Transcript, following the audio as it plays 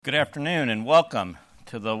Good afternoon and welcome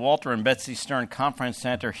to the Walter and Betsy Stern Conference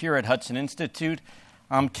Center here at Hudson Institute.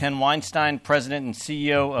 I'm Ken Weinstein, President and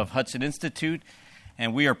CEO of Hudson Institute,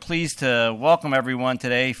 and we are pleased to welcome everyone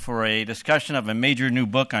today for a discussion of a major new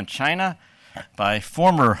book on China by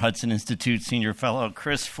former Hudson Institute Senior Fellow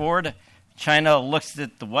Chris Ford. China Looks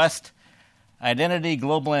at the West, Identity,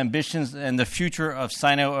 Global Ambitions, and the Future of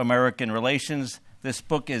Sino-American Relations. This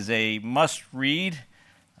book is a must-read.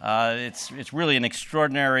 It's really an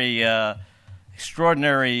extraordinary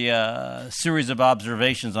series of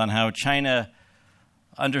observations on how China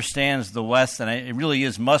understands the West, and it really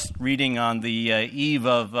is must-reading on the eve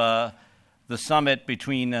of the summit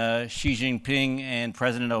between Xi Jinping and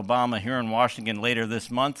President Obama here in Washington later this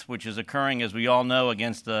month, which is occurring, as we all know,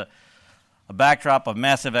 against a backdrop of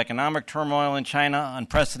massive economic turmoil in China,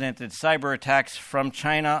 unprecedented cyber attacks from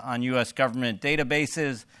China on U.S. government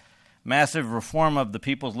databases, massive reform of the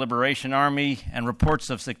People's Liberation Army, and reports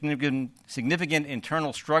of significant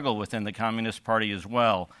internal struggle within the Communist Party as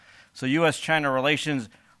well. So U.S.-China relations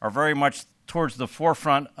are very much towards the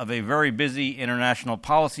forefront of a very busy international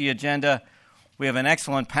policy agenda. We have an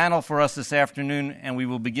excellent panel for us this afternoon, and we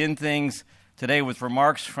will begin things today with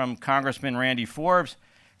remarks from Congressman Randy Forbes.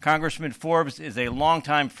 Congressman Forbes is a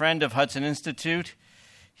longtime friend of Hudson Institute.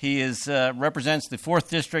 He represents the 4th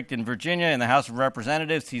District in Virginia in the House of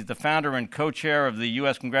Representatives. He's the founder and co-chair of the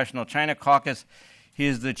U.S. Congressional China Caucus. He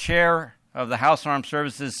is the chair of the House Armed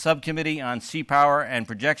Services Subcommittee on Sea Power and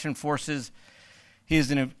Projection Forces. He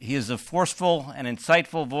is a forceful and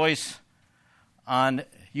insightful voice on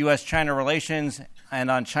U.S.-China relations and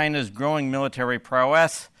on China's growing military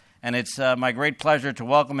prowess. And it's my great pleasure to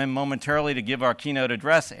welcome him momentarily to give our keynote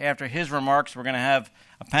address. After his remarks, we're going to have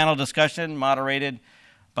a panel discussion moderated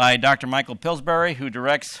by Dr. Michael Pillsbury, who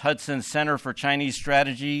directs Hudson's Center for Chinese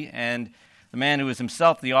Strategy and the man who is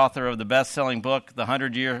himself the author of the best-selling book, The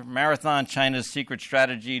 100-Year Marathon, China's Secret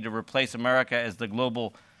Strategy to Replace America as the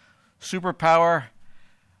Global Superpower.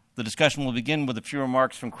 The discussion will begin with a few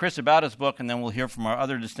remarks from Chris about his book, and then we'll hear from our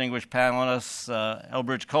other distinguished panelists,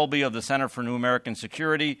 Elbridge Colby of the Center for New American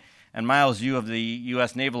Security and Miles Yu of the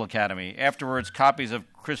U.S. Naval Academy. Afterwards, copies of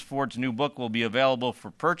Chris Ford's new book will be available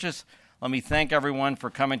for purchase. Let me thank everyone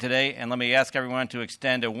for coming today, and let me ask everyone to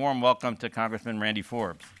extend a warm welcome to Congressman Randy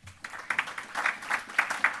Forbes.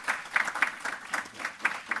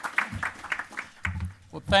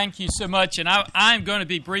 Well, thank you so much, and I'm going to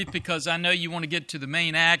be brief because I know you want to get to the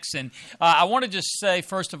main acts, and I want to just say,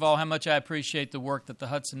 first of all, how much I appreciate the work that the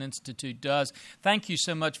Hudson Institute does. Thank you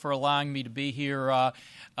so much for allowing me to be here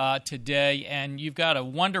today, and you've got a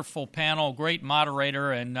wonderful panel, great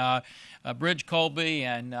moderator, and Bridge Colby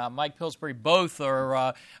and Mike Pillsbury both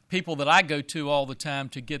are people that I go to all the time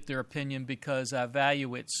to get their opinion because I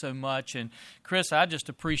value it so much. And Chris, I just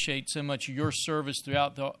appreciate so much your service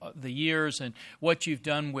throughout the years and what you've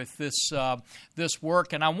done with this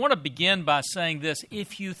work. And I want to begin by saying this.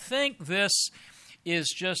 If you think this is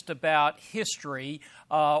just about history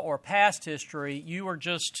or past history, you are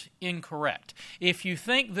just incorrect. If you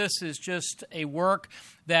think this is just a work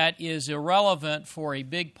that is irrelevant for a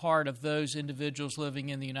big part of those individuals living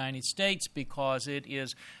in the United States because it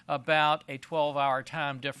is about a 12-hour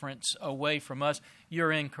time difference away from us,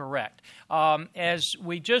 you're incorrect. As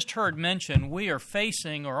we just heard mentioned, we are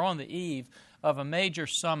facing or on the eve of a major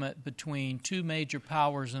summit between two major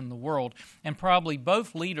powers in the world, and probably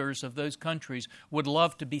both leaders of those countries would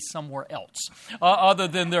love to be somewhere else other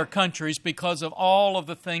than their countries because of all of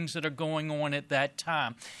the things that are going on at that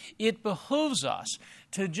time. It behooves us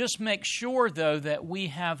to just make sure, though, that we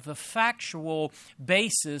have the factual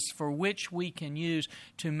basis for which we can use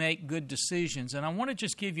to make good decisions. And I want to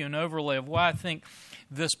just give you an overlay of why I think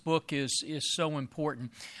this book is so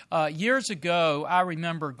important. Years ago, I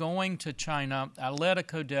remember going to China. I led a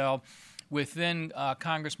Codel with then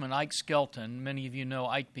Congressman Ike Skelton. Many of you know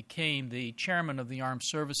Ike became the chairman of the Armed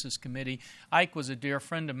Services Committee. Ike was a dear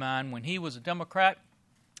friend of mine when he was a Democrat.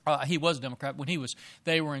 He was a Democrat. When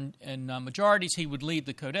they were in majorities, he would lead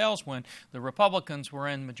the Codels. When the Republicans were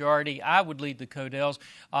in majority, I would lead the Codels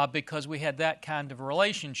because we had that kind of a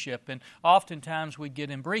relationship. And oftentimes we'd get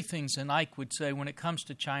in briefings, and Ike would say, when it comes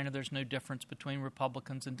to China, there's no difference between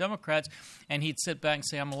Republicans and Democrats. And he'd sit back and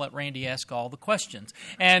say, I'm going to let Randy ask all the questions.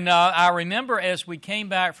 And I remember as we came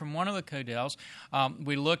back from one of the Codels,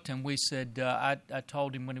 we looked and we said, I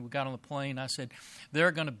told him when we got on the plane, I said,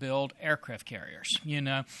 they're going to build aircraft carriers, you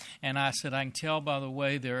know. And I said, I can tell by the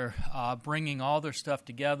way they're bringing all their stuff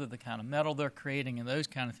together, the kind of metal they're creating and those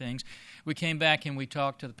kind of things. We came back and we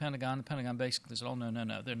talked to the Pentagon. The Pentagon basically said, oh,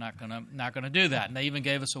 no, they're not going to do that. And they even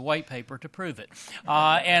gave us a white paper to prove it.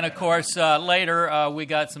 And, of course, later we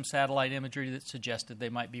got some satellite imagery that suggested they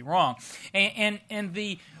might be wrong. And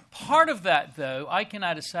the part of that, though, Ike and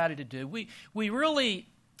I decided to do, we really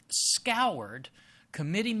scoured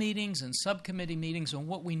committee meetings and subcommittee meetings on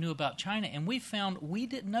what we knew about China, and we found we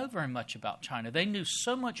didn't know very much about China. They knew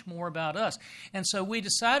so much more about us. And so we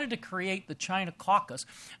decided to create the China Caucus,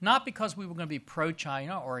 not because we were going to be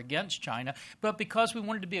pro-China or against China, but because we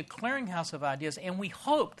wanted to be a clearinghouse of ideas, and we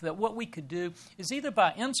hoped that what we could do is either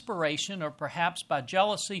by inspiration or perhaps by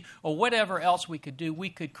jealousy or whatever else we could do, we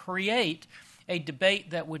could create a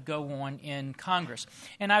debate that would go on in Congress.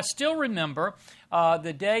 And I still remember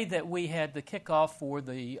the day that we had the kickoff for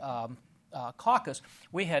the caucus.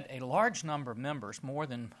 We had a large number of members, more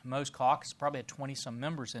than most caucus, probably had 20-some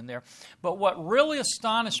members in there. But what really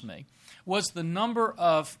astonished me was the number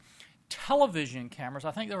of television cameras,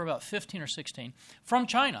 I think there were about 15 or 16, from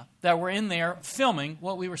China that were in there filming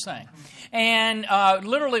what we were saying. And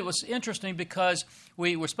literally it was interesting because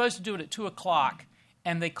we were supposed to do it at 2 o'clock,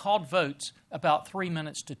 and they called votes about 3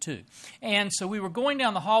 minutes to 2. And so we were going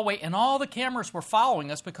down the hallway, and all the cameras were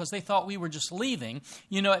following us because they thought we were just leaving,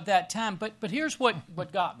 at that time. But here's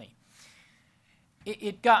what got me.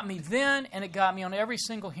 It got me then, and it got me on every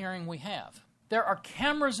single hearing we have. There are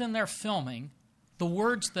cameras in there filming the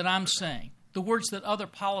words that I'm saying, the words that other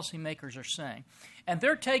policymakers are saying. And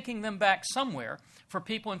they're taking them back somewhere for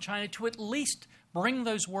people in China to at least bring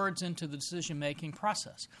those words into the decision-making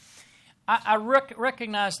process. I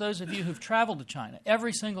recognize those of you who've traveled to China.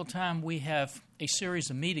 Every single time we have a series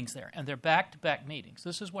of meetings there, and they're back-to-back meetings.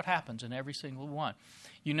 This is what happens in every single one.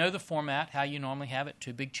 You know the format, how you normally have it,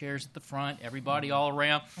 2 big chairs at the front, everybody all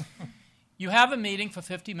around. You have a meeting for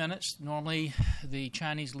 50 minutes. Normally the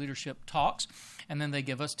Chinese leadership talks, and then they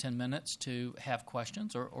give us 10 minutes to have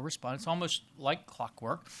questions or respond. It's almost like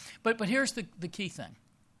clockwork. But here's the key thing.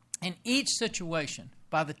 In each situation,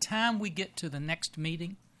 by the time we get to the next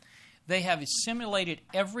meeting, they have assimilated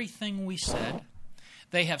everything we said.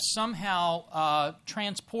 They have somehow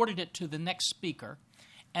transported it to the next speaker,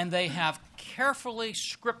 and they have carefully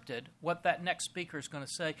scripted what that next speaker is going to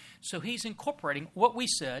say. So he's incorporating what we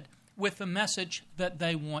said with the message that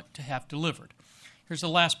they want to have delivered. Here's the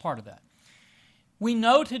last part of that. We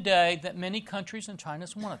know today that many countries, and China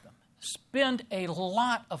is one of them, spend a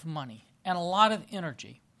lot of money and a lot of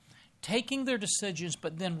energy taking their decisions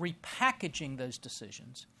but then repackaging those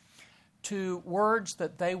decisions to words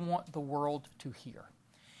that they want the world to hear.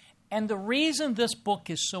 And the reason this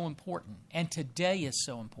book is so important, and today is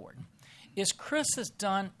so important, is Chris has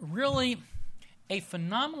done really a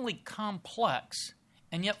phenomenally complex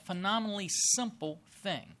and yet phenomenally simple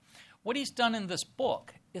thing. What he's done in this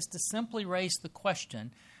book is to simply raise the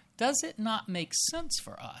question, does it not make sense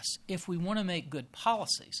for us, if we want to make good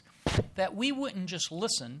policies, that we wouldn't just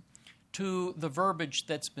listen to the verbiage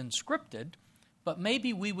that's been scripted, but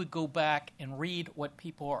maybe we would go back and read what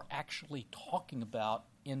people are actually talking about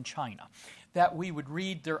in China, that we would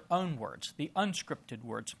read their own words, the unscripted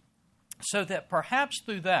words, so that perhaps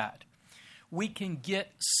through that we can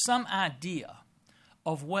get some idea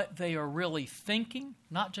of what they are really thinking,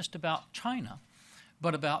 not just about China,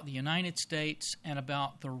 but about the United States and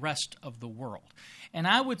about the rest of the world. And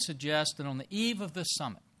I would suggest that on the eve of this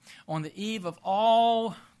summit, on the eve of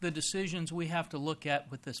all the decisions we have to look at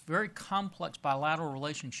with this very complex bilateral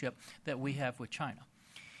relationship that we have with China,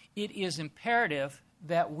 it is imperative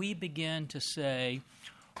that we begin to say,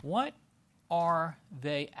 what are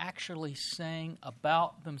they actually saying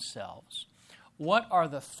about themselves? What are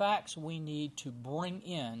the facts we need to bring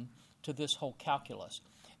in to this whole calculus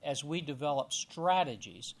as we develop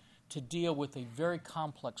strategies to deal with a very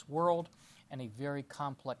complex world and a very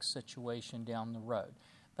complex situation down the road?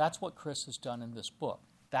 That's what Chris has done in this book.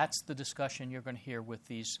 That's the discussion you're going to hear with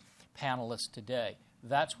these panelists today.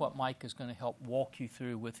 That's what Mike is going to help walk you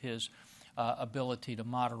through with his ability to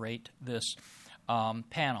moderate this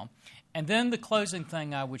panel. And then the closing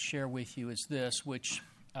thing I would share with you is this, which,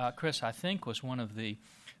 Chris, I think was one of the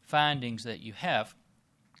findings that you have,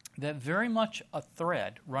 that very much a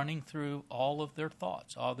thread running through all of their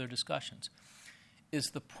thoughts, all their discussions, is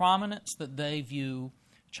the prominence that they view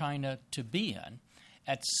China to be in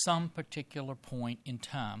at some particular point in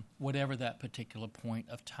time, whatever that particular point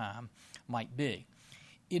of time might be.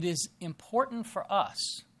 It is important for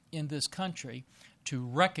us in this country to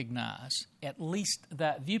recognize at least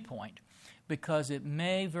that viewpoint, because it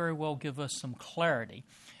may very well give us some clarity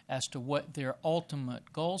as to what their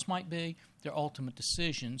ultimate goals might be, their ultimate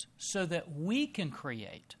decisions, so that we can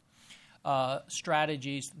create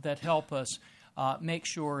strategies that help us make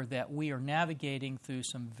sure that we are navigating through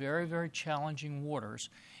some very, very challenging waters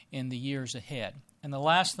in the years ahead. And the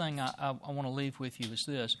last thing I want to leave with you is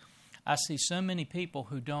this. I see so many people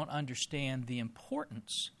who don't understand the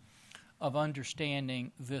importance of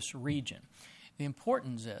understanding this region. The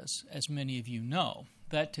importance is, as many of you know,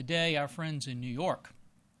 that today our friends in New York,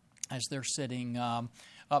 as they're sitting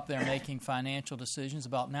up there making financial decisions,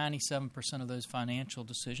 about 97% of those financial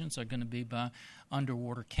decisions are going to be by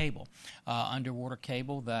underwater cable. Underwater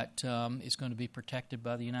cable that is going to be protected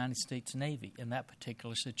by the United States Navy in that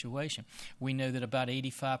particular situation. We know that about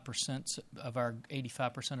 85% of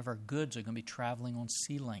our goods are going to be traveling on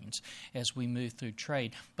sea lanes as we move through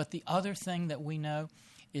trade. But the other thing that we know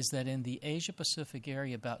is that in the Asia-Pacific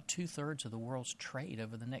area, about two-thirds of the world's trade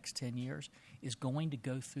over the next 10 years is going to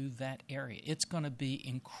go through that area. It's going to be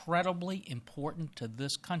incredibly important to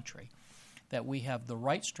this country that we have the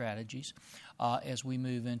right strategies as we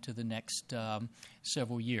move into the next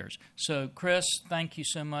several years. So, Chris, thank you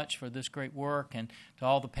so much for this great work, and to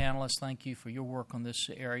all the panelists, thank you for your work on this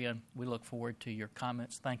area. We look forward to your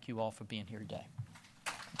comments. Thank you all for being here today.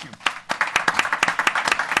 Thank you.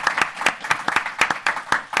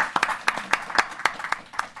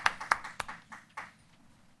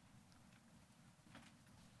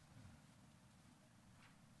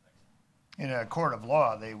 In a court of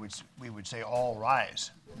law, we would say all rise,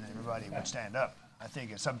 and everybody would stand up. I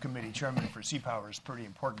think a subcommittee chairman for Sea Power is pretty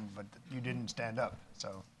important, but you didn't stand up,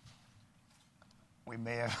 so we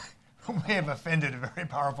may have offended a very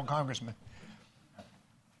powerful congressman.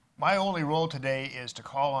 My only role today is to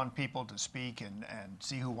call on people to speak and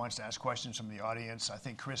see who wants to ask questions from the audience. I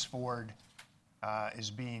think Chris Ford is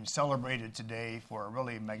being celebrated today for a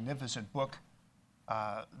really magnificent book.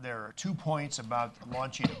 There are 2 points about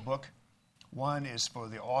launching a book. One is for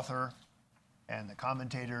the author and the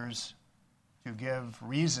commentators to give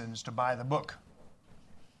reasons to buy the book.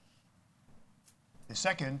 The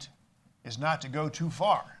second is not to go too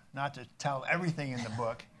far, not to tell everything in the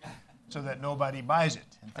book so that nobody buys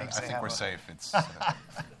it and thinks I think we're safe. It's I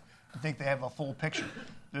think they have a full picture.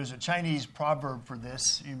 There's a Chinese proverb for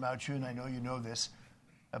this. Maochun, I know you know this.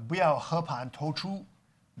 不要和盘托出,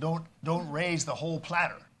 don't raise the whole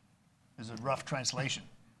platter, is a rough translation.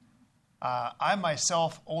 I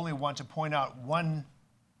myself only want to point out one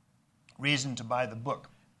reason to buy the book,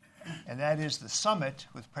 and that is the summit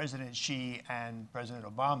with President Xi and President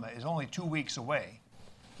Obama is only 2 weeks away.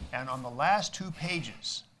 And on the last 2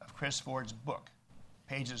 pages of Chris Ford's book,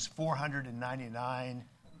 pages 499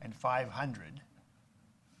 and 500,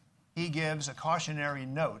 he gives a cautionary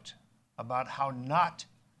note about how not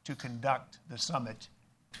to conduct the summit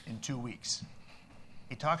in 2 weeks.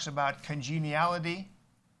 He talks about congeniality,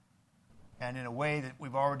 and in a way that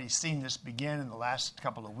we've already seen this begin in the last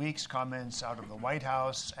couple of weeks, comments out of the White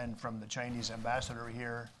House and from the Chinese ambassador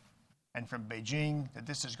here and from Beijing, that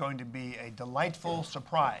this is going to be a delightful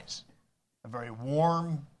surprise, a very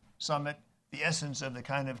warm summit, the essence of the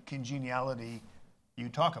kind of congeniality you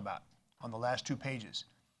talk about on the last 2 pages.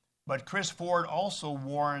 But Chris Ford also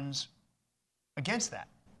warns against that.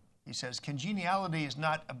 He says congeniality is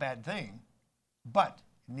not a bad thing, but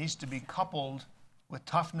it needs to be coupled with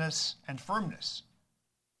toughness and firmness.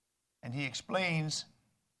 And he explains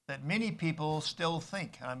that many people still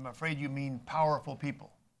think, and I'm afraid you mean powerful people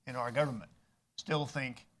in our government, still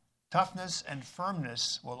think toughness and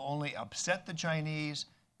firmness will only upset the Chinese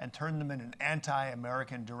and turn them in an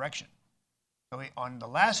anti-American direction. So on the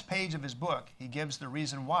last page of his book, he gives the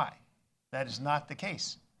reason why that is not the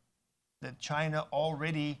case, that China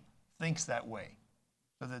already thinks that way,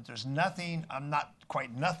 so that there's nothing, not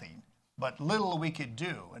quite nothing, but little we could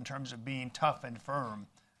do in terms of being tough and firm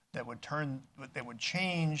that would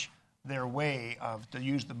change their way of, to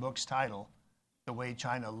use the book's title, the way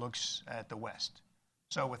China looks at the West.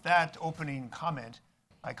 So with that opening comment,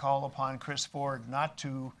 I call upon Chris Ford not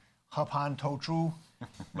to hapan totru,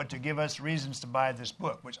 but to give us reasons to buy this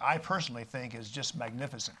book, which I personally think is just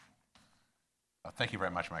magnificent. Thank you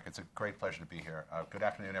very much, Mike. It's a great pleasure to be here. Good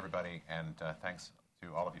afternoon, everybody, and thanks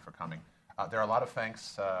to all of you for coming. There are a lot of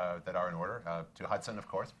thanks that are in order. To Hudson, of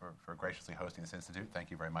course, for graciously hosting this institute. Thank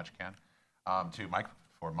you very much, Ken. To Mike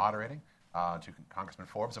for moderating. To Congressman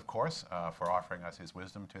Forbes, of course, for offering us his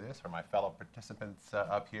wisdom to this. For my fellow participants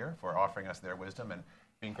up here for offering us their wisdom and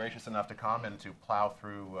being gracious enough to come and to plow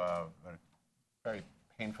through a very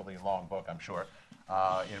painfully long book, I'm sure,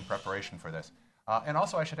 in preparation for this. And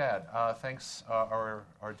also, I should add, thanks are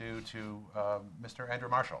due to Mr. Andrew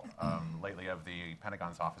Marshall, lately of the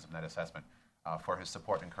Pentagon's Office of Net Assessment, for his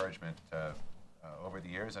support and encouragement over the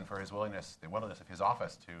years, and for his willingness of his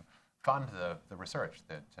office to fund the research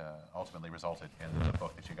that ultimately resulted in the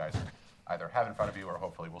book that you guys either have in front of you or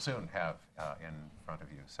hopefully will soon have in front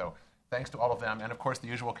of you. So thanks to all of them, and of course the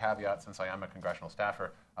usual caveat, since I am a congressional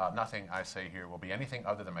staffer, nothing I say here will be anything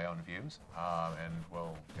other than my own views, and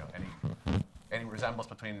will, any resemblance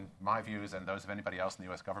between my views and those of anybody else in the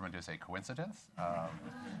U.S. government is a coincidence.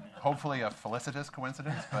 Hopefully a felicitous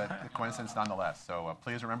coincidence, but a coincidence nonetheless. So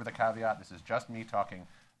please remember the caveat. This is just me talking.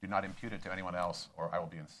 Do not impute it to anyone else, or I will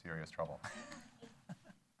be in serious trouble.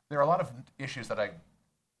 There are a lot of issues that I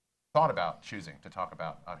thought about choosing to talk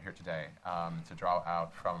about here today to draw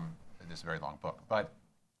out from this very long book. But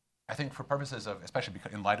I think for purposes of, especially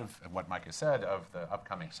because in light of what Mike has said of the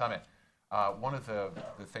upcoming summit, one of the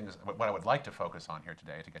things, what I would like to focus on here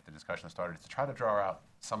today to get the discussion started is to try to draw out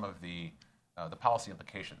some of the policy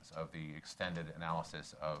implications of the extended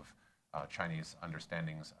analysis of Chinese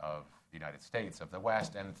understandings of the United States, of the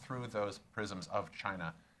West, and through those prisms of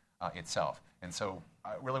China itself. And so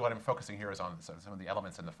really what I'm focusing here is on some of the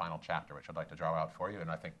elements in the final chapter, which I'd like to draw out for you,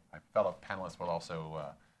 and I think my fellow panelists will also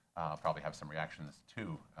probably have some reactions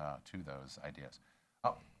to those ideas.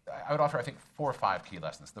 I would offer, I think, 4 or 5 key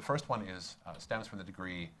lessons. The first one stems from the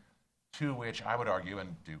degree to which I would argue,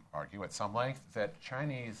 and do argue at some length, that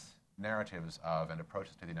Chinese narratives of and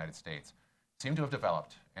approaches to the United States seem to have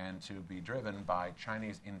developed and to be driven by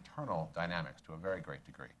Chinese internal dynamics to a very great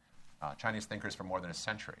degree. Chinese thinkers for more than a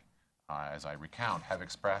century, as I recount, have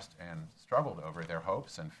expressed and struggled over their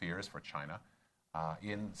hopes and fears for China,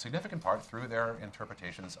 in significant part through their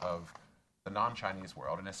interpretations of the non-Chinese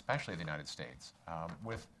world, and especially the United States,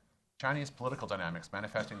 with Chinese political dynamics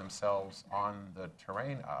manifesting themselves on the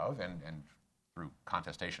terrain of, and through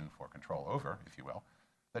contestation for control over, if you will,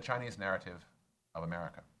 the Chinese narrative of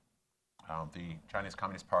America. The Chinese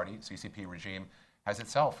Communist Party, CCP regime, has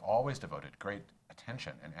itself always devoted great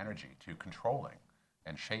attention and energy to controlling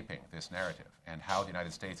and shaping this narrative, and how the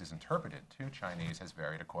United States is interpreted to Chinese has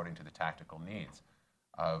varied according to the tactical needs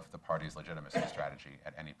of the party's legitimacy strategy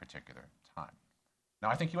at any particular time. Now,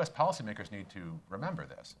 I think U.S. policymakers need to remember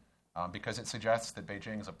this, because it suggests that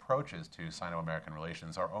Beijing's approaches to Sino-American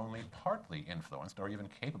relations are only partly influenced, or even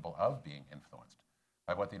capable of being influenced,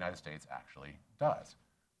 by what the United States actually does.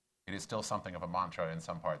 It is still something of a mantra in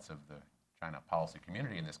some parts of the China policy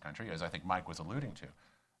community in this country, as I think Mike was alluding to,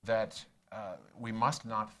 that we must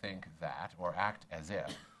not think that or act as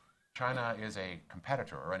if China is a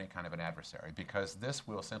competitor or any kind of an adversary, because this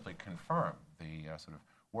will simply confirm the sort of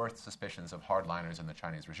worst suspicions of hardliners in the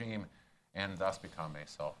Chinese regime and thus become a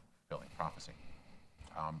self-fulfilling prophecy.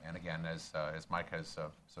 And again, as Mike has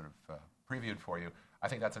previewed for you, I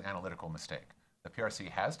think that's an analytical mistake. The PRC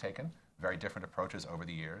has taken very different approaches over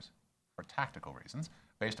the years for tactical reasons,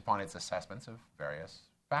 based upon its assessments of various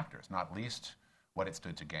factors, not least what it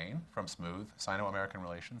stood to gain from smooth Sino-American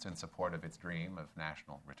relations in support of its dream of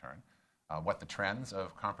national return, what the trends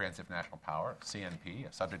of comprehensive national power, CNP,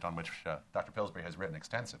 a subject on which Dr. Pillsbury has written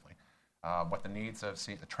extensively, what the needs of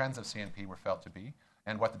the trends of CNP were felt to be,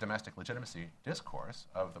 and what the domestic legitimacy discourse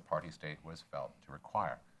of the party state was felt to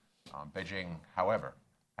require. Beijing, however,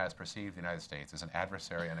 has perceived the United States as an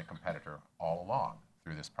adversary and a competitor all along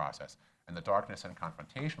through this process. And the darkness and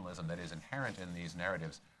confrontationalism that is inherent in these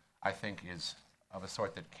narratives, I think, is of a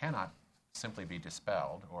sort that cannot simply be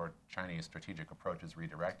dispelled or Chinese strategic approaches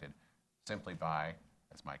redirected simply by,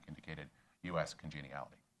 as Mike indicated, U.S.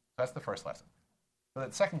 congeniality. So that's the first lesson. So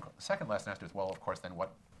the second lesson has to do with, well, of course, then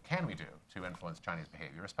what can we do to influence Chinese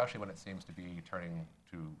behavior, especially when it seems to be turning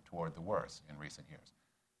toward the worse in recent years?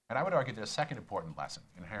 And I would argue that a second important lesson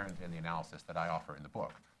inherent in the analysis that I offer in the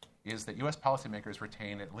book is that U.S. policymakers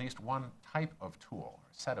retain at least one type of tool, or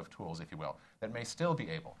set of tools, if you will, that may still be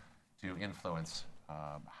able to influence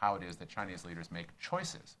how it is that Chinese leaders make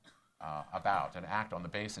choices about and act on the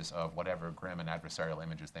basis of whatever grim and adversarial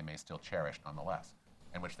images they may still cherish nonetheless,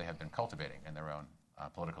 and which they have been cultivating in their own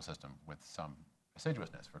political system with some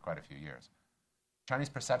assiduousness for quite a few years. Chinese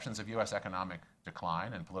perceptions of U.S. economic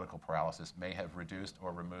decline and political paralysis may have reduced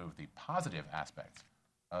or removed the positive aspects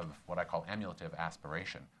of what I call emulative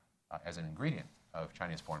aspiration as an ingredient of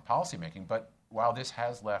Chinese foreign policy making. But while this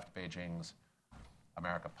has left Beijing's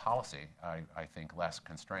America policy, I think, less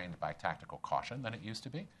constrained by tactical caution than it used to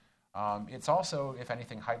be, it's also, if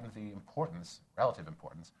anything, heightened the relative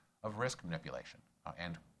importance of risk manipulation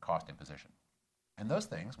and cost imposition. And those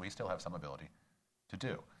things we still have some ability to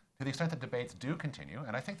do. To the extent that debates do continue,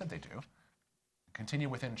 and I think that they do, continue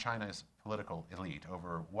within China's political elite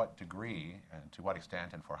over what degree and to what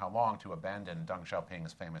extent and for how long to abandon Deng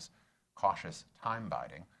Xiaoping's famous cautious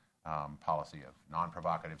time-biding policy of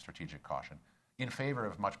non-provocative strategic caution in favor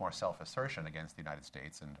of much more self-assertion against the United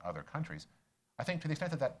States and other countries. I think to the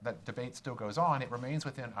extent that that debate still goes on, it remains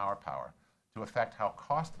within our power to affect how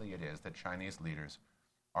costly it is that Chinese leaders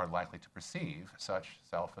are likely to perceive such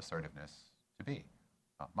self-assertiveness to be.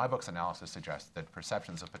 My book's analysis suggests that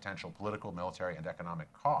perceptions of potential political, military, and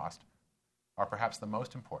economic cost are perhaps the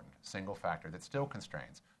most important single factor that still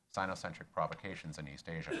constrains Sino-centric provocations in East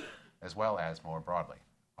Asia, as well as more broadly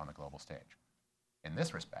on the global stage. In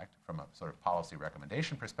this respect, from a sort of policy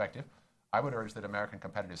recommendation perspective, I would urge that American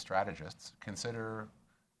competitive strategists consider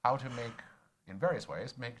how to in various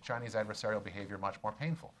ways, make Chinese adversarial behavior much more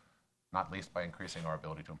painful, not least by increasing our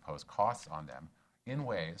ability to impose costs on them in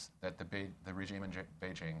ways that the regime in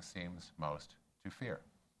Beijing seems most to fear.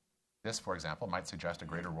 This, for example, might suggest a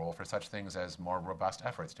greater role for such things as more robust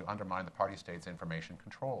efforts to undermine the party state's information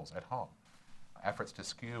controls at home, efforts to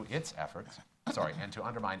skew its efforts, and to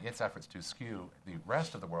undermine its efforts to skew the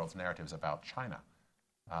rest of the world's narratives about China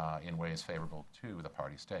in ways favorable to the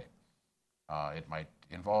party state. It might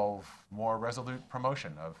involve more resolute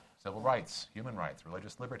promotion of civil rights, human rights,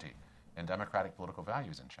 religious liberty, and democratic political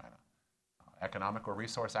values in China. Economic or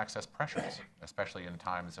resource access pressures, especially in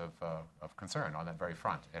times of concern on that very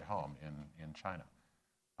front at home in China.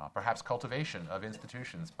 Perhaps cultivation of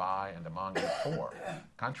institutions by and among and for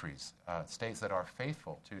countries, states that are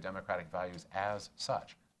faithful to democratic values as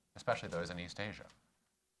such, especially those in East Asia.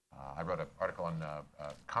 I wrote an article on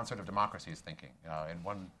concert of democracies thinking, and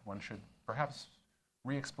one should perhaps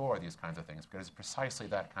re-explore these kinds of things because it's precisely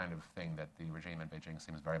that kind of thing that the regime in Beijing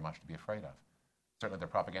seems very much to be afraid of. Certainly their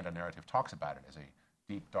propaganda narrative talks about it as a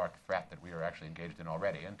deep, dark threat that we are actually engaged in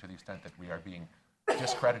already, and to the extent that we are being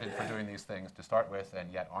discredited for doing these things to start with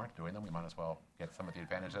and yet aren't doing them, we might as well get some of the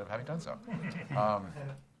advantage of having done so.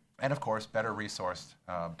 And of course, better resourced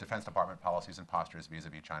Defense Department policies and postures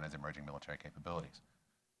vis-a-vis China's emerging military capabilities.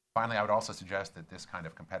 Finally, I would also suggest that this kind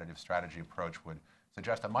of competitive strategy approach would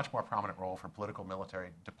suggest a much more prominent role for political military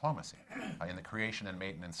diplomacy in the creation and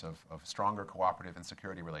maintenance of stronger cooperative and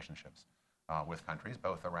security relationships with countries,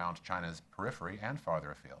 both around China's periphery and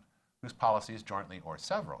farther afield, whose policies, jointly or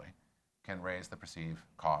severally, can raise the perceived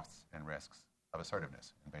costs and risks of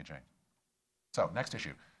assertiveness in Beijing. So, next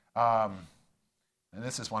issue. And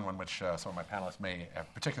this is one which some of my panelists may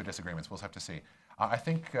have particular disagreements. We'll have to see. I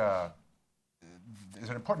think there's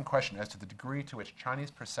an important question as to the degree to which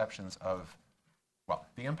Chinese perceptions of,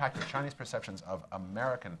 the impact of Chinese perceptions of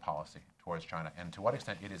American policy towards China and to what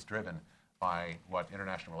extent it is driven by what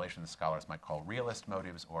international relations scholars might call realist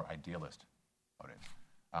motives or idealist motives.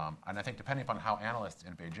 And I think depending upon how analysts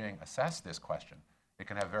in Beijing assess this question, it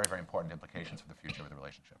can have very, very important implications for the future of the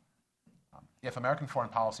relationship. If American foreign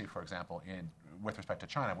policy, for example, with respect to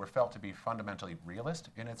China, were felt to be fundamentally realist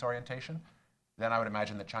in its orientation, then I would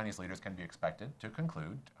imagine that Chinese leaders can be expected to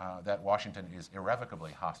conclude that Washington is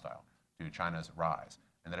irrevocably hostile to China's rise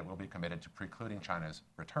and that it will be committed to precluding China's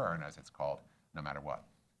return, as it's called, no matter what.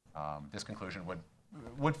 This conclusion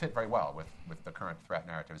would fit very well with the current threat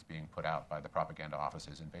narratives being put out by the propaganda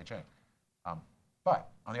offices in Beijing. But,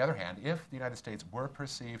 on the other hand, if the United States were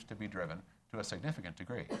perceived to be driven to a significant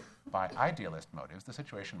degree by idealist motives, the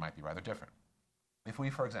situation might be rather different. If we,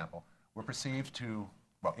 for example, were perceived to,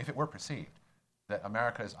 if it were perceived that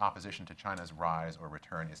America's opposition to China's rise or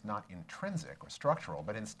return is not intrinsic or structural,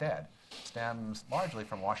 but instead stems largely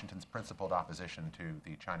from Washington's principled opposition to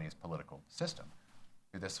the Chinese political system,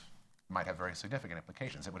 this might have very significant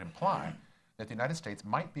implications. It would imply that the United States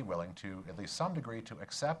might be willing to, at least some degree, to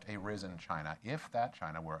accept a risen China if that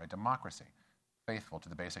China were a democracy, faithful to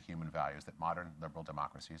the basic human values that modern liberal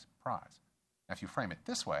democracies prize. Now, if you frame it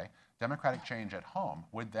this way, democratic change at home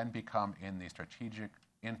would then become in the strategic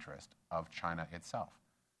interest of China itself.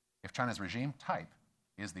 If China's regime type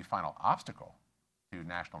is the final obstacle to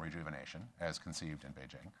national rejuvenation, as conceived in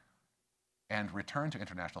Beijing, and return to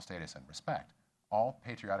international status and respect, all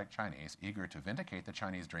patriotic Chinese eager to vindicate the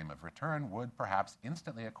Chinese dream of return would perhaps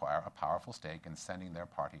instantly acquire a powerful stake in sending their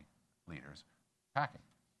party leaders packing.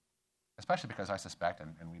 Especially because I suspect,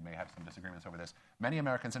 and we may have some disagreements over this, many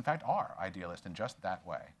Americans in fact are idealist in just that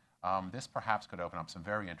way. This perhaps could open up some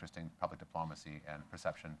very interesting public diplomacy and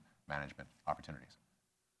perception management opportunities.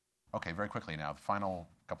 Okay, very quickly now, the final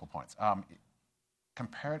couple of points.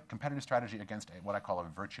 Competitive strategy against what I call a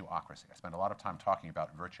virtuocracy. I spend a lot of time talking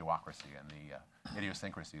about virtuocracy and the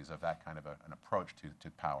idiosyncrasies of that kind of an approach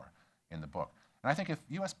to power in the book. And I think if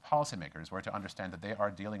U.S. policymakers were to understand that they are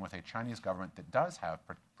dealing with a Chinese government that does have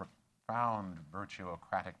profound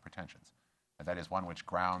virtuocratic pretensions, That is one which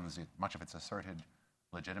grounds much of its asserted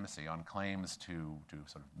legitimacy on claims to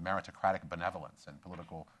sort of meritocratic benevolence and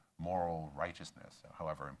political moral righteousness,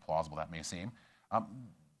 however implausible that may seem.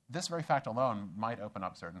 This very fact alone might open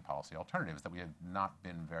up certain policy alternatives that we have not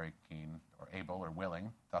been very keen or able or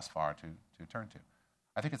willing thus far to turn to.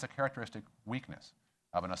 I think it's a characteristic weakness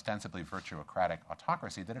of an ostensibly virtuocratic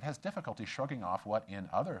autocracy that it has difficulty shrugging off what in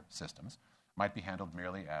other systems might be handled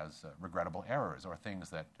merely as regrettable errors or things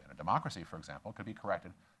that, in a democracy, for example, could be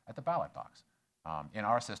corrected at the ballot box. In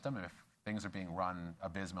our system, if things are being run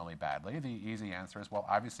abysmally badly, the easy answer is, well,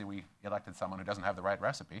 obviously we elected someone who doesn't have the right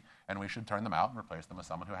recipe, and we should turn them out and replace them with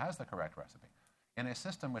someone who has the correct recipe. In a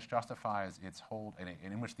system which justifies its hold,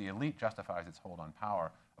 in which the elite justifies its hold on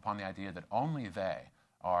power upon the idea that only they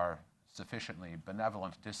are sufficiently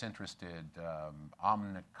benevolent, disinterested,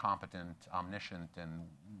 omnicompetent, omniscient, and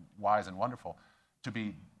wise and wonderful to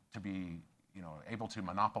be able to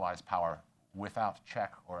monopolize power without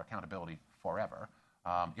check or accountability forever.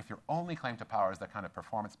 If your only claim to power is that kind of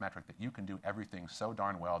performance metric that you can do everything so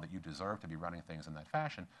darn well that you deserve to be running things in that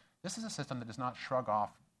fashion, this is a system that does not shrug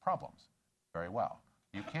off problems very well.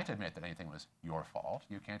 You can't admit that anything was your fault.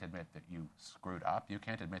 You can't admit that you screwed up. You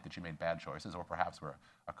can't admit that you made bad choices or perhaps were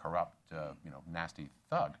a corrupt, nasty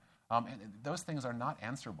thug. And those things are not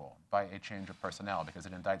answerable by a change of personnel because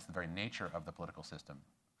it indicts the very nature of the political system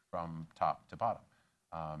from top to bottom.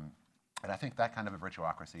 And I think that kind of a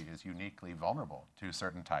virtuocracy is uniquely vulnerable to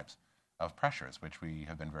certain types of pressures, which we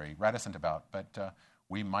have been very reticent about. But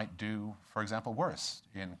we might do, for example, worse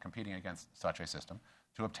in competing against such a system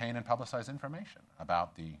to obtain and publicize information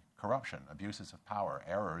about the corruption, abuses of power,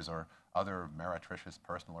 errors, or other meretricious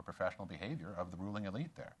personal or professional behavior of the ruling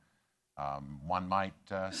elite there. One might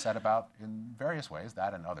set about in various ways,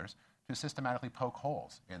 that and others, to systematically poke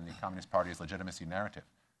holes in the Communist Party's legitimacy narrative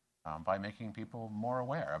by making people more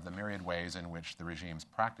aware of the myriad ways in which the regime's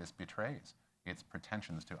practice betrays its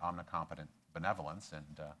pretensions to omnicompetent benevolence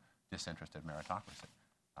and disinterested meritocracy.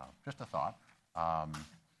 Just a thought.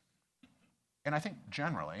 And I think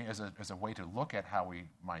generally, as a way to look at how we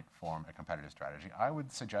might form a competitive strategy, I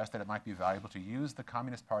would suggest that it might be valuable to use the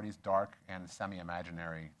Communist Party's dark and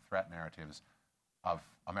semi-imaginary threat narratives of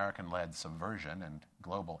American-led subversion and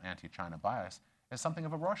global anti-China bias as something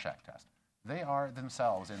of a Rorschach test. They are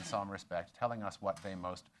themselves, in some respect, telling us what they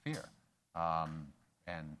most fear.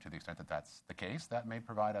 And to the extent that that's the case, that may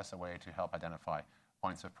provide us a way to help identify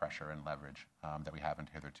points of pressure and leverage that we haven't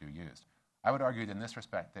hitherto used. I would argue that in this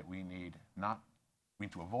respect that we need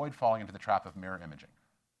to avoid falling into the trap of mirror imaging.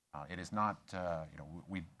 It is not,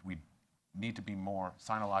 we need to be more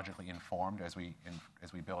sinologically informed as we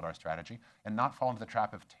build our strategy and not fall into the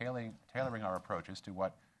trap of tailoring our approaches to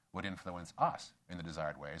what would influence us in the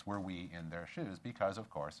desired ways were we in their shoes, because, of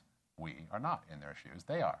course, we are not in their shoes.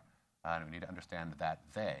 They are. And we need to understand that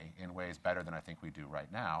they in ways better than I think we do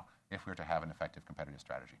right now if we're to have an effective competitive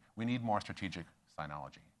strategy. We need more strategic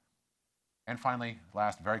sinology. And finally,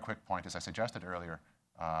 last very quick point, as I suggested earlier,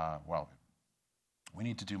 we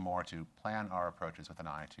need to do more to plan our approaches with an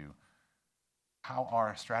eye to how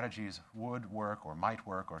our strategies would work or might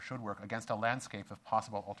work or should work against a landscape of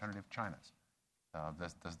possible alternative Chinas.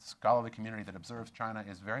 The scholarly community that observes China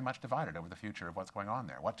is very much divided over the future of what's going on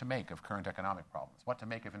there, what to make of current economic problems, what to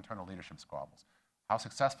make of internal leadership squabbles, how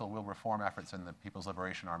successful will reform efforts in the People's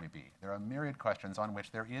Liberation Army be. There are myriad questions on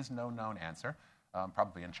which there is no known answer,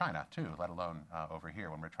 probably in China too, let alone over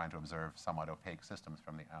here when we're trying to observe somewhat opaque systems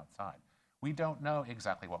from the outside. We don't know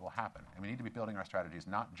exactly what will happen, and we need to be building our strategies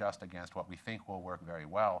not just against what we think will work very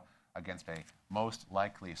well against a most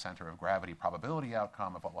likely center of gravity probability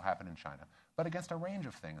outcome of what will happen in China, but against a range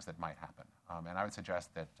of things that might happen. And I would suggest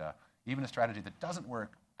that even a strategy that doesn't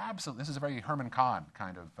work absolutely, this is a very Herman Kahn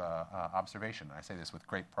kind of observation. I say this with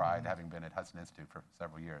great pride, having been at Hudson Institute for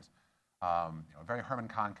several years. A very Herman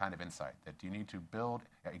Kahn kind of insight that you need to build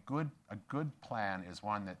a good plan is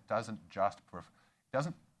one that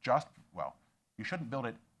you shouldn't build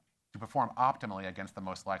it to perform optimally against the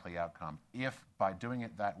most likely outcome if by doing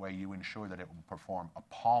it that way you ensure that it will perform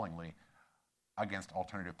appallingly against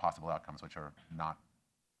alternative possible outcomes which are not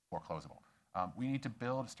foreclosable. We need to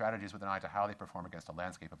build strategies with an eye to how they perform against a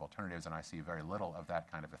landscape of alternatives, and I see very little of that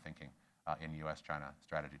kind of a thinking in U.S.-China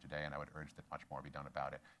strategy today, and I would urge that much more be done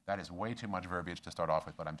about it. That is way too much verbiage to start off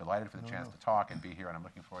with, but I'm delighted for the chance to talk and be here, and I'm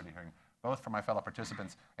looking forward to hearing both from my fellow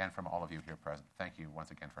participants and from all of you here present. Thank you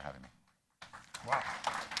once again for having me. Wow.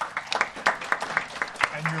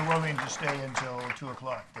 And you're willing to stay until 2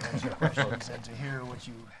 o'clock to answer questions and to hear what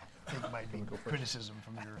you think might be criticism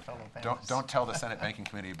from your fellow panelists. Don't tell the Senate Banking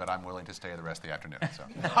Committee, but I'm willing to stay the rest of the afternoon. So.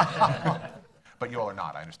 But you all are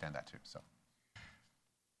not. I understand that too. So.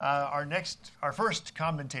 Our first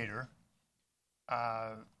commentator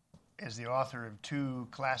is the author of two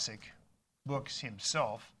classic books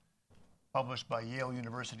himself, published by Yale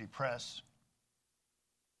University Press.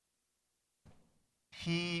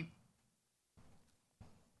 He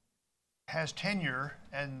has tenure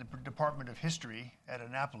in the Department of History at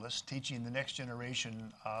Annapolis, teaching the next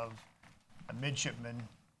generation of midshipmen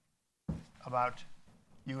about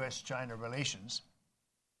U.S.-China relations.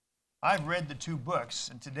 I've read the two books,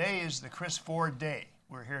 and today is the Chris Ford Day.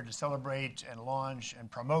 We're here to celebrate and launch and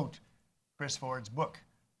promote Chris Ford's book.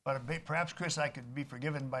 But perhaps, Chris, I could be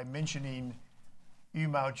forgiven by mentioning Yu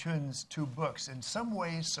Maochun's two books in some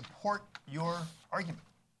ways support your argument.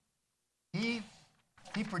 He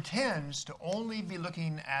pretends to only be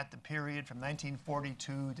looking at the period from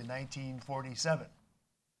 1942 to 1947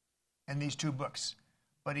 in these two books.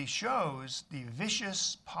 But he shows the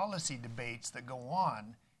vicious policy debates that go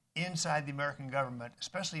on inside the American government,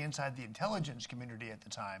 especially inside the intelligence community at the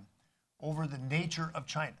time, over the nature of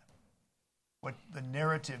China, what the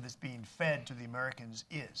narrative that's being fed to the Americans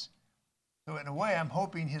is. So in a way, I'm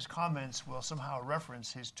hoping his comments will somehow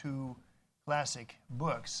reference his two classic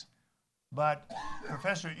books. But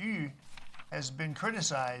Professor Yu has been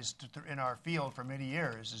criticized in our field for many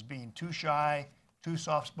years as being too shy, too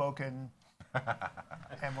soft-spoken,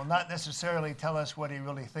 and will not necessarily tell us what he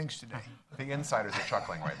really thinks today. The insiders are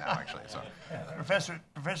chuckling right now, actually. So,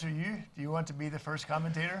 Professor Yu, do you want to be the first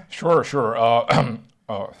commentator? Sure.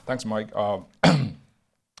 Thanks, Mike.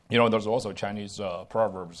 There's also a Chinese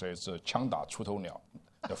proverb that says, 枪打出头鸟.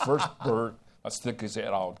 The first bird that sticks its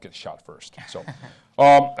head out gets shot first. So,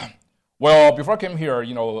 well, before I came here,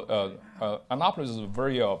 Annapolis is a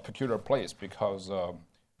very peculiar place because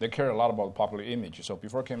they care a lot about popular image. So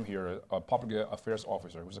before I came here, a public affairs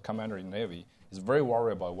officer who's a commander in the Navy is very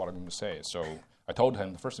worried about what I'm going to say. So I told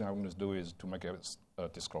him the first thing I'm going to do is to make a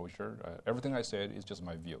disclosure. Everything I said is just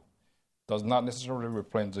my view. Does not necessarily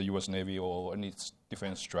represent the U.S. Navy or any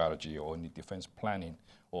defense strategy or any defense planning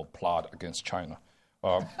or plot against China.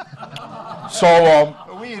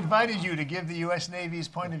 We invited you to give the U.S. Navy's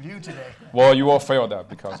point of view today. Well, you all failed that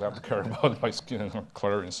because I have to care about my skin and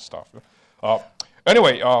clearance stuff.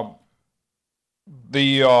 Anyway, I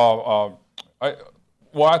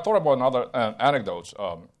thought about another anecdote.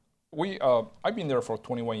 I've been there for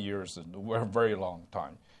 21 years, a very long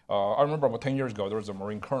time. I remember about 10 years ago, there was a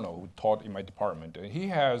Marine colonel who taught in my department. He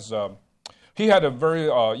had a very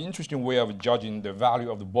interesting way of judging the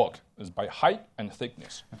value of the book is by height and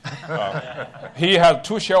thickness. He had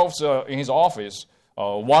two shelves in his office.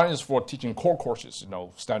 One is for teaching core courses,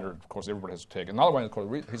 standard course everybody has to take. Another one is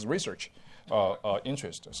called his research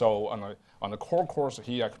interest. So on the core course,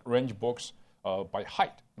 he arranged books by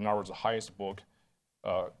height. In other words, the highest book,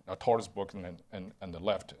 the tallest book, and the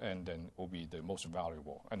left, and then will be the most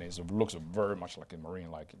valuable. And it looks very much like a Marine,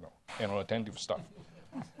 attentive stuff.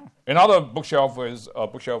 Another bookshelf is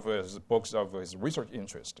books of his research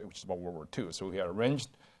interest, which is about World War II. So he arranged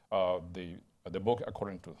the book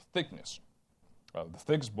according to thickness. The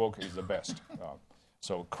thickest book is the best.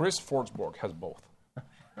 So Chris Ford's book has both.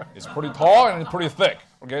 It's pretty tall and it's pretty thick.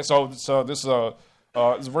 Okay, so this is a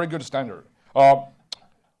very good standard. I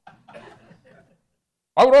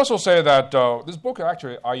would also say that this book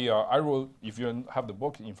actually, I wrote. If you have the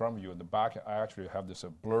book in front of you in the back, I actually have this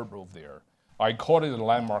blurb over there. I called it a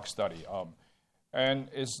landmark study, and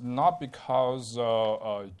it's not because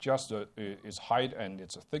just its height and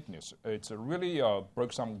its thickness. It's really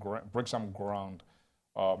break some ground.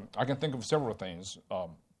 I can think of several things.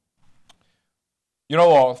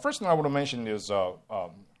 First thing I want to mention is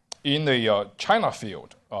in the China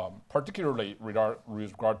field, particularly with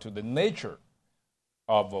regard to the nature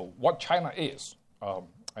of what China is,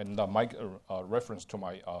 and Mike reference to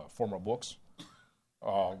my former books.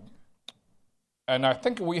 And I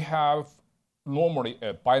think we have normally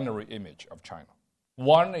a binary image of China.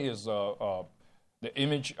 One is the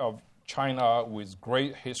image of China with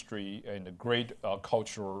great history and great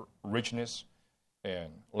cultural richness and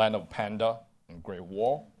land of panda and Great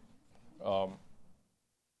Wall.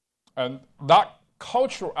 And that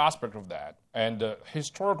cultural aspect of that and the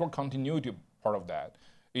historical continuity part of that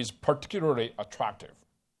is particularly attractive.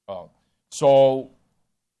 So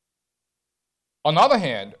on the other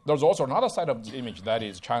hand, there's also another side of the image that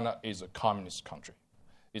is China is a communist country.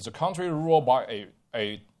 It's a country ruled by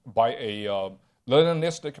a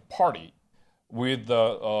Leninistic party with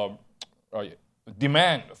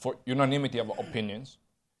demand for unanimity of opinions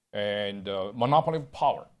and monopoly of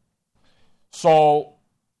power. So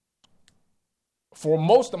for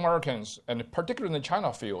most Americans, and particularly in the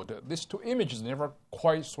China field, these two images never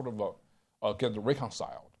quite sort of get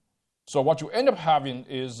reconciled. So what you end up having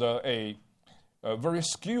is a very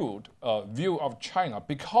skewed view of China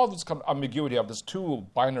because of this kind of ambiguity of these two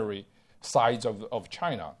binary sides of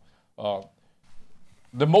China.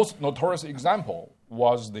 The most notorious example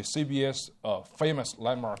was the CBS famous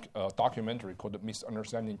landmark documentary called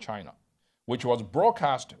Misunderstanding China, which was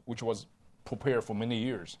broadcast, which was prepared for many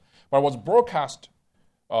years, but it was broadcast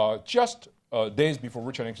just days before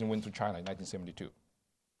Richard Nixon went to China in 1972.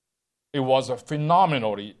 It was a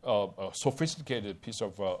phenomenally sophisticated piece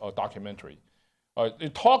of documentary.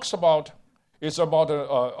 It's about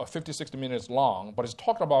 50, 60 minutes long, but it's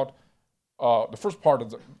talking about the first part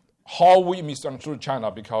of how we misunderstood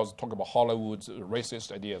China because talk about Hollywood's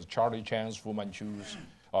racist ideas, Charlie Chan's, Fu Manchu's,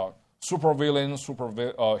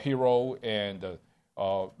 supervillain, hero, and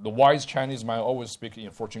the wise Chinese man always speak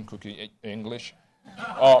in fortune cookie English.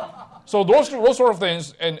 So those sort of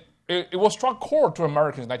things, and it was struck core to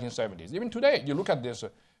Americans in the 1970s. Even today, you look at this,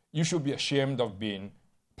 you should be ashamed of being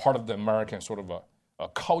part of the American sort of a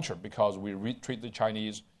culture because we treat the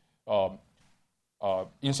Chinese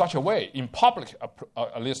in such a way, in public,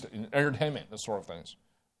 at least in entertainment, that sort of things.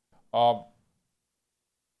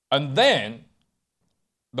 And then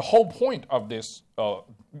the whole point of this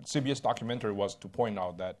CBS documentary was to point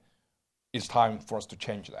out that it's time for us to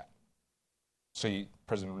change that. See,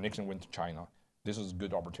 President Nixon went to China. This is a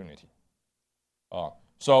good opportunity.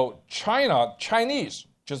 So Chinese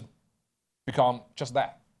just become just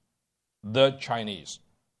that, the Chinese.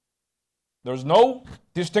 There's no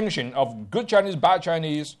distinction of good Chinese, bad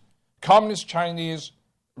Chinese, communist Chinese,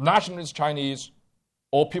 nationalist Chinese,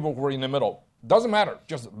 or people who are in the middle. Doesn't matter,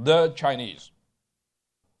 just the Chinese.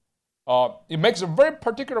 It makes a very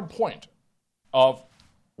particular point of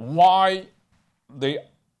why we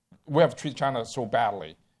have treated China so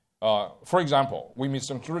badly. For example, we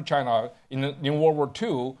misunderstood China in World War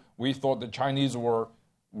II. We thought the Chinese were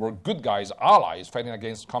good guys, allies, fighting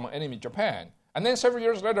against common enemy Japan. And then several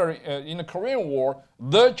years later, in the Korean War,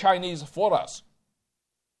 the Chinese fought us.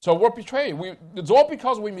 So we're betrayed. It's all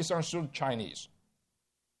because we misunderstood Chinese.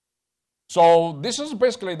 So this is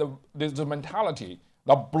basically the mentality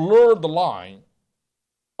that blurred the line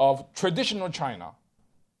of traditional China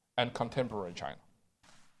and contemporary China.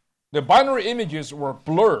 The binary images were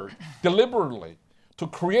blurred deliberately to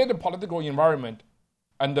create a political environment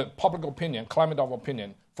and the public opinion, climate of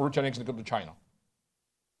opinion, for Richard Nixon to go to China.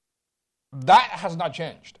 That has not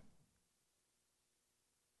changed.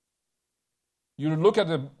 You look at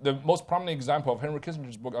the most prominent example of Henry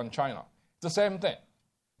Kissinger's book on China. It's the same thing.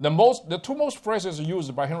 The two most phrases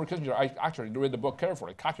used by Henry Kissinger, I actually read the book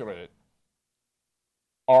carefully, calculated,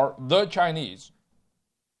 are the Chinese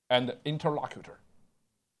and interlocutor.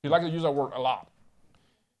 He likes to use that word a lot.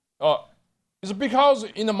 It's because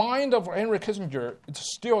in the mind of Henry Kissinger, it's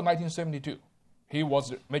still 1972. He was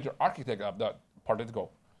the major architect of that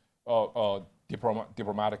political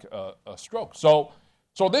diplomatic stroke. So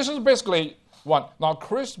this is basically one. Now,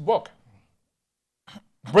 Chris' book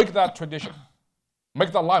break that tradition,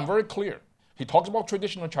 make that line very clear. He talks about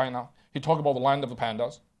traditional China. He talks about the land of the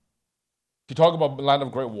pandas. He talks about the land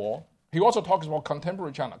of Great Wall. He also talks about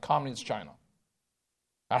contemporary China, communist China,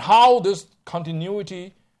 and how this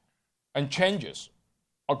continuity and changes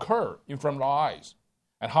occur in front of our eyes,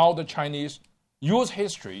 and how the Chinese use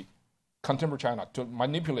history, contemporary China, to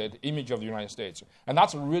manipulate the image of the United States. And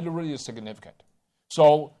that's really, really significant.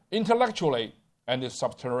 So intellectually, and it's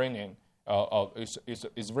subterranean,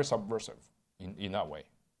 is very subversive in that way.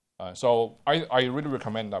 So I really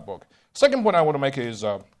recommend that book. Second point I want to make is,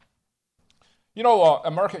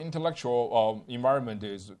 American intellectual environment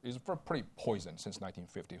is pretty poisoned since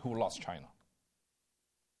 1950. Who lost China?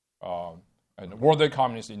 And were they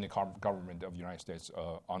communists in the government of the United States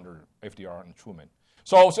under FDR and Truman?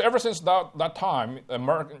 So ever since that time,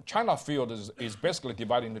 China field is basically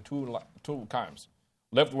divided into two kinds,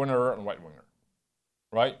 left winger and right winger,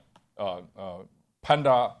 right?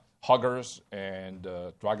 Panda huggers and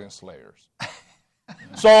dragon slayers.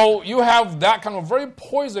 So you have that kind of very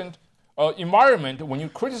poisoned environment. When you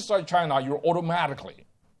criticize China, you're automatically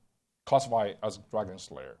classified as dragon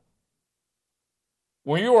slayer.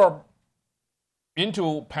 When you are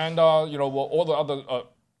into panda, all the other,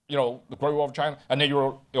 the Great Wall of China, and then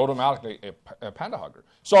you're automatically a panda hugger.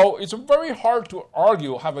 So it's very hard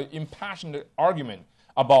to have an impassioned argument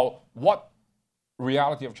about what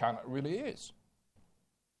reality of China really is.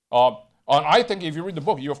 And I think if you read the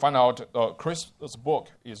book, you'll find out Chris'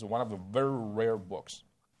 book is one of the very rare books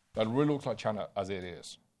that really looks like China as it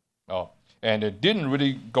is. And it didn't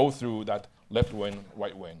really go through that left wing,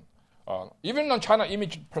 right wing Even on China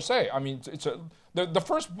image per se. I mean, the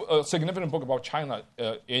first significant book about China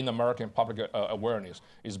in American public awareness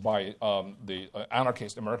is by the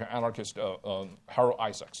American anarchist Harold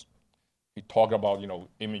Isaacs. He talked about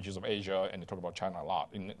images of Asia, and he talked about China a lot.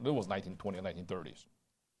 It was 1920 and 1930s.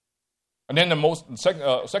 And then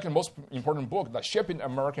the second most important book that shaped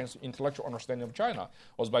Americans' intellectual understanding of China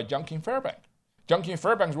was by John King Fairbanks. John King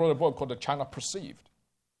Fairbanks wrote a book called The China Perceived.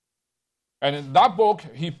 And in that book,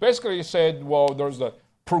 he basically said, well, there's the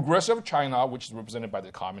progressive China, which is represented by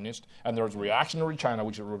the communist, and there's reactionary China,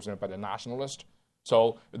 which is represented by the nationalist.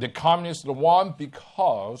 So the communist is the one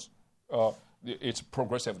because it's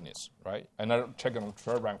progressiveness, right? And I checked on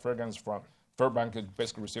Fairbanks. Fairbanks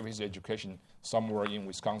basically received his education somewhere in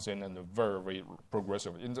Wisconsin, and very, very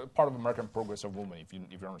progressive. In the part of American progressive movement,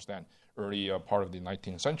 if you understand, early part of the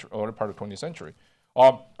 19th century, early part of the 20th century.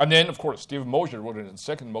 And then, of course, Steve Maochun wrote the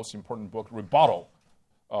second most important book, Rebuttal.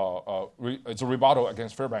 It's a rebuttal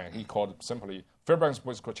against Fairbanks. He called it simply, Fairbanks'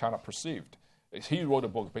 book is called China Perceived. He wrote a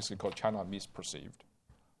book basically called China Misperceived.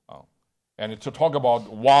 And to talk about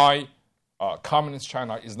why communist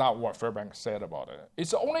China is not what Fairbanks said about it.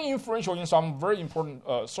 It's only influential in some very important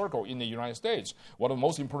circle in the United States. One of the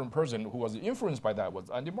most important person who was influenced by that was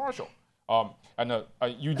Andy Marshall. And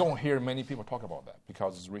you don't hear many people talk about that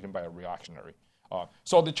because it's written by a reactionary.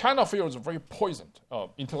 So the China field is very poisoned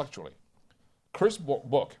intellectually. Chris'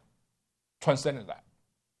 book transcended that.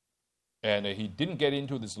 And he didn't get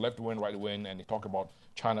into this left-wing, right-wing, and he talked about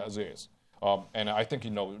China as is. And I think,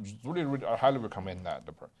 really, I highly recommend that.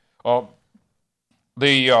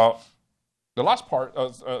 The last part,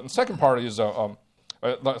 the second part is, the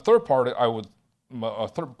third part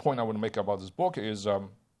third point I would make about this book is,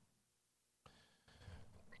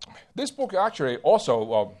 this book actually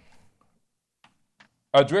also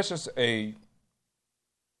addresses a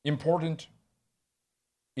important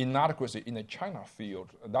inadequacy in the China field.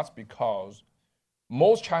 That's because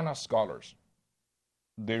most China scholars,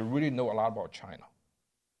 they really know a lot about China.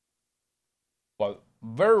 But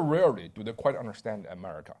very rarely do they quite understand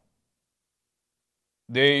America.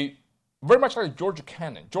 They, very much like George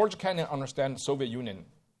Kennan. George Kennan understands the Soviet Union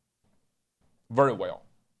very well.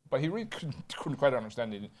 But he really couldn't quite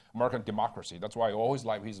understand the American democracy. That's why all his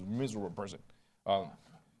life he's a miserable person.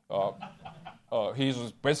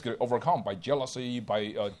 He's basically overcome by jealousy,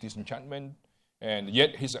 by disenchantment, and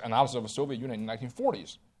yet his analysis of the Soviet Union in the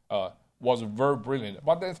 1940s was very brilliant.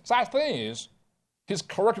 But the sad thing is, his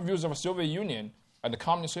correct views of the Soviet Union and the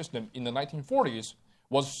communist system in the 1940s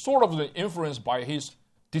was sort of influenced by his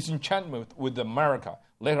disenchantment with America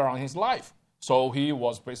later on in his life. So he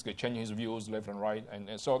was basically changing his views left and right,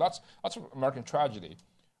 and so that's American tragedy.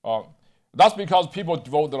 That's because people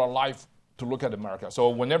devote their life to look at America. So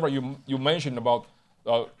whenever you mention about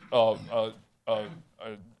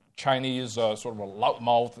Chinese sort of a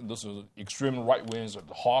loudmouth, this is extreme right wings,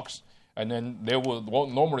 the hawks, and then they will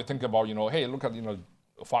normally think about hey, look at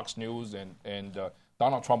Fox News and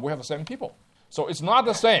Donald Trump. We have the same people, so it's not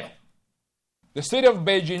the same. The city of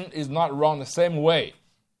Beijing is not run the same way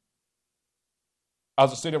as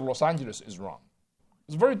the city of Los Angeles is run.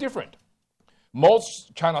 It's very different.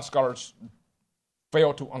 Most China scholars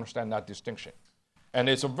fail to understand that distinction. And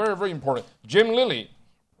it's a very, very important. Jim Lilly,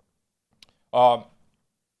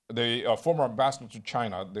 the former ambassador to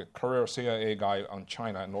China, the career CIA guy on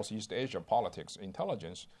China and Northeast Asia politics,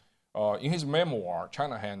 intelligence, in his memoir,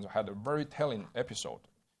 China Hands, had a very telling episode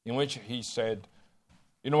in which he said,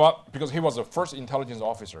 you know what, because he was the first intelligence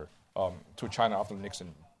officer to China after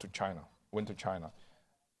Nixon went to China.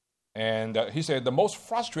 And he said, the most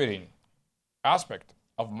frustrating aspect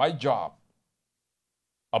of my job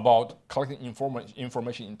about collecting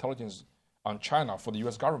information intelligence on China for the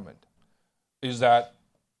U.S. government is that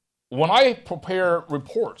when I prepare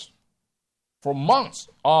reports for months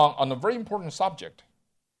on a very important subject,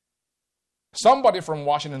 somebody from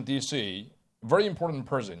Washington, D.C., very important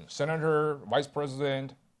person, senator, vice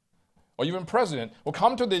president, or even president, will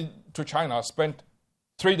come to China, spend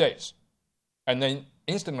 3 days, and then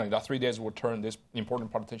instantly that 3 days will turn this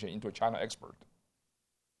important politician into a China expert.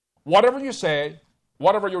 Whatever you say,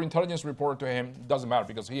 whatever your intelligence reported to him, doesn't matter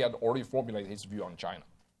because he had already formulated his view on China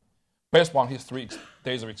based on his 3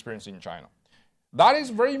 days of experience in China. That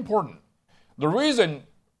is very important. The reason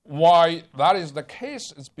why that is the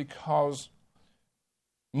case is because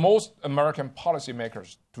most American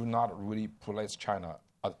policymakers do not really place China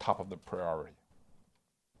at the top of the priority.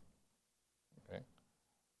 Okay?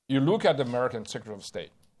 You look at the American Secretary of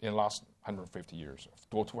State in the last 150 years,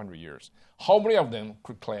 or 200 years, how many of them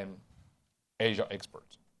could claim Asia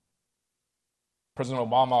experts? President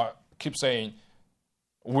Obama keeps saying,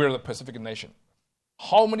 we're the Pacific nation.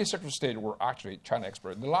 how many Secretary of State were actually China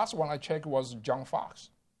experts? The last one I checked was John Fox,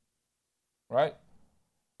 right?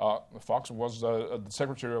 Fox was the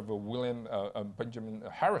secretary of William Benjamin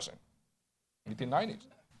Harrison in the 1890s.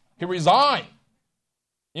 He resigned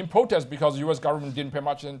in protest because the U.S. government didn't pay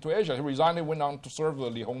much attention to Asia. He resigned and went on to serve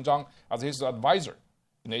Li Hongzhang as his advisor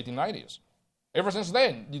in the 1890s. Ever since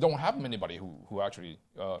then, you don't have anybody who actually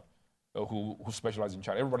who specializes in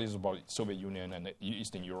China. Everybody is about Soviet Union and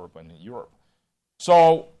Eastern Europe and Europe.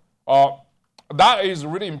 So that is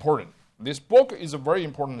really important. This book is very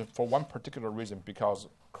important for one particular reason, because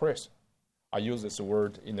Chris, I use this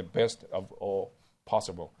word in the best of all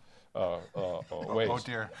possible ways. Oh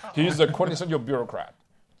dear. He's a quintessential bureaucrat.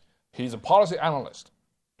 He's a policy analyst.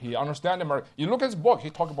 He understands America. You look at his book, he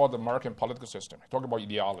talks about the American political system. He talks about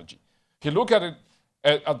ideology. He look at it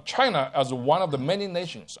at China as one of the many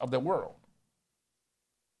nations of the world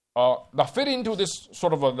that fit into this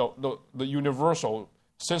sort of the universal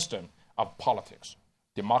system of politics,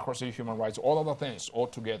 democracy, human rights, all of the things all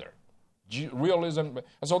together, realism.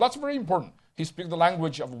 And so that's very important. He speaks the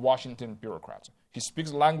language of Washington bureaucrats. He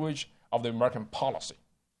speaks the language of the American policy.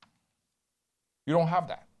 You don't have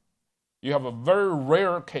that. You have a very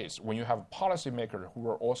rare case when you have a policymaker who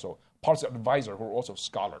are also policy advisor who are also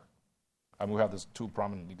scholar. And we have these two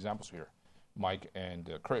prominent examples here, Mike and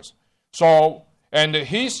Chris. So, and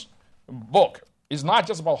his book is not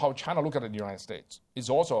just about how China look at the United States. It's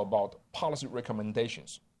also about policy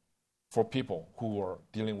recommendations for people who are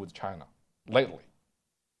dealing with China lately,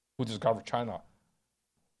 who discovered China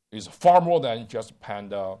is far more than just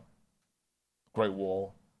Panda, Great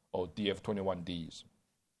Wall, or DF-21Ds.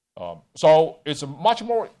 So it's a much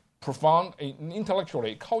more profound,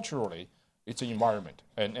 intellectually, culturally, it's an environment,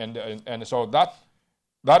 and so that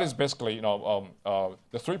is basically the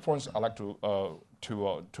 3 points I like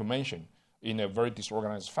to mention in a very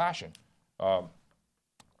disorganized fashion. I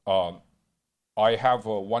have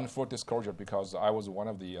one full disclosure because I was one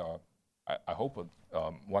of the I hope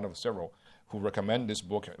one of several who recommend this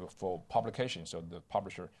book for publication. So the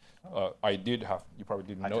publisher, I did have. You probably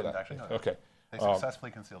didn't know that. Actually know that. Okay. They successfully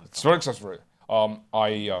concealed it. It's very successful.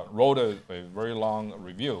 I wrote a very long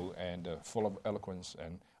review and full of eloquence,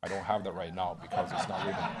 and I don't have that right now because it's not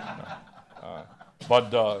written.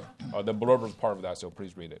 But the blurb is part of that, so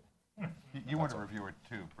please read it. You weren't a reviewer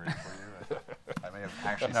too, Bruce, were you? I may have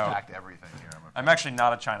actually stacked everything here. I'm actually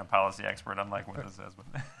not a China policy expert, unlike what this says. But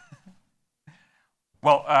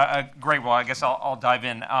well, great. Well, I guess I'll dive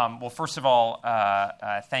in. Well, first of all,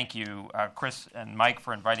 thank you, Chris and Mike,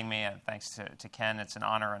 for inviting me, and thanks to Ken. It's an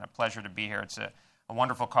honor and a pleasure to be here. It's a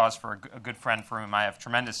wonderful cause for a good friend for whom I have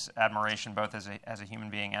tremendous admiration, both as a human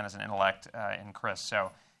being and as an intellect in Chris.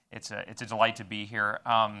 So it's a delight to be here.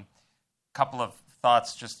 Couple of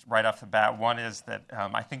thoughts just right off the bat. One is that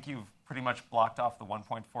I think you've pretty much blocked off the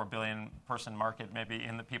 1.4 billion person market maybe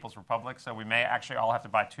in the People's Republic, so we may actually all have to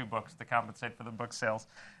buy 2 books to compensate for the book sales.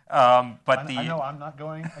 I know I'm not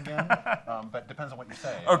going again, but depends on what you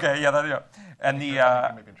say. Okay, yeah. And you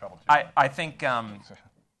may be in trouble too.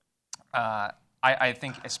 I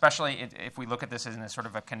think especially if we look at this in a sort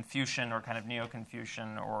of a Confucian or kind of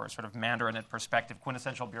Neo-Confucian or sort of Mandarinate perspective,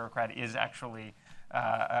 quintessential bureaucrat is actually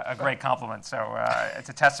a great compliment. So it's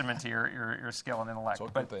a testament to your skill and intellect. So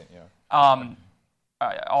good thing, yeah.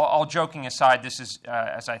 All joking aside, this is,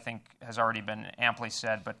 as I think has already been amply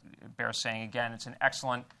said, but bears saying again, it's an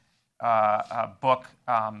excellent book,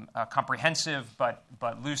 comprehensive but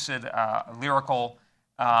lucid, lyrical,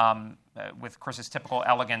 with Chris's typical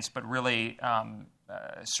elegance, but really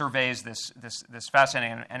surveys this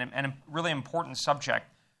fascinating and a really important subject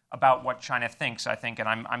about what China thinks, I think, and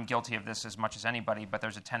I'm guilty of this as much as anybody, but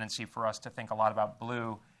there's a tendency for us to think a lot about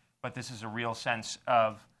blue, but this is a real sense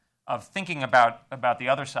of thinking about the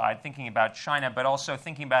other side, thinking about China, but also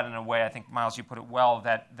thinking about it in a way, I think, Miles, you put it well,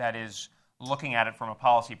 that is looking at it from a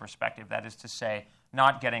policy perspective, that is to say,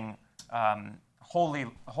 not getting wholly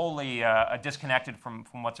disconnected from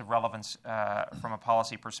what's of relevance from a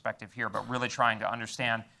policy perspective here, but really trying to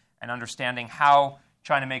understanding how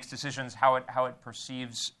China makes decisions, how it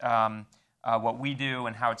perceives what we do,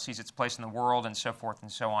 and how it sees its place in the world, and so forth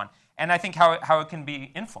and so on. And I think how it can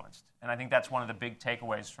be influenced. And I think that's one of the big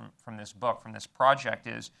takeaways from this book, from this project,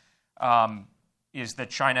 is that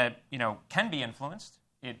China, can be influenced.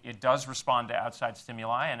 It does respond to outside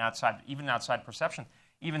stimuli and even outside perception,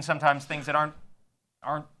 even sometimes things that aren't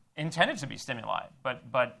intended to be stimuli,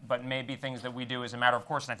 but maybe things that we do as a matter of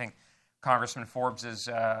course. And I think Congressman Forbes'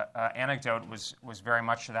 anecdote was very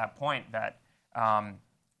much to that point, that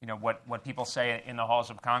what people say in the halls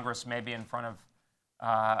of Congress, maybe in front of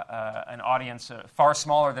an audience far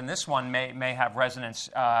smaller than this one may have resonance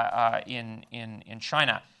in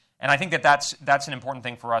China. And I think that's an important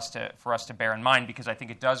thing for us to bear in mind, because I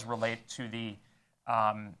think it does relate to the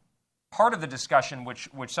part of the discussion which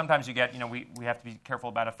sometimes you get. We have to be careful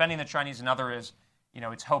about offending the Chinese. Another is,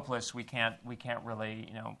 it's hopeless. We can't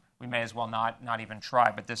really, we may as well not even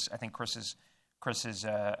try. But this, I think, Chris's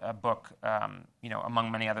book,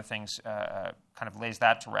 among many other things, kind of lays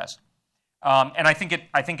that to rest. And I think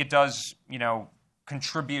it does,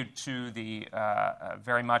 contribute to the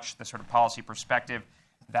very much the sort of policy perspective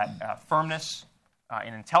that firmness,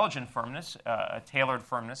 an intelligent firmness, a tailored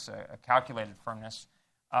firmness, a calculated firmness,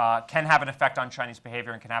 can have an effect on Chinese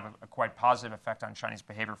behavior and can have a quite positive effect on Chinese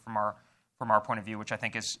behavior from our point of view, which I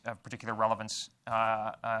think is of particular relevance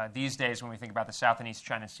these days when we think about the South and East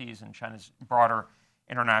China Seas and China's broader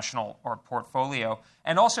international portfolio,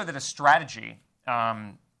 and also that a strategy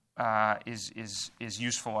is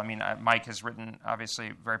useful. I mean, Mike has written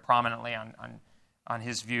obviously very prominently on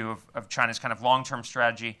his view of China's kind of long-term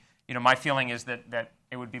strategy. My feeling is that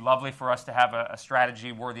it would be lovely for us to have a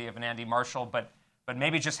strategy worthy of an Andy Marshall, but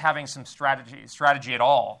maybe just having some strategy at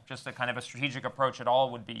all, just a kind of a strategic approach at all,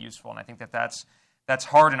 would be useful. And I think that's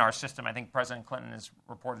hard in our system. I think President Clinton is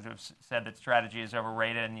reported to have said that strategy is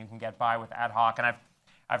overrated and you can get by with ad hoc. And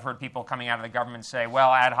I've heard people coming out of the government say,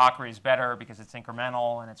 well, ad hoc is better because it's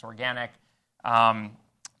incremental and it's organic. But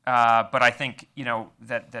I think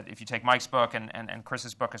that if you take Mike's book and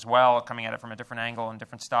Chris's book as well, coming at it from a different angle and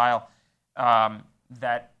different style,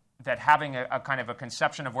 that having a kind of a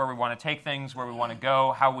conception of where we want to take things, where we want to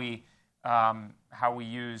go, how we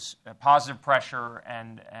use positive pressure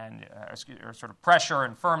or sort of pressure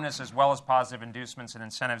and firmness, as well as positive inducements and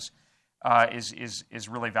incentives, is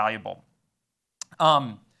really valuable.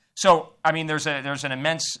 So, I mean, there's an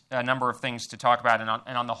immense number of things to talk about, and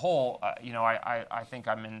on the whole, I think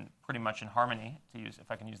I'm pretty much in harmony,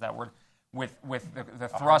 if I can use that word, with the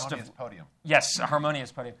thrust of podium. Yes, a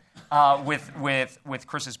harmonious podium with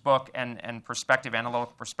Chris's book and perspective,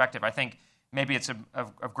 analytical perspective. I think maybe it's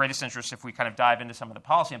of greatest interest if we kind of dive into some of the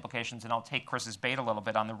policy implications, and I'll take Chris's bait a little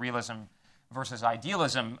bit on the realism versus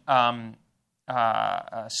idealism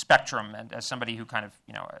spectrum, and as somebody who kind of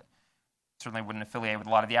certainly wouldn't affiliate with a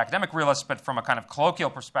lot of the academic realists, but from a kind of colloquial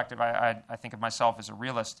perspective, I think of myself as a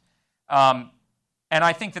realist. And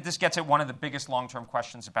I think that this gets at one of the biggest long-term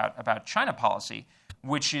questions about China policy,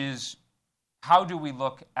 which is how do we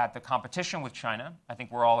look at the competition with China? I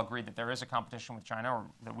think we're all agreed that there is a competition with China, or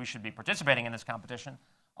that we should be participating in this competition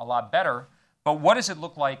a lot better. But what does it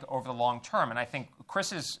look like over the long term? And I think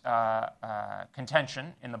Chris's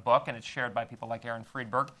contention in the book, and it's shared by people like Aaron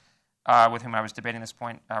Friedberg, with whom I was debating this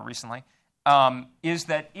point recently, is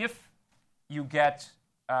that if you get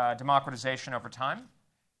democratization over time,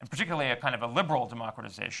 and particularly a kind of a liberal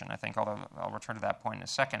democratization, I think, although I'll return to that point in a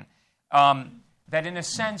second, that in a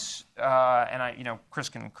sense, and Chris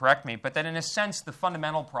can correct me, but that in a sense the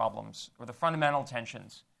fundamental problems or the fundamental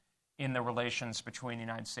tensions in the relations between the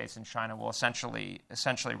United States and China will essentially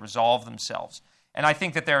resolve themselves. And I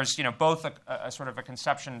think that there's both a sort of a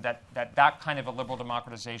conception that kind of a liberal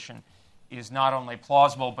democratization is not only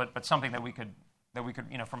plausible, but something that we could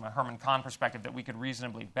from a Herman Kahn perspective, that we could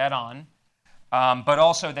reasonably bet on. But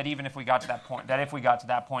also that even if we got to that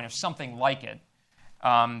point of something like it,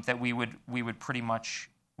 that we would pretty much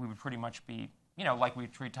be like we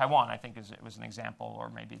treat Taiwan, I think it was an example, or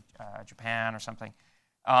maybe Japan or something.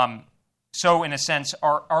 So in a sense,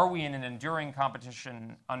 are we in an enduring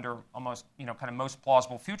competition under almost kind of most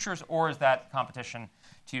plausible futures, or is that competition,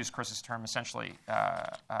 to use Chris's term, essentially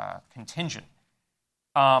contingent?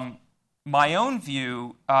 My own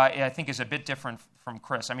view, I think, is a bit different from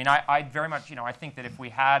Chris. I mean, I very much, I think that if we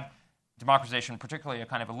had democratization, particularly a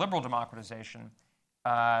kind of a liberal democratization,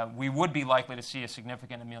 we would be likely to see a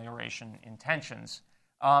significant amelioration in tensions.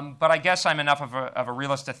 But I guess I'm enough of a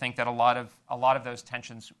realist to think that a lot of those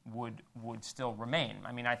tensions would still remain.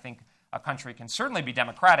 I mean, I think a country can certainly be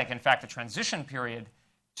democratic. In fact, the transition period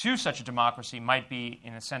to such a democracy might be,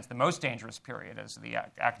 in a sense, the most dangerous period, as the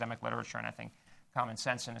academic literature and I think common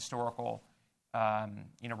sense and historical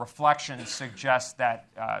reflection suggests that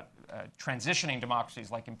transitioning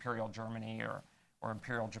democracies like Imperial Germany or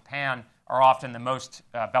Imperial Japan are often the most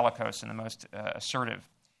bellicose and the most assertive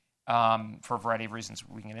for a variety of reasons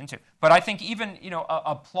we can get into. But I think even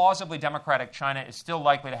a plausibly democratic China is still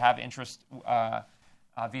likely to have interest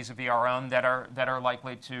vis-a-vis our own that are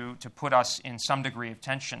likely to put us in some degree of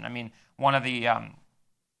tension. I mean, one of the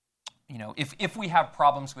if we have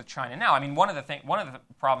problems with China now, I mean, one of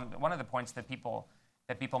the points that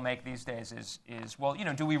people make these days is well,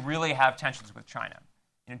 do we really have tensions with China?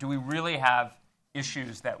 Do we really have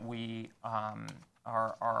issues that we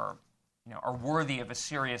are worthy of a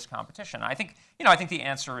serious competition? I think the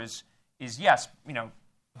answer is yes.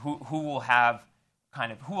 Who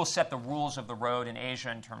will set the rules of the road in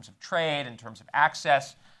Asia in terms of trade, in terms of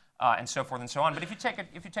access, and so forth and so on. But if you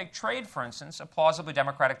take trade, for instance, a plausibly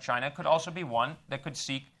democratic China could also be one that could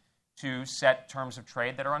seek to set terms of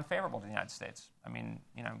trade that are unfavorable to the United States. I mean,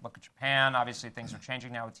 look at Japan. Obviously, things are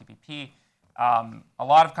changing now with TPP. A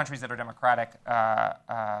lot of countries that are democratic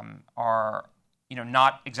are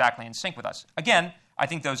not exactly in sync with us. Again, I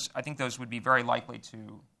think those would be very likely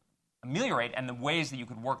to ameliorate, and the ways that you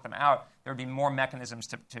could work them out, there would be more mechanisms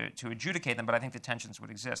to adjudicate them, but I think the tensions would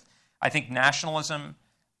exist. I think nationalism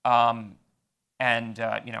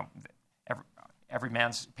every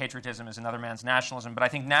man's patriotism is another man's nationalism, but I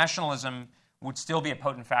think nationalism would still be a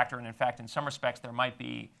potent factor, and in fact, in some respects, there might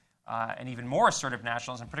be an even more assertive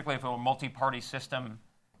nationalism, particularly if it were a multi-party system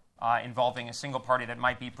involving a single party that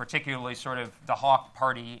might be particularly sort of the hawk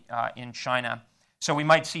party in China. So we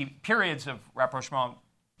might see periods of rapprochement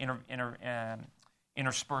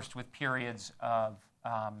interspersed with periods of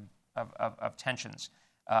tensions.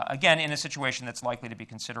 Again, in a situation that's likely to be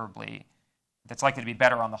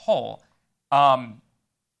better on the whole.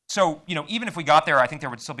 So even if we got there, I think there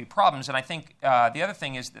would still be problems. And I think the other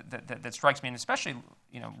thing is that strikes me, and especially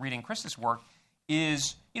reading Chris's work,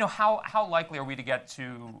 is how likely are we to get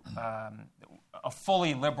to a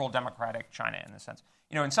fully liberal democratic China in this sense?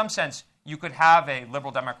 In some sense, you could have a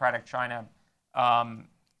liberal democratic China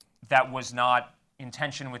that was not in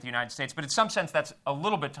tension with the United States, but in some sense that's a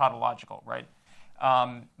little bit tautological, right?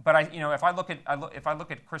 But if I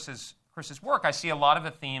look at Chris's work, I see a lot of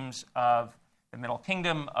the themes of the Middle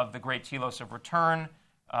Kingdom, of the great telos of return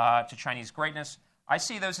to Chinese greatness. I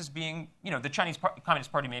see those as being, the Chinese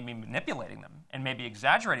Communist Party may be manipulating them and maybe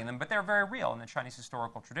exaggerating them, but they're very real in the Chinese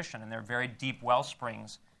historical tradition, and they're very deep well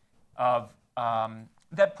springs of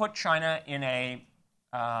that put China in a,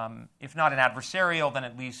 if not an adversarial, then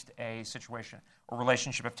at least a situation or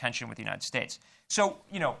relationship of tension with the United States. So,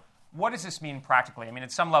 what does this mean practically? I mean,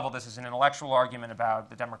 at some level, this is an intellectual argument about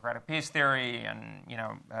the democratic peace theory and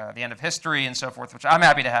the end of history and so forth, which I'm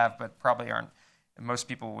happy to have, but probably aren't. Most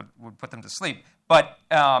people would put them to sleep. But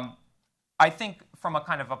I think from a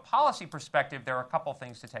kind of a policy perspective, there are a couple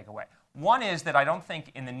things to take away. One is that I don't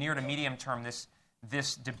think in the near to medium term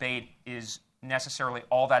this debate is necessarily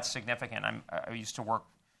all that significant. I used to work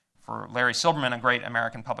for Larry Silberman, a great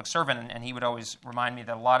American public servant, and he would always remind me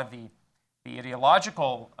that a lot of the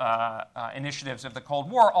ideological initiatives of the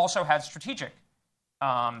Cold War also had strategic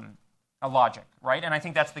logic, right? And I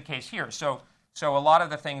think that's the case here. So a lot of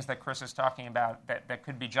the things that Chris is talking about that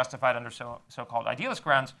could be justified under so-called idealist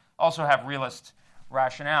grounds also have realist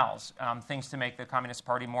rationales, things to make the Communist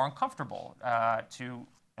Party more uncomfortable, to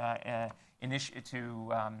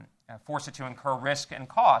force it to incur risk and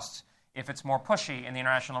costs if it's more pushy in the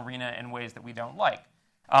international arena in ways that we don't like.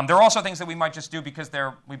 There are also things that we might just do because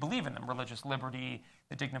we believe in them: religious liberty,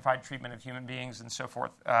 the dignified treatment of human beings, and so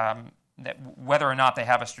forth. That whether or not they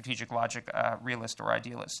have a strategic logic, realist or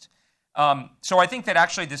idealist. So I think that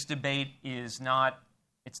actually this debate it's not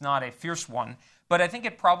a fierce one, but I think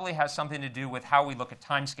it probably has something to do with how we look at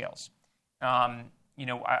timescales.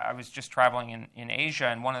 I was just traveling in Asia,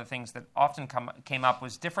 and one of the things that often came up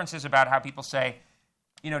was differences about how people say,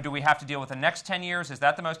 do we have to deal with the next 10 years? Is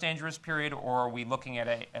that the most dangerous period? Or are we looking at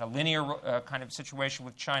a linear kind of situation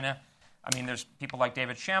with China? I mean, there's people like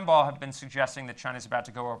David Shambaugh have been suggesting that China's about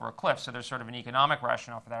to go over a cliff, so there's sort of an economic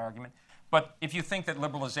rationale for that argument. But if you think that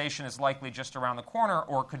liberalization is likely just around the corner,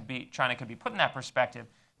 or China could be put in that perspective,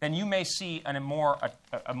 then you may see a more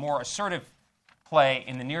assertive play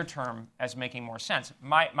in the near term as making more sense.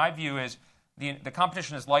 My view is the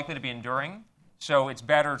competition is likely to be enduring, so it's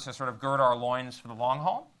better to sort of gird our loins for the long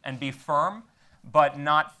haul and be firm, but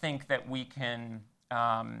not think that we can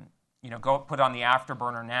go put on the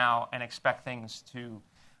afterburner now and expect things to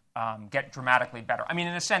get dramatically better. I mean,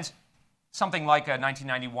 in a sense, something like a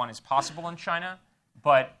 1991 is possible in China,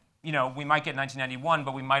 but we might get 1991,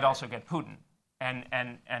 but we might also get Putin, and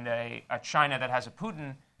a China that has a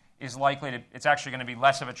Putin is likely to. It's actually going to be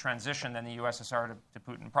less of a transition than the USSR to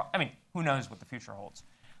Putin. I mean, who knows what the future holds?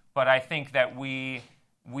 But I think that we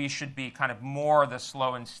should be kind of more the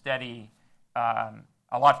slow and steady, a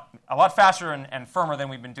lot faster and firmer than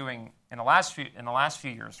we've been doing in the last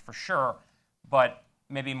few years for sure, but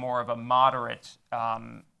maybe more of a moderate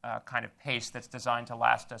kind of pace that's designed to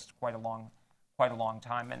last us quite a long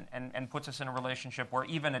time, and puts us in a relationship where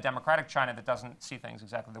even a democratic China that doesn't see things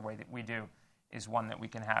exactly the way that we do is one that we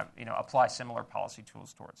can have apply similar policy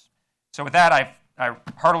tools towards. So with that, I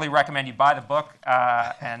heartily recommend you buy the book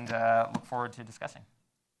and look forward to discussing.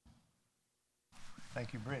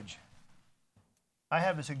 Thank you, Bridge. I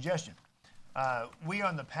have a suggestion. We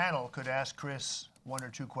on the panel could ask Chris one or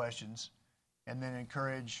two questions and then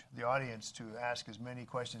encourage the audience to ask as many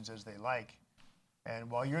questions as they like.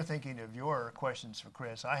 And while you're thinking of your questions for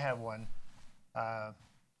Chris, I have one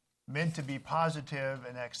meant to be positive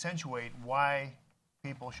and accentuate why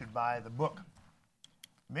people should buy the book.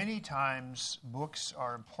 Many times, books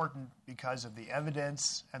are important because of the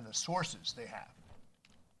evidence and the sources they have.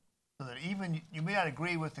 So that even you may not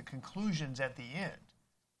agree with the conclusions at the end.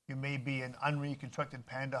 You may be an unreconstructed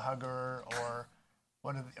panda hugger or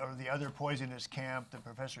or the other poisonous camp that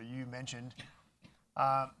Professor Yu mentioned.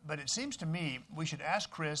 But it seems to me we should ask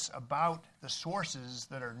Chris about the sources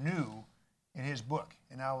that are new in his book,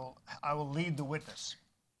 and I will lead the witness.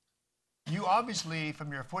 You obviously,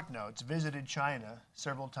 from your footnotes, visited China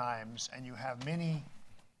several times, and you have many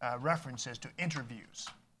references to interviews.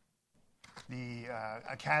 The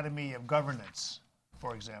Academy of Governance,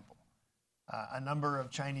 for example, a number of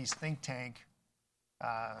Chinese think tank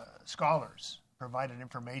scholars provided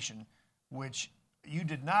information which you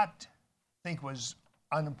did not think was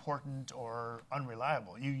unimportant or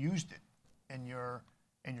unreliable. You used it in your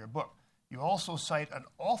book. You also cite an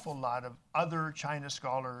awful lot of other China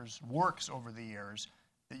scholars' works over the years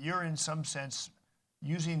that you're in some sense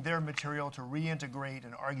using their material to reintegrate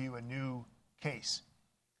and argue a new case.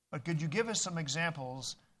 But could you give us some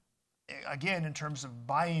examples, again, in terms of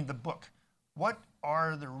buying the book? What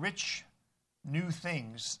are the rich new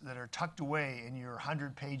things that are tucked away in your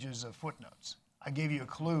 100 pages of footnotes? I gave you a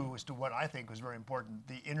clue as to what I think was very important,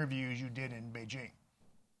 the interviews you did in Beijing.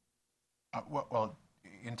 Well,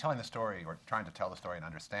 in telling the story, or trying to tell the story and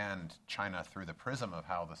understand China through the prism of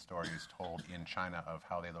how the story is told in China, of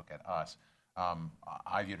how they look at us,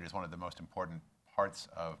 I viewed it as one of the most important parts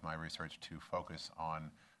of my research to focus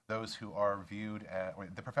on those who are viewed as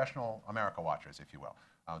the professional America watchers, if you will,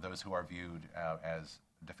 those who are viewed as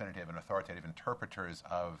definitive and authoritative interpreters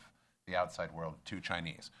of the outside world to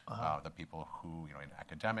Chinese, the people who, in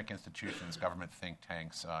academic institutions, government think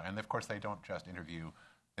tanks, and of course they don't just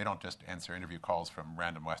answer interview calls from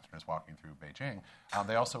random Westerners walking through Beijing.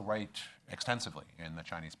 They also write extensively in the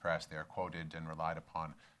Chinese press. They are quoted and relied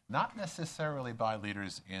upon, not necessarily by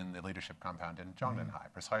leaders in the leadership compound in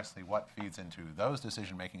Zhongnanhai. Precisely what feeds into those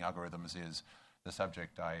decision-making algorithms is the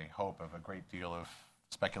subject, I hope, of a great deal of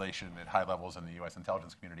speculation at high levels in the U.S.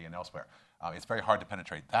 intelligence community and elsewhere. It's very hard to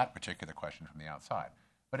penetrate that particular question from the outside.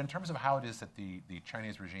 But in terms of how it is that the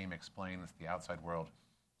Chinese regime explains the outside world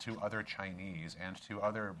to other Chinese and to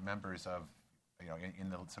other members of, in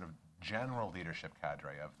the sort of general leadership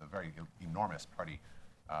cadre of the very enormous party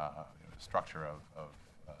structure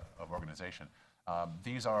of organization,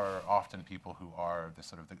 these are often people who are the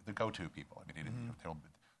sort of the go-to people. I mean,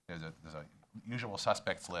 there's a usual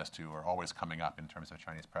suspects list who are always coming up in terms of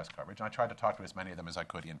Chinese press coverage. And I tried to talk to as many of them as I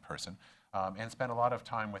could in person and spent a lot of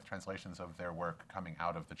time with translations of their work coming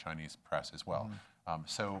out of the Chinese press as well.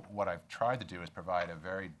 So what I've tried to do is provide a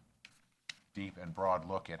very deep and broad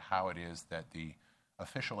look at how it is that the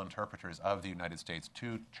official interpreters of the United States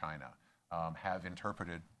to China have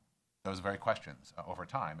interpreted those very questions over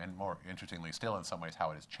time, and more interestingly still in some ways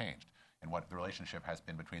how it has changed, and what the relationship has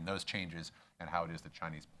been between those changes and how it is that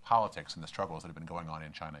Chinese politics and the struggles that have been going on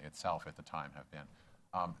in China itself at the time have been.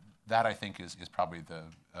 That, I think, is probably the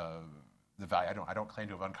value. I don't claim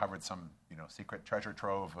to have uncovered some secret treasure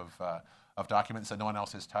trove of documents that no one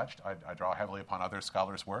else has touched. I draw heavily upon other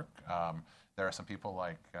scholars' work. There are some people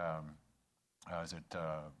like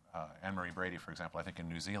Anne-Marie Brady, for example, I think in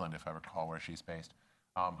New Zealand, if I recall, where she's based,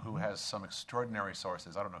 who has some extraordinary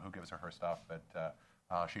sources. I don't know who gives her stuff, but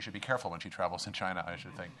she should be careful when she travels in China, I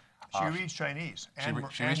should think. She reads Chinese.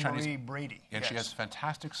 Anne-Marie Brady. And she has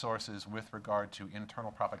fantastic sources with regard to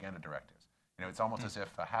internal propaganda directives. It's almost as if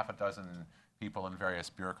a half a dozen people in various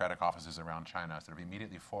bureaucratic offices around China sort of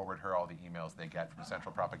immediately forward her all the emails they get from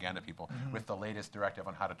central propaganda people with the latest directive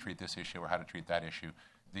on how to treat this issue or how to treat that issue.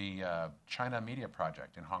 The China Media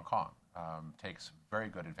Project in Hong Kong takes very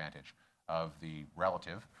good advantage of the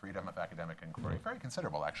relative freedom of academic inquiry, very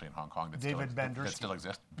considerable actually in Hong Kong, that still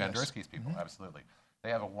exists. Bandersky's people, absolutely. They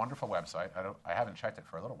have a wonderful website. I haven't checked it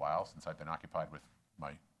for a little while since I've been occupied with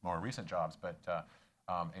my more recent jobs, but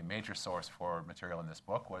a major source for material in this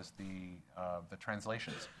book was the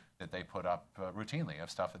translations that they put up routinely of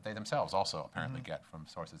stuff that they themselves also apparently get from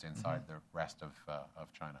sources inside the rest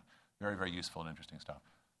of China. Very, very useful and interesting stuff.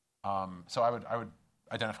 So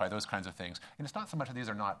identify those kinds of things. And it's not so much that these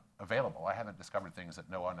are not available. I haven't discovered things that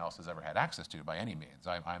no one else has ever had access to by any means.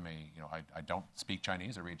 I don't speak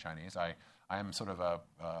Chinese or read Chinese. I am sort of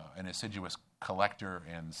an assiduous collector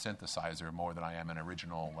and synthesizer more than I am an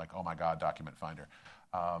original, like, oh my God, document finder.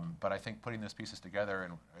 But I think putting those pieces together,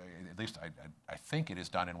 and at least I think it is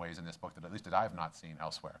done in ways in this book that at least that I have not seen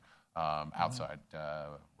elsewhere, outside,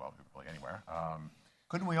 well, really anywhere.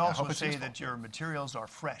 Couldn't we also say that your materials are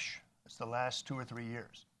fresh? It's the last 2 or 3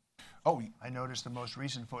 years. Oh, I noticed the most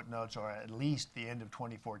recent footnotes are at least the end of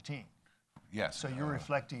 2014. yes. So you're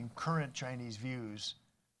reflecting current Chinese views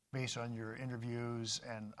based on your interviews,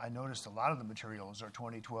 and I noticed a lot of the materials are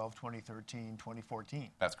 2012, 2013, 2014.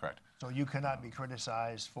 That's correct. So you cannot be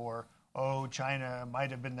criticized for, China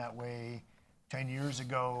might have been that way 10 years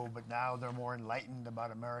ago, but now they're more enlightened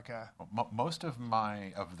about America. Most of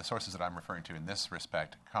the sources that I'm referring to in this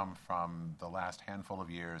respect come from the last handful of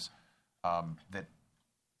years that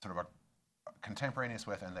sort of are contemporaneous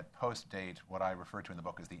with and that post-date what I refer to in the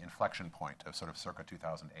book as the inflection point of sort of circa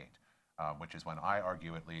 2008, which is when I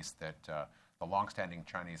argue at least that the longstanding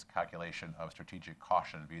Chinese calculation of strategic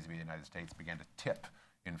caution vis-a-vis the United States began to tip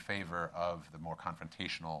in favor of the more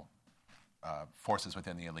confrontational forces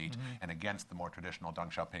within the elite and against the more traditional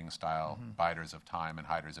Deng Xiaoping style biders of time and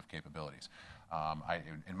hiders of capabilities.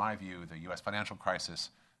 In my view, the U.S. financial crisis,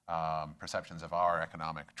 perceptions of our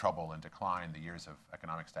economic trouble and decline, the years of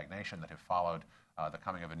economic stagnation that have followed, the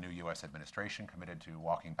coming of a new U.S. administration committed to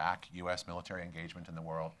walking back U.S. military engagement in the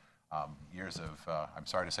world, years of, I'm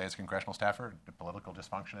sorry to say as a congressional staffer, political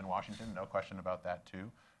dysfunction in Washington, no question about that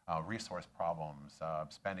too, resource problems,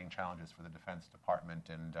 spending challenges for the Defense Department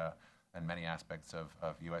and many aspects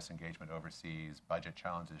of U.S. engagement overseas, budget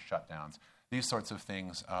challenges, shutdowns. These sorts of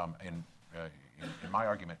things, in my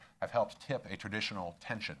argument, have helped tip a traditional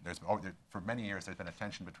tension. For many years, there's been a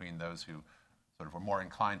tension between those who sort of were more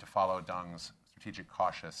inclined to follow Deng's strategic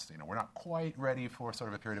cautious, we're not quite ready for sort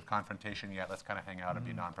of a period of confrontation yet, let's kind of hang out and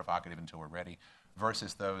be non-provocative until we're ready,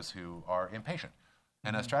 versus those who are impatient.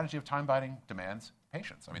 And a strategy of time-biding demands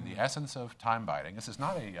patience. I mean, the essence of time-biding, this is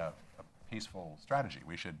not a peaceful strategy.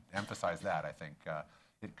 We should emphasize that. I think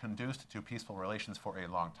it conduced to peaceful relations for a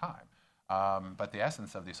long time. But the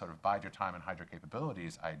essence of the sort of bide your time and hide your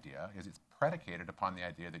capabilities idea is it's predicated upon the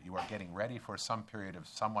idea that you are getting ready for some period of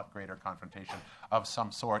somewhat greater confrontation of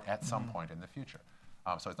some sort at some point in the future.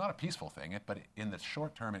 So it's not a peaceful thing, but in the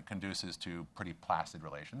short term it conduces to pretty placid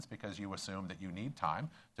relations because you assume that you need time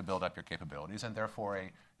to build up your capabilities and therefore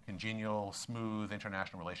a congenial, smooth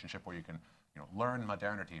international relationship where you can learn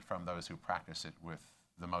modernity from those who practice it with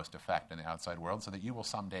the most effect in the outside world so that you will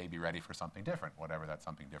someday be ready for something different, whatever that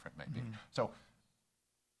something different may be. So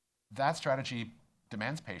that strategy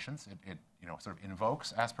demands patience. It sort of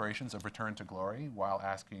invokes aspirations of return to glory while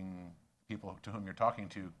asking people to whom you're talking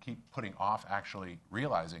to keep putting off actually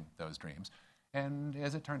realizing those dreams. And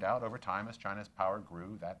as it turned out, over time, as China's power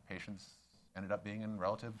grew, that patience ended up being in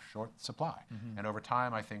relative short supply. And over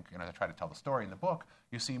time, I think, as I try to tell the story in the book,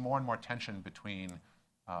 you see more and more tension between,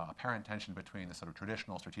 apparent tension between the sort of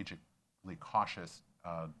traditional, strategically cautious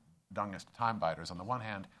Dengist time biders on the one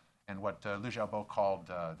hand, and what Liu Xiaobo called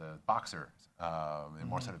the boxers, the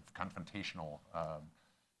more sort of confrontational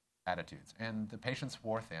attitudes. And the patience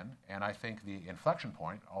wore thin, and I think the inflection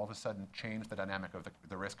point all of a sudden changed the dynamic of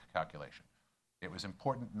the risk calculation. It was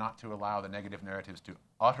important not to allow the negative narratives to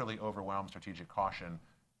utterly overwhelm strategic caution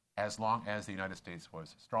as long as the United States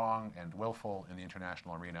was strong and willful in the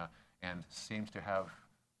international arena and seems to have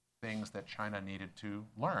things that China needed to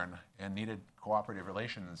learn and needed cooperative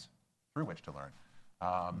relations through which to learn.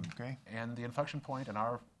 And the inflection point in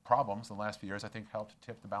our problems in the last few years, I think, helped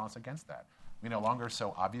tip the balance against that. We no longer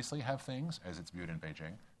so obviously have things, as it's viewed in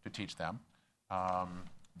Beijing, to teach them.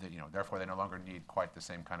 Therefore, they no longer need quite the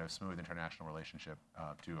same kind of smooth international relationship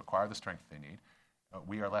to acquire the strength they need.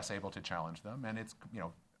 We are less able to challenge them, and it's,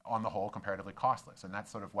 on the whole, comparatively costless. And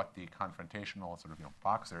that's sort of what the confrontational sort of,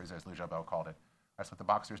 boxers, as Liu Xiaobo called it, that's what the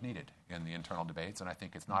boxers needed in the internal debates. And I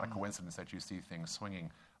think it's not a coincidence that you see things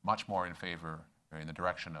swinging much more in favor, in the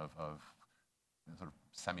direction of sort of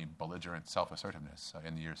semi-belligerent self-assertiveness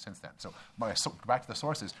in the years since then. So back to the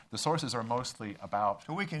sources. The sources are mostly about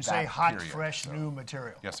So we can that say hot, period. fresh, new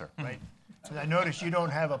material. Yes, sir. Right? And I noticed you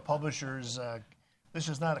don't have a publisher's, this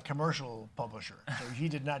is not a commercial publisher. So he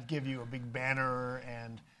did not give you a big banner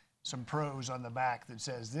and some prose on the back that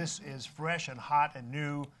says this is fresh and hot and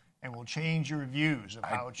new and will change your views of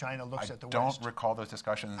how China looks at the West? I don't recall those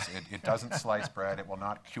discussions. It doesn't slice bread. It will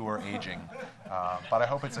not cure aging. But I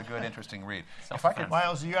hope it's a good, interesting read. If I could,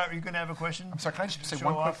 Miles, you going to have a question? I'm sorry, can I just say Show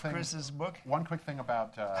one quick off thing? Chris's book? One quick thing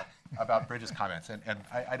about Bridges' comments, and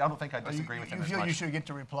I don't think I disagree with him You as feel much. you should get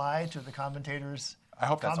to reply to the commentators' I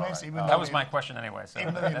hope that's all comments? right. Even though That was they- my question anyway. So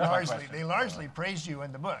Even though they largely praised you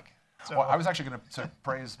in the book. So, Well, I was actually going to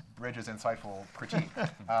praise Bridges' insightful critique,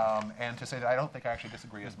 and to say that I don't think I actually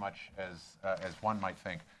disagree as much as one might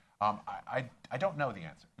think. I don't know the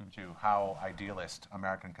answer to how idealist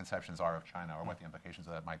American conceptions are of China or what the implications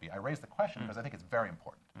of that might be. I raise the question because I think it's very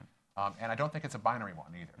important. And I don't think it's a binary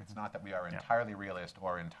one either. It's not that we are entirely realist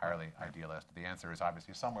or entirely idealist. The answer is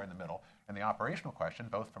obviously somewhere in the middle. And the operational question,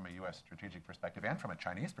 both from a U.S. strategic perspective and from a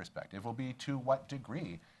Chinese perspective, will be to what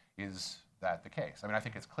degree is that the case? I mean, I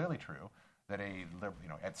think it's clearly true that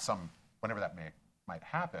at some, whenever that might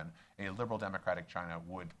happen, a liberal democratic China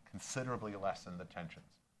would considerably lessen the tensions.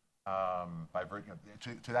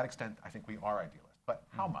 To that extent, I think we are idealists. But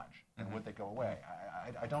how much? And would they go away?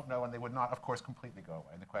 I don't know, and they would not, of course, completely go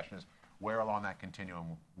away. And the question is where along that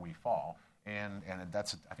continuum we fall. And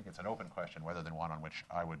that's, I think it's an open question rather than one on which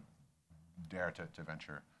I would dare to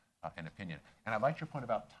venture an opinion. And I liked your point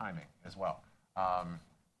about timing as well.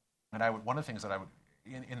 And one of the things that I would,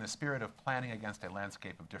 in the spirit of planning against a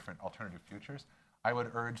landscape of different alternative futures, I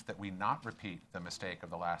would urge that we not repeat the mistake of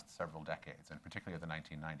the last several decades, and particularly of the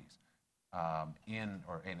 1990s, in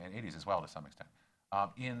 80s as well to some extent,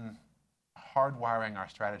 in hardwiring our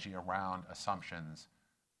strategy around assumptions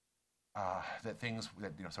that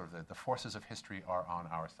the forces of history are on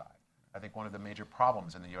our side. I think one of the major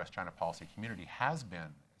problems in the U.S.-China policy community has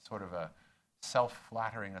been sort of a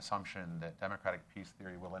self-flattering assumption that democratic peace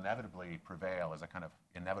theory will inevitably prevail as a kind of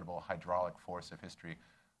inevitable hydraulic force of history.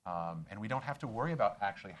 And we don't have to worry about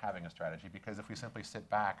actually having a strategy, because if we simply sit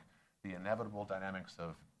back, the inevitable dynamics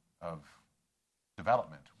of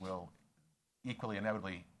development will equally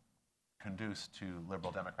inevitably conduce to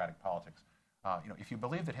liberal democratic politics. If you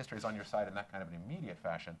believe that history is on your side in that kind of an immediate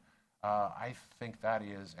fashion, I think that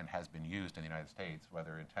is and has been used in the United States,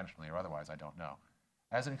 whether intentionally or otherwise, I don't know,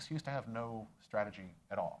 as an excuse to have no strategy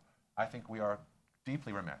at all. I think we are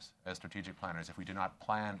deeply remiss as strategic planners if we do not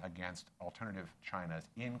plan against alternative Chinas,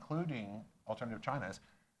 including alternative Chinas,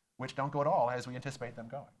 which don't go at all as we anticipate them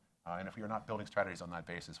going. And if we are not building strategies on that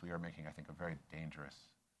basis, we are making, I think, a very dangerous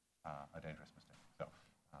mistake. So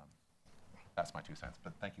that's my 2 cents.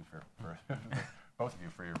 But thank you for both of you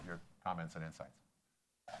for your comments and insights.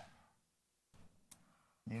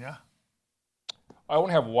 Nina? I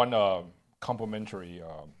only have one complimentary,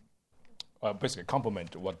 basically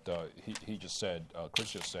compliment to what he just said,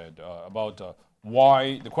 Chris just said, about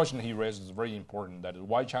why, the question he raised is very important, that is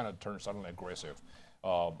why China turned suddenly aggressive,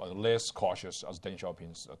 less cautious, as Deng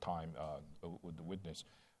Xiaoping's time would witness.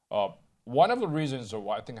 One of the reasons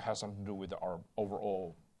why I think it has something to do with our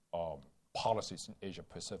overall policies in Asia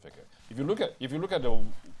Pacific. If you look at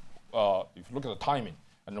the timing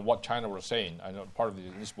and what China was saying, I know part of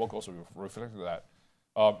this book also reflected that,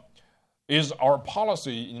 is our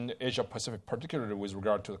policy in Asia Pacific, particularly with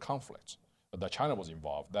regard to the conflicts that China was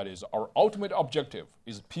involved. That is, our ultimate objective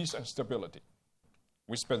is peace and stability.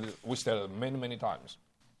 We said it many, many times.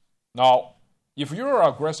 Now, if you're an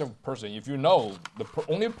aggressive person, if you know the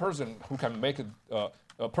only person who can make it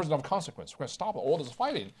a person of consequence, who can stop all this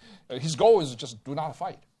fighting, his goal is just do not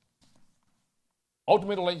fight.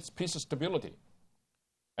 Ultimately, it's peace and stability.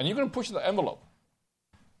 And you're going to push the envelope.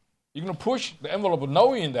 You're going to push the envelope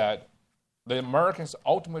knowing that the Americans'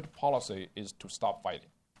 ultimate policy is to stop fighting.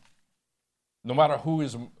 No matter who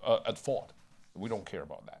is at fault, we don't care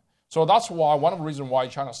about that. So that's why one of the reasons why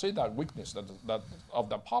China sees that weakness of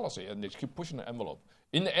that policy, and they keep pushing the envelope.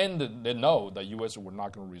 In the end, they know the U.S. we're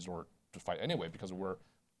not going to resort to fight anyway, because we're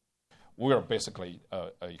basically an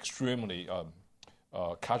extremely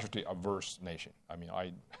casualty-averse nation. I mean,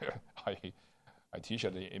 I teach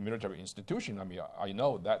at a military institution. I mean, I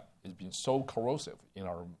know that it's been so corrosive in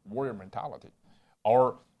our warrior mentality.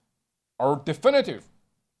 Our definitive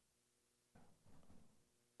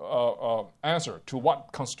answer to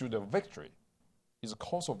what constitutes a victory is a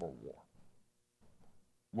Kosovo War,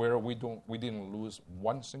 where we didn't lose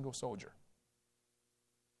one single soldier.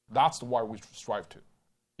 That's why we strive to.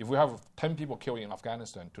 If we have 10 people killed in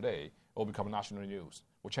Afghanistan today, it will become national news.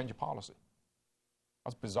 We'll change the policy.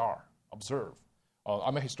 That's bizarre. Observe.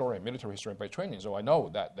 I'm a historian, military historian by training, so I know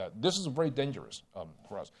that this is very dangerous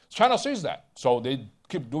for us. China sees that, so they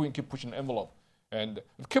keep pushing the envelope, and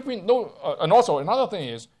also another thing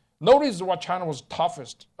is, notice what China was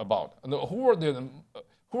toughest about, and who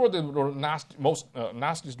Who are they most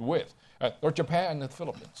nastiest with? They're Japan and the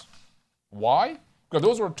Philippines. Why? Because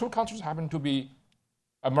those are two countries happen to be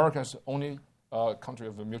America's only country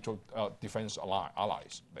of mutual defense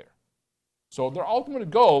allies there. So their ultimate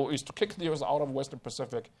goal is to kick the U.S. out of Western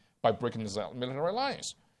Pacific by breaking the military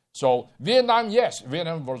alliance. So Vietnam, yes,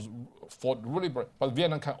 Vietnam fought really, but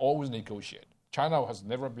Vietnam can always negotiate. China has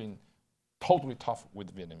never been totally tough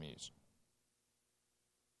with Vietnamese.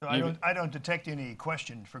 So I don't detect any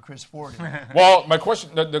question for Chris Ford. Well, my question,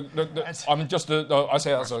 I'm just, I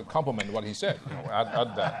say as a compliment what he said.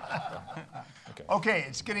 Add that. Okay,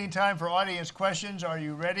 it's getting time for audience questions. Are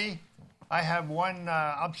you ready? I have one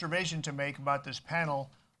observation to make about this panel.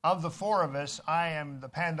 Of the four of us, I am the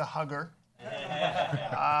panda hugger.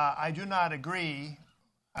 I do not agree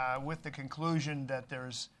with the conclusion that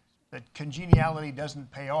that congeniality doesn't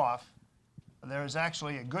pay off. There is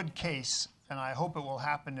actually a good case, and I hope it will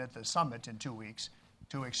happen at the summit in 2 weeks,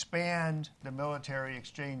 to expand the military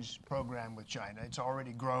exchange program with China. It's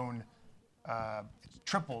already grown, it's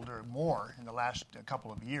tripled or more in the last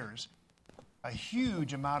couple of years. A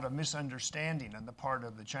huge amount of misunderstanding on the part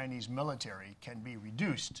of the Chinese military can be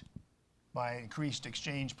reduced by increased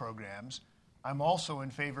exchange programs. I'm also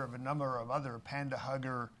in favor of a number of other panda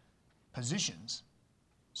hugger positions.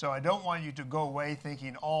 So I don't want you to go away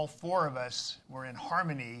thinking all four of us were in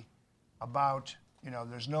harmony about,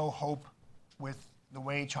 there's no hope with the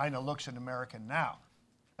way China looks at America now.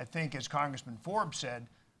 I think, as Congressman Forbes said,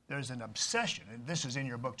 there's an obsession, and this is in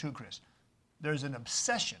your book too, Chris, there's an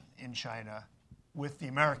obsession in China with the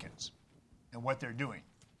Americans and what they're doing.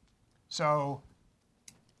 So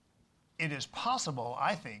it is possible,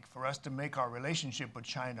 I think, for us to make our relationship with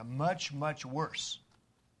China much, much worse,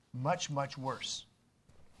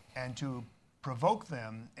 and to provoke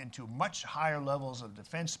them into much higher levels of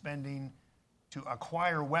defense spending, to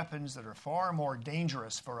acquire weapons that are far more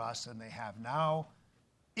dangerous for us than they have now,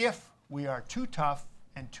 if we are too tough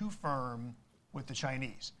and too firm with the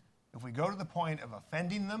Chinese. If we go to the point of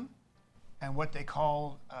offending them and what they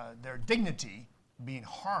call their dignity being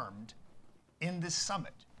harmed in this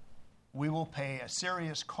summit, we will pay a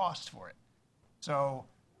serious cost for it. So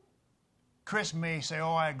Chris may say,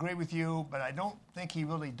 I agree with you, but I don't think he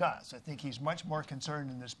really does. I think he's much more concerned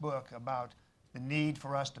in this book about the need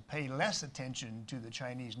for us to pay less attention to the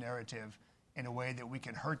Chinese narrative in a way that we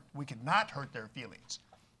can not hurt their feelings.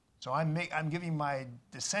 So I'm giving my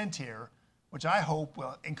dissent here, which I hope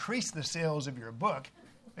will increase the sales of your book,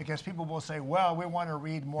 because people will say, well, we want to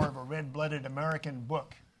read more of a red-blooded American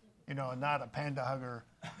book, not a panda hugger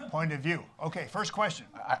point of view. Okay, first question.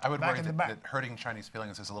 I would worry that hurting Chinese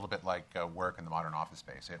feelings is a little bit like work in the modern office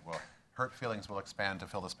space. Hurt feelings will expand to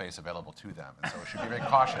fill the space available to them. And so we should be very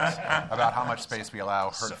cautious about how much space we allow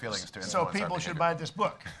hurt feelings to influence So people should buy this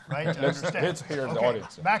book, right? Let's hear the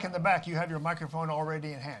audience. Back in the back, you have your microphone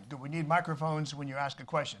already in hand. Do we need microphones when you ask a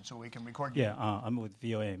question so we can record you? Yeah, I'm with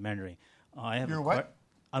VOA Mandarin. You're what?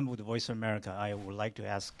 I'm with Voice of America. I would like to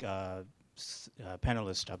ask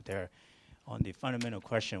panelists up there on the fundamental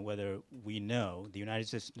question whether the United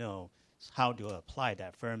States knows how to apply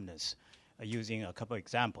that firmness using a couple of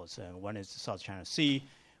examples. One is the South China Sea.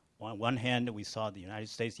 On one hand, we saw the United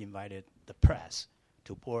States invited the press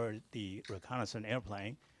to board the reconnaissance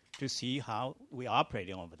airplane to see how we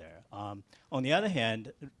operating over there. On the other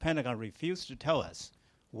hand, the Pentagon refused to tell us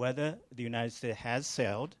whether the United States has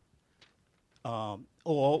sailed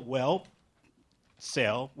or will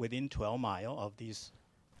sail within 12 miles of these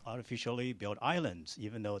artificially built islands,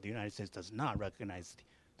 even though the United States does not recognize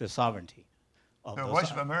the sovereignty of The those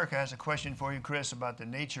Voice of America has a question for you, Chris, about the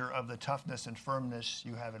nature of the toughness and firmness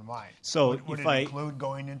you have in mind. So would it include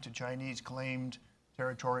going into Chinese claimed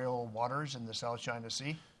territorial waters in the South China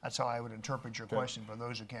Sea? That's how I would interpret your question for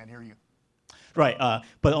those who can't hear you. Right,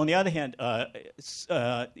 but on the other hand,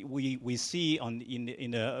 we see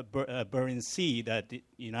in the Bering Sea that the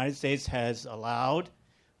United States has allowed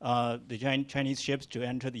the Chinese ships to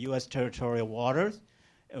enter the U.S. territorial waters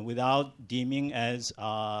without deeming as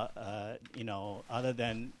other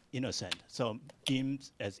than innocent, so deemed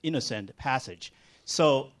as innocent passage.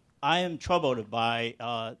 So I am troubled by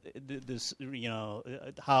this,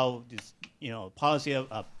 how this, policy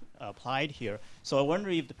applied here. So I wonder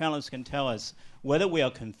if the panelists can tell us whether we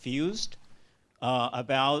are confused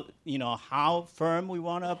about, how firm we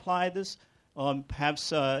want to apply this.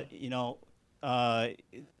 Perhaps,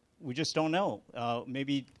 we just don't know.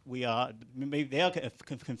 Maybe we are. Maybe they are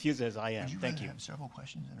confused as I am. Would you have several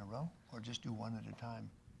questions in a row, or just do one at a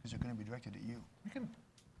time? Because they're going to be directed at you. We can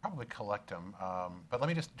probably collect them, but let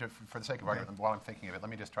me just, for the sake of argument, while I'm thinking of it,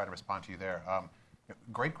 let me just try to respond to you there.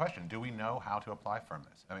 Great question. Do we know how to apply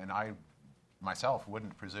firmness? I mean, myself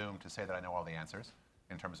wouldn't presume to say that I know all the answers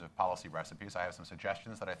in terms of policy recipes. I have some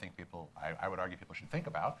suggestions that I think I would argue people should think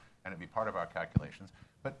about, and it'd be part of our calculations.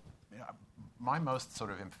 But my most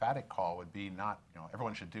sort of emphatic call would be not,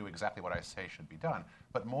 everyone should do exactly what I say should be done,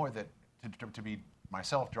 but more that to be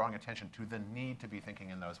myself drawing attention to the need to be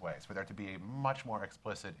thinking in those ways, for there to be a much more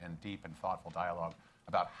explicit and deep and thoughtful dialogue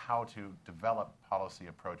about how to develop policy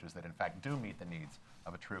approaches that in fact do meet the needs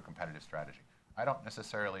of a true competitive strategy. I don't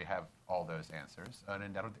necessarily have all those answers,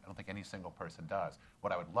 and I don't think any single person does.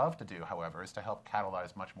 What I would love to do, however, is to help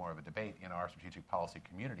catalyze much more of a debate in our strategic policy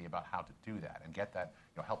community about how to do that and get that,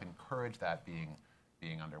 help encourage that being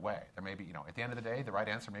underway. There may be, at the end of the day, the right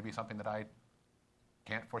answer may be something that I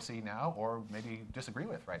can't foresee now or maybe disagree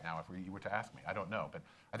with right now if you were to ask me. I don't know. But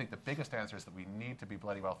I think the biggest answer is that we need to be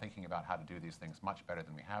bloody well thinking about how to do these things much better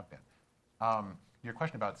than we have been. Your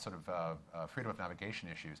question about sort of freedom of navigation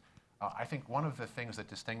issues, I think one of the things that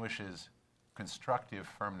distinguishes constructive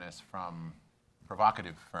firmness from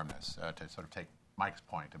provocative firmness, to sort of take Mike's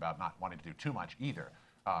point about not wanting to do too much either.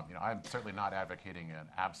 I'm certainly not advocating an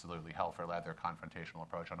absolutely hell for leather confrontational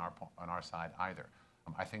approach on our side either.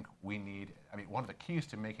 I think one of the keys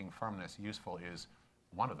to making firmness useful is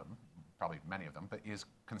one of them, probably many of them, but is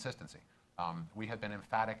consistency. We have been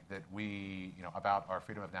emphatic that about our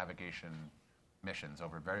freedom of navigation missions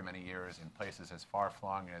over very many years in places as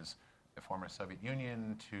far-flung as the former Soviet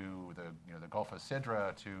Union to the Gulf of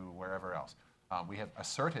Sidra to wherever else. We have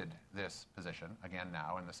asserted this position, again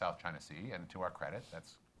now, in the South China Sea, and to our credit,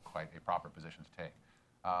 that's quite a proper position to take.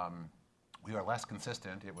 We are less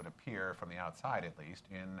consistent, it would appear, from the outside at least,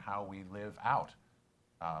 in how we live out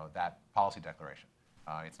that policy declaration.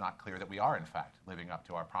 It's not clear that we are, in fact, living up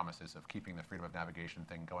to our promises of keeping the freedom of navigation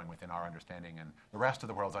thing going within our understanding and the rest of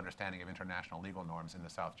the world's understanding of international legal norms in the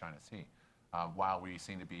South China Sea, while we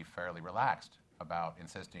seem to be fairly relaxed about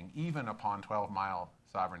insisting even upon 12-mile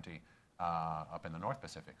sovereignty up in the North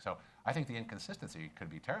Pacific. So I think the inconsistency could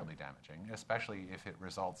be terribly damaging, especially if it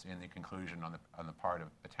results in the conclusion on the part of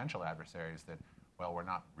potential adversaries that, well, we're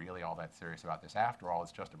not really all that serious about this after all.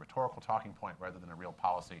 It's just a rhetorical talking point rather than a real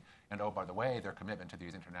policy. And oh, by the way, their commitment to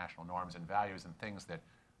these international norms and values and things that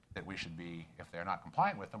we should be, if they're not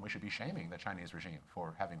compliant with them, we should be shaming the Chinese regime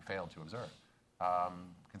for having failed to observe.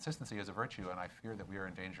 Consistency is a virtue, and I fear that we are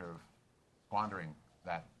in danger of squandering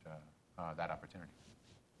that opportunity.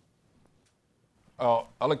 I'd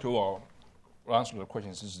like to answer the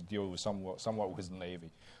question since it deals with somewhat with the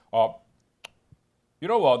Navy.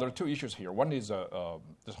 There are two issues here. One is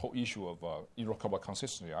this whole issue of you talk about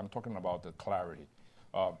consistency. I'm talking about the clarity.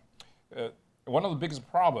 One of the biggest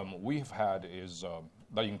problems we've had is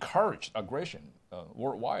that encouraged aggression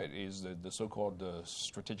worldwide is the so-called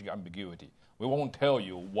strategic ambiguity. We won't tell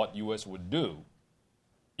you what U.S. would do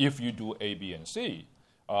if you do A, B, and C.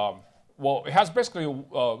 Well, it has basically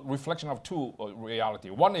a reflection of two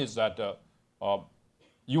reality. One is that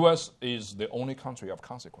U.S. is the only country of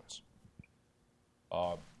consequence.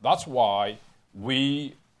 That's why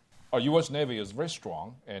our U.S. Navy is very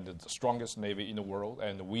strong and the strongest Navy in the world,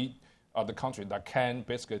 and we are the country that can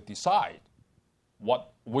basically decide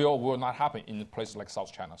what will or will not happen in places like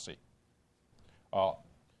South China Sea.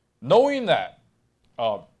 Knowing that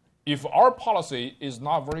if our policy is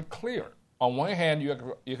not very clear, on one hand, you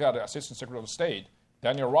got the Assistant Secretary of State,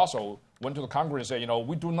 Daniel Russell, went to the Congress and said,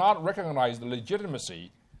 we do not recognize the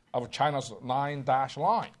legitimacy of China's 9-dash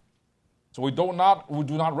line. So we do not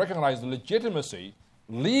recognize the legitimacy,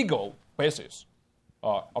 legal basis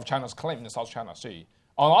of China's claim in the South China Sea.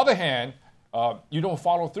 On the other hand, you don't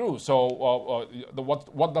follow through. So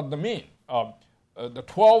what does that mean? The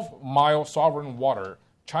 12-mile sovereign water,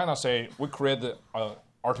 China say we create the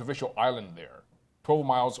artificial island there. 12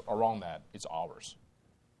 miles around that, it's ours.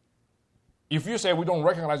 If you say we don't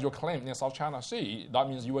recognize your claim in the South China Sea, that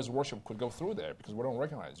means U.S. warship could go through there because we don't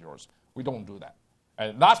recognize yours. We don't do that.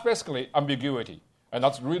 And that's basically ambiguity. And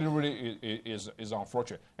that's really, really is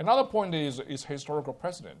unfortunate. Another point is historical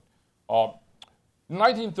precedent. In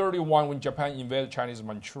 1931, when Japan invaded Chinese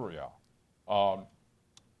Manchuria,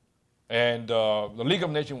 and the League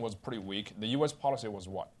of Nations was pretty weak, the U.S. policy was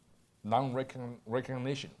what?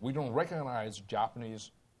 Non-recognition. We don't recognize Japanese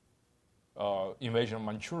invasion of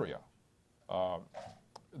Manchuria.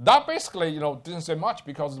 That basically, didn't say much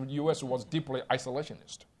because the U.S. was deeply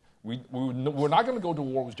isolationist. We're not going to go to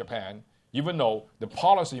war with Japan, even though the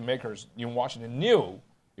policymakers in Washington knew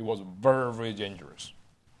it was very, very dangerous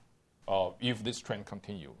if this trend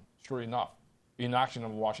continued. Sure enough, inaction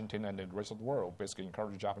of Washington and the rest of the world basically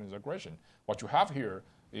encouraged Japanese aggression. What you have here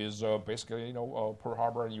is basically, Pearl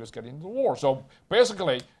Harbor and U.S. getting into the war. So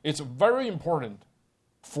basically, it's very important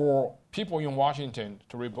for people in Washington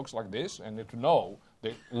to read books like this and to know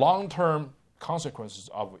the long-term consequences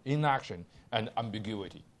of inaction and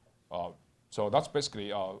ambiguity. So that's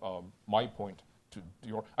basically my point to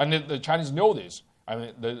your. And the Chinese know this. I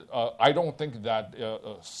mean, I don't think that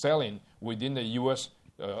sailing within the U.S.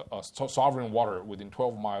 Sovereign water within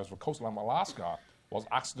 12 miles of coastline of Alaska was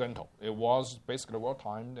accidental. It was basically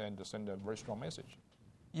well-timed and sent a very strong message.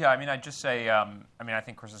 Yeah, I mean, I'd just say, I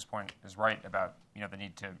think Chris's point is right about the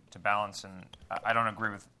need to balance, and I don't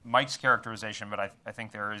agree with Mike's characterization, but I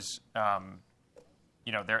think there is,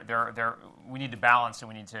 we need to balance,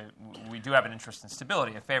 and we do have an interest in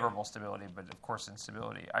stability, a favorable stability, but of course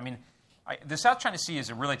instability. I mean, the South China Sea is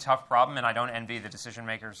a really tough problem, and I don't envy the decision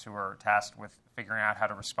makers who are tasked with figuring out how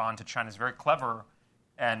to respond to China's very clever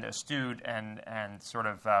and astute and sort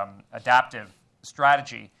of adaptive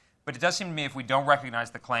strategy. But it does seem to me if we don't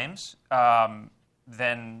recognize the claims,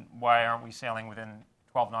 then why aren't we sailing within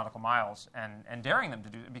 12 nautical miles and daring them to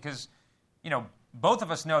do it? Because, both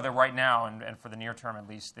of us know that right now, and for the near term at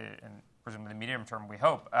least, and presumably the medium term, we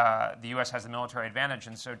hope, the U.S. has the military advantage,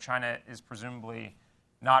 and so China is presumably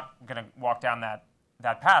not going to walk down that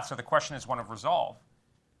path. So the question is one of resolve.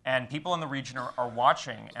 And people in the region are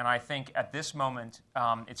watching, and I think at this moment,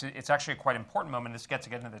 it's actually a quite important moment. This gets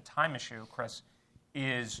into the time issue, Chris,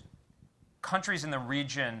 is countries in the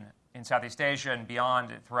region, in Southeast Asia and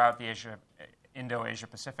beyond, throughout the Indo-Asia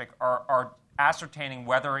Pacific, are ascertaining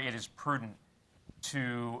whether it is prudent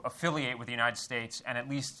to affiliate with the United States and at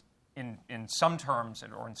least in some terms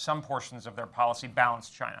or in some portions of their policy balance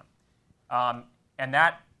China. And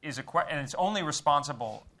that is and it's only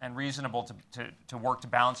responsible and reasonable to work to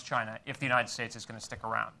balance China if the United States is going to stick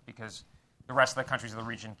around, because the rest of the countries of the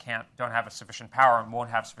region don't have sufficient power and won't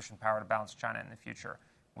have sufficient power to balance China in the future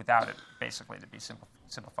without it, basically, to be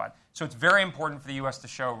simplified. So it's very important for the U.S. to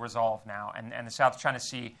show resolve now, and the South China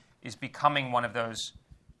Sea is becoming one of those,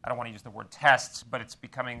 I don't want to use the word tests, but it's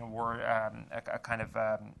becoming a kind of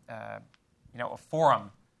a forum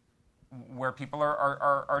where people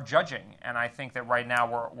are judging, and I think that right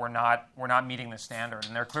now we're not meeting the standard,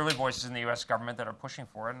 and there are clearly voices in the U.S. government that are pushing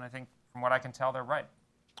for it, and I think from what I can tell, they're right.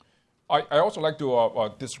 I also like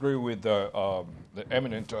to disagree with the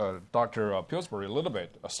eminent Dr. Pillsbury a little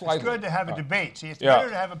bit, slightly. It's good to have a debate. See, it's better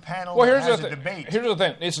to have a panel that has a debate. Here's the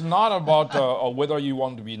thing. It's not about whether you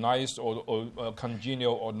want to be nice or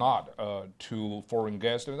congenial or not to foreign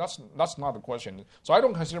guests. That's not the question. So I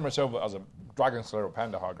don't consider myself as a dragon slayer or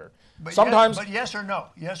panda hugger. But sometimes, yes or no?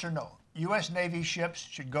 Yes or no? U.S. Navy ships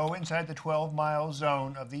should go inside the 12-mile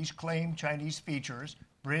zone of these claimed Chinese features.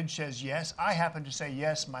 Bridge says yes. I happen to say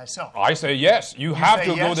yes myself. I say yes. You have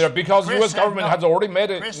to go there because the U.S. government has already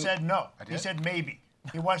made it. Chris said no. He said maybe.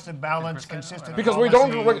 He wants to balance consistent because policy.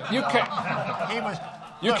 We don't. You can't. He was.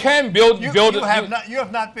 You look, can build. You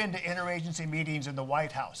have not been to interagency meetings in the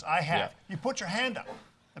White House. I have. Yeah. You put your hand up.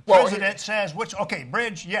 The president says, okay,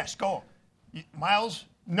 Bridge, yes, go. Miles,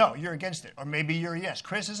 no, you're against it. Or maybe you're a yes.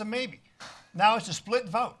 Chris is a maybe. Now it's a split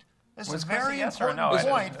vote. This is a very important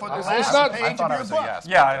point for the last page of your book. Yes,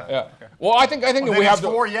 yeah. Okay. Well, I think we have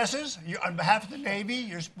four yeses. On behalf of the Navy,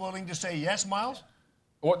 you're willing to say yes, Miles?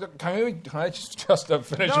 Well, can I just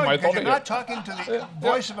finish my thought? No, you're not talking to the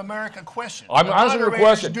Voice of America question. I'm answering the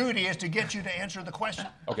question. The duty is to get you to answer the question.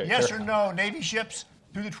 Okay, yes or no, Navy ships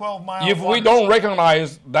through the 12-mile If we don't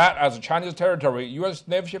recognize that as Chinese territory, U.S.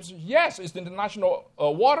 Navy ships, yes, it's international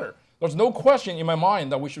water. There's no question in my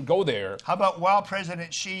mind that we should go there. How about while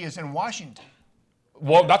President Xi is in Washington?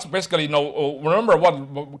 Well, that's basically, remember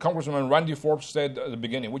what Congressman Randy Forbes said at the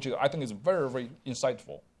beginning, which I think is very, very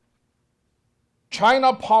insightful.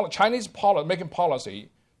 Chinese making policy,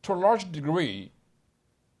 to a large degree,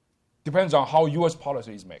 depends on how U.S.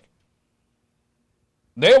 policy is made.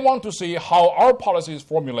 They want to see how our policy is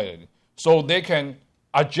formulated so they can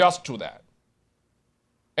adjust to that.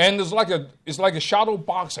 And it's like a shadow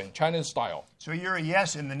boxing, Chinese style. So you're a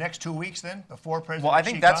yes in the next 2 weeks then, before President Xi Well, I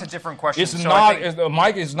think that's comes? A different question. It's not,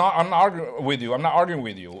 Mike, it's not, I'm not arguing with you. I'm not arguing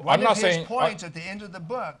with you. One of his points at the end of the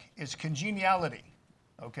book is congeniality.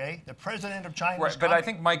 Okay? The president of China is but I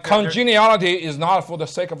think, Mike... Congeniality is not for the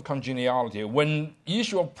sake of congeniality. When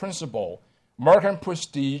issue of principle, American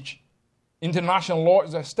prestige, international law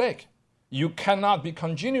is at stake. You cannot be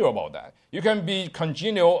congenial about that. You can be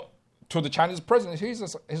congenial to the Chinese president. He's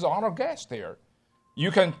an honored guest there.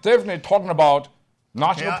 You can definitely talk about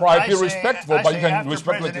national pride, be respectful, but you can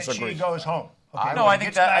respectfully disagree. Xi goes home. Okay. No, I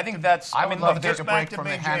think that's... I would love to take a break from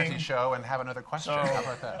the Hannity show and have another question. How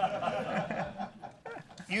about that?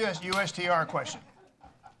 USTR question.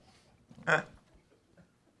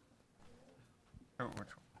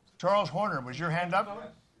 Charles Horner, was your hand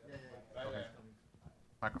up?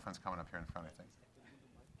 Microphone's coming up here in front, I think.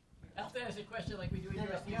 I have to ask a question like we do in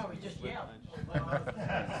USDR. We just yell.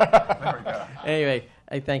 There we go. Anyway,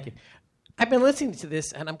 thank you. I've been listening to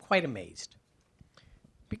this, and I'm quite amazed.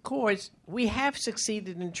 Because we have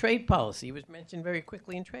succeeded in trade policy. It was mentioned very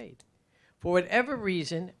quickly in trade. For whatever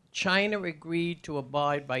reason, China agreed to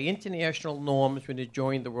abide by international norms when it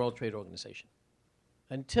joined the World Trade Organization.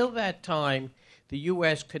 Until that time, the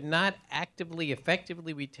U.S. could not actively,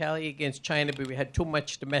 effectively retaliate against China, but we had too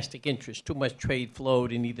much domestic interest, too much trade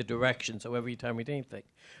flowed in either direction, so every time we did anything.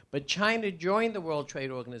 But China joined the World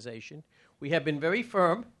Trade Organization. We have been very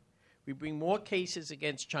firm. We bring more cases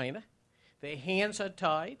against China. Their hands are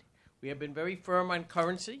tied. We have been very firm on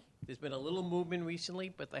currency. There's been a little movement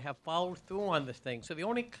recently, but they have followed through on this thing. So the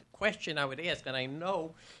only question I would ask, and I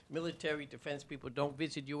know military defense people don't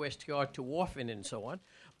visit USTR too often and so on,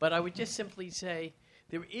 but I would just simply say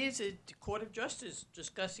there is a Court of Justice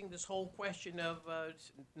discussing this whole question of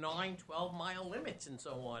 9, 12-mile limits and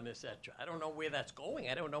so on, et cetera. I don't know where that's going.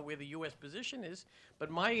 I don't know where the U.S. position is.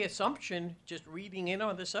 But my assumption, just reading in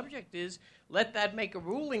on the subject, is let that make a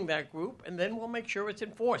ruling, that group, and then we'll make sure it's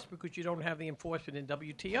enforced because you don't have the enforcement in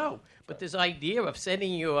WTO. But this idea of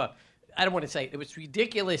sending your I don't want to say it was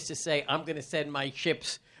ridiculous to say I'm going to send my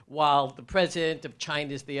ships while the president of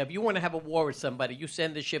China is there. If you want to have a war with somebody, you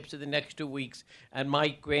send the ships in the next 2 weeks, and my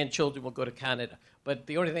grandchildren will go to Canada. But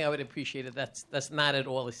the only thing I would appreciate is that's not at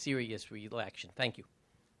all a serious reaction. Thank you.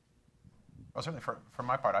 Well, certainly for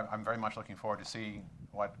my part, I'm very much looking forward to see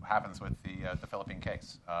what happens with the Philippine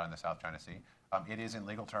case in the South China Sea. It is, in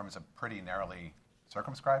legal terms, a pretty narrowly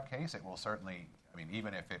circumscribed case. It will certainly,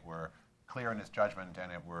 even if it were clear in its judgment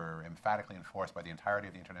and it were emphatically enforced by the entirety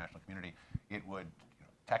of the international community, it would,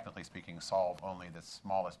 technically speaking, solve only the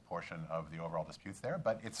smallest portion of the overall disputes there.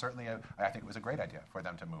 But it's certainly, I think it was a great idea for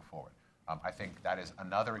them to move forward. I think that is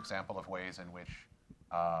another example of ways in which,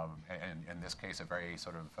 in this case, a very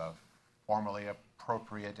sort of formally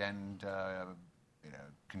appropriate and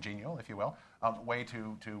congenial, if you will, way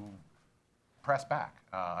to press back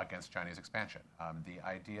against Chinese expansion. The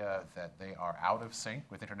idea that they are out of sync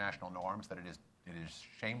with international norms, that it is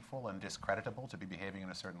shameful and discreditable to be behaving in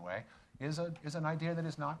a certain way, is an idea that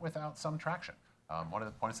is not without some traction. One of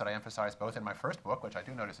the points that I emphasized both in my first book, which I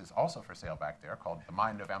do notice is also for sale back there, called The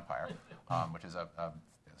Mind of Empire, which is a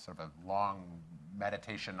sort of a long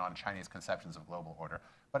meditation on Chinese conceptions of global order.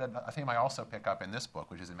 But a theme I also pick up in this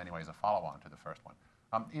book, which is in many ways a follow-on to the first one,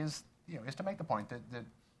 is to make the point that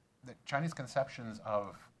Chinese conceptions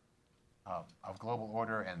of global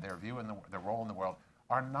order and their view in their role in the world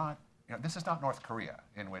are not, this is not North Korea,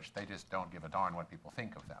 in which they just don't give a darn what people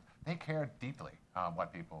think of them. They care deeply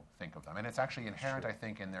what people think of them. And it's actually inherent, I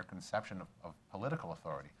think, in their conception of political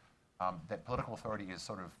authority, that political authority is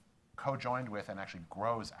sort of co-joined with and actually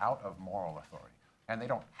grows out of moral authority. And they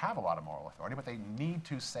don't have a lot of moral authority, but they need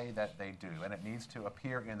to say that they do, and it needs to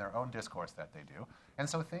appear in their own discourse that they do. And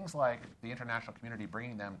so things like the international community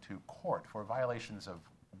bringing them to court for violations of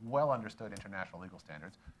well-understood international legal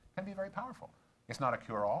standards can be very powerful. It's not a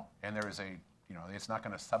cure-all, and there is it's not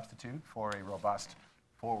going to substitute for a robust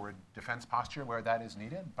forward defense posture where that is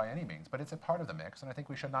needed by any means, but it's a part of the mix, and I think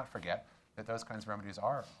we should not forget that those kinds of remedies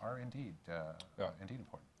are indeed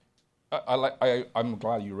important. I'm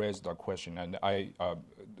glad you raised that question, and I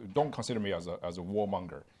don't consider me as a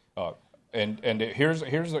warmonger. And here's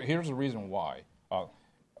the reason why.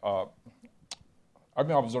 I've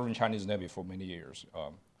been observing Chinese Navy for many years.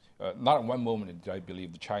 Not at one moment did I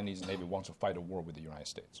believe the Chinese Navy wants to fight a war with the United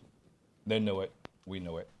States. They know it. We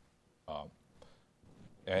know it.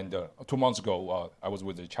 And 2 months ago, I was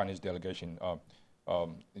with the Chinese delegation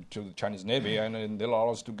to the Chinese Navy, and they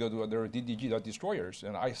allowed us to go to their DDG, their destroyers,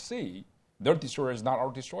 and I see their destroyer is not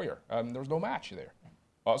our destroyer. There's no match there.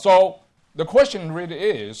 So the question really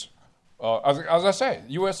is, as I say,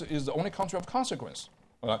 U.S. is the only country of consequence.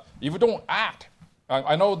 If we don't act,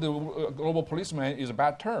 I know the global policeman is a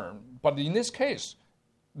bad term, but in this case,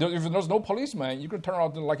 if there's no policeman, you could turn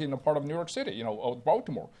out like in a part of New York City, or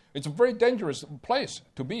Baltimore. It's a very dangerous place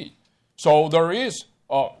to be. So there is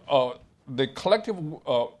the collective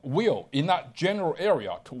will in that general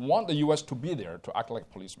area to want the U.S. to be there to act like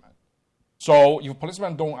policemen. So if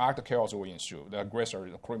policemen don't act, the chaos will ensue. The aggressor,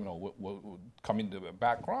 the criminal, will commit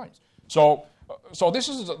bad crimes. So this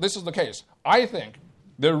is the case. I think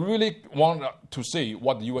they really want to see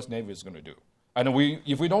what the U.S. Navy is going to do. And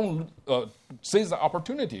if we don't seize the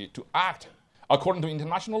opportunity to act according to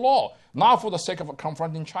international law, not for the sake of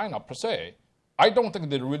confronting China per se, I don't think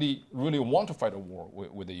they really want to fight a war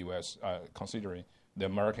with the U.S., considering the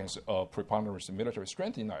Americans' preponderance military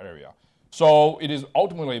strength in that area. So it is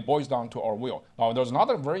ultimately boils down to our will. Now, there's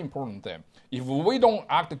another very important thing. If we don't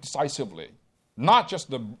act decisively, not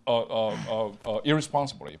just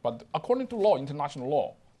irresponsibly, but according to law, international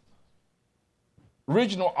law,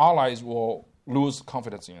 regional allies will lose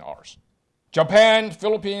confidence in ours. Japan,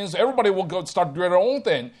 Philippines, everybody will go start doing their own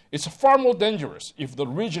thing. It's far more dangerous if the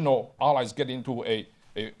regional allies get into a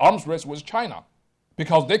arms race with China,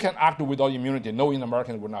 because they can act without immunity, knowing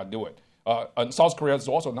Americans will not do it. And South Korea is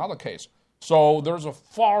also another case. So there's a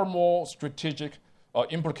far more strategic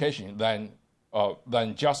implication than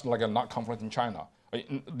just like a not conflict in China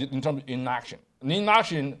in terms of inaction. And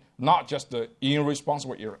inaction, not just the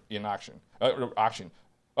irresponsible action.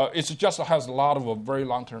 It just has a lot of very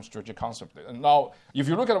long-term strategic concept. And now, if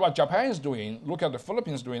you look at what Japan is doing, look at the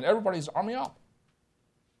Philippines doing, everybody's arming up.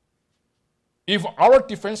 If our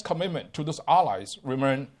defense commitment to those allies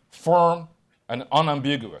remain firm and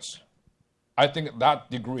unambiguous, I think that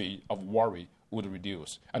degree of worry would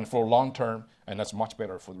reduce. And for long term, and that's much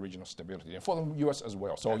better for the regional stability and for the U.S. as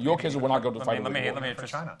well. So your case will not go to fight Let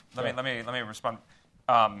me respond.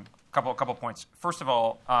 Couple points. First of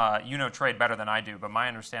all, you know trade better than I do, but my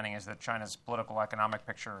understanding is that China's political economic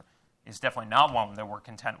picture is definitely not one that we're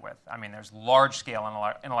content with. I mean, there's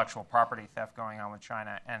large-scale intellectual property theft going on with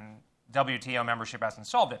China, and WTO membership hasn't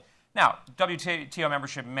solved it. Now, WTO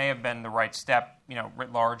membership may have been the right step,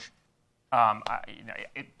 writ large.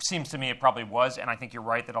 It seems to me it probably was, and I think you're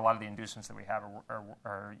right that a lot of the inducements that we have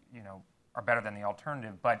are better than the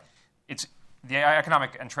alternative. But the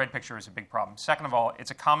economic and trade picture is a big problem. Second of all,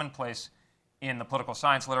 it's a commonplace in the political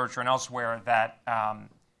science literature and elsewhere that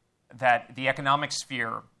the economic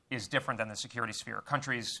sphere is different than the security sphere.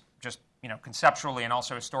 Countries just conceptually and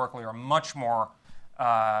also historically are much more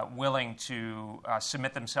willing to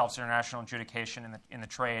submit themselves to international adjudication in the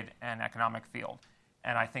trade and economic field.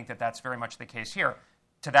 And I think that that's very much the case here.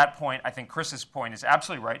 To that point, I think Chris's point is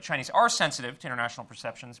absolutely right. Chinese are sensitive to international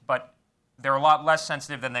perceptions, but they're a lot less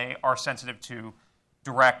sensitive than they are sensitive to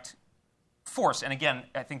direct force. And again,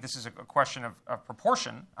 I think this is a question of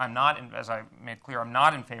proportion. I'm not, as I made clear, I'm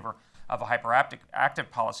not in favor of a hyperactive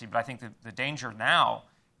policy, but I think that the danger now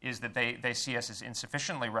is that they see us as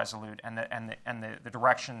insufficiently resolute and the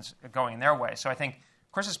directions going their way. So I think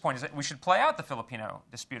Chris's point is that we should play out the Filipino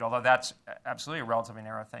dispute, although that's absolutely a relatively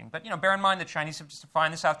narrow thing. But bear in mind that Chinese have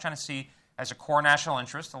defined the South China Sea as a core national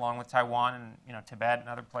interest, along with Taiwan and Tibet and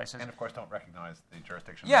other places. And of course, don't recognize the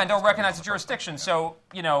jurisdiction. Yeah, and don't recognize the jurisdiction. So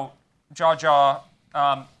jaw.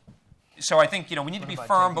 So I think we need to be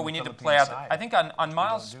firm, but we need to play out. I think on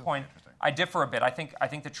Miles' point, I differ a bit. I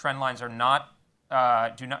think the trend lines are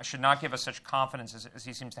should not give us such confidence as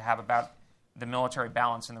he seems to have about the military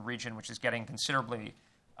balance in the region, which is getting considerably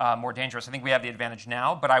more dangerous. I think we have the advantage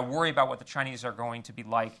now, but I worry about what the Chinese are going to be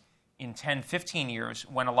like in 10, 15 years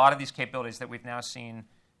when a lot of these capabilities that we've now seen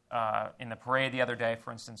in the parade the other day,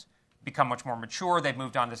 for instance, become much more mature. They've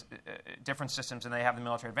moved on to different systems, and they have the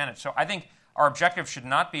military advantage. So I think our objective should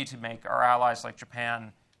not be to make our allies like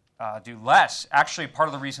Japan do less. Actually, part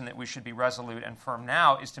of the reason that we should be resolute and firm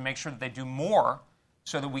now is to make sure that they do more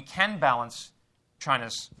so that we can balance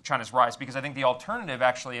China's rise, because I think the alternative,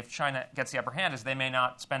 actually, if China gets the upper hand, is they may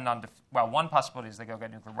not spend on one possibility is they go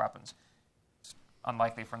get nuclear weapons. It's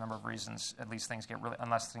unlikely for a number of reasons, unless things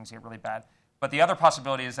get really bad. But the other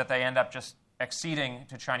possibility is that they end up just acceding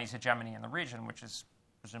to Chinese hegemony in the region, which is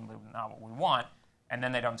presumably not what we want, and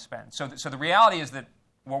then they don't spend. So the reality is that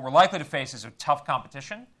what we're likely to face is a tough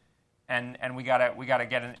competition, and we gotta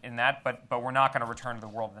get in that, but we're not going to return to the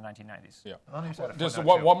world of the 1990s. Yeah. There's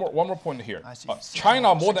one more point here.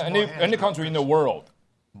 China, more than any country in the world,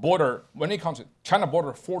 China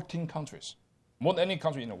border 14 countries, more than any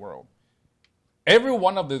country in the world. Every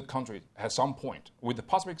one of the countries at some point, with the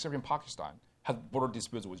possible exception of Pakistan, has border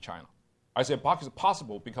disputes with China. I say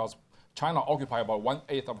possible because China occupies about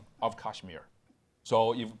 1/8 of Kashmir.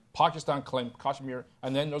 So if Pakistan claims Kashmir,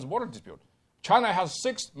 and then there's a border dispute. China has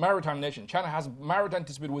 6 maritime nations. China has maritime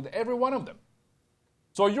dispute with every one of them.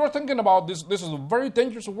 So you're thinking about this. This is a very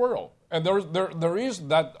dangerous world, and there is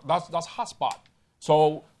that's hotspot.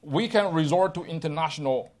 So we can resort to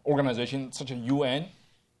international organizations such as UN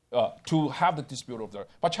to have the dispute over there.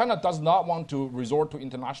 But China does not want to resort to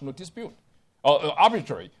international dispute.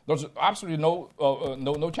 Arbitrary. There's absolutely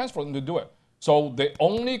no chance for them to do it. So the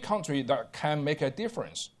only country that can make a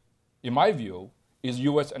difference, in my view, is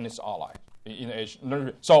U.S. and its allies in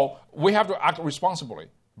Asia. So we have to act responsibly,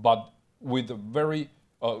 but with a very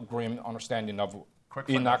grim understanding of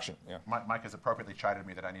inaction. Yeah. Mike has appropriately chided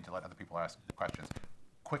me that I need to let other people ask questions.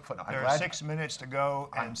 quick footnote. There are 6 minutes to go,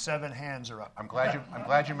 and 7 hands are up. I'm glad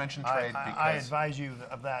you mentioned trade. I advise you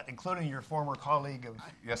of that, including your former colleague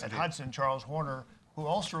at Hudson, Charles Horner, who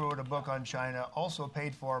also wrote a book on China, also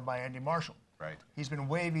paid for by Andy Marshall. Right. He's been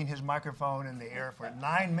waving his microphone in the air for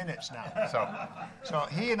 9 minutes now. So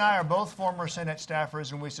he and I are both former Senate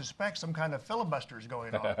staffers, and we suspect some kind of filibuster is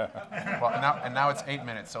going on. Well, now it's 8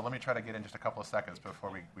 minutes, so let me try to get in just a couple of seconds before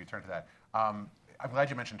we turn to that. I'm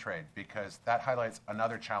glad you mentioned trade, because that highlights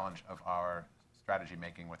another challenge of our strategy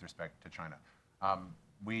making with respect to China.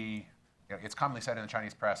 It's commonly said in the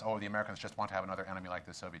Chinese press, the Americans just want to have another enemy like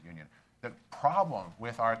the Soviet Union. The problem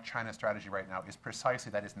with our China strategy right now is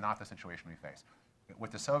precisely that is not the situation we face.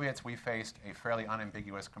 With the Soviets, we faced a fairly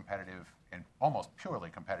unambiguous, competitive, and almost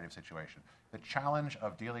purely competitive situation. The challenge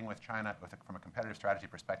of dealing with China from a competitive strategy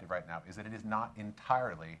perspective right now is that it is not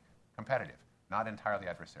entirely competitive, not entirely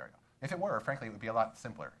adversarial. If it were, frankly, it would be a lot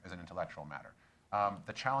simpler as an intellectual matter.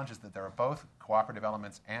 The challenge is that there are both cooperative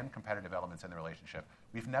elements and competitive elements in the relationship.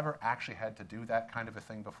 We've never actually had to do that kind of a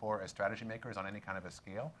thing before as strategy makers on any kind of a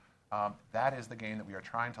scale. That is the game that we are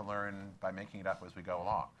trying to learn by making it up as we go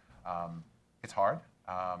along. It's hard.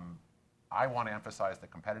 I want to emphasize the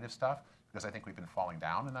competitive stuff because I think we've been falling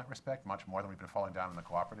down in that respect, much more than we've been falling down on the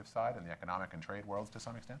cooperative side and the economic and trade worlds to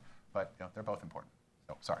some extent. But they're both important.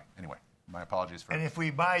 So, sorry. Anyway, my apologies for... And if we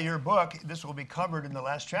buy your book, this will be covered in the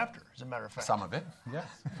last chapter, as a matter of fact. Some of it, yes.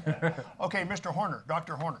 Okay, Mr. Horner,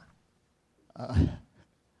 Dr. Horner.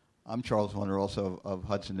 I'm Charles Horner, also of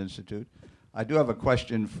Hudson Institute. I do have a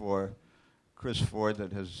question for Chris Ford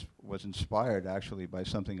that was inspired, actually, by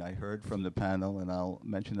something I heard from the panel, and I'll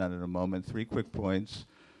mention that in a moment. 3 quick points.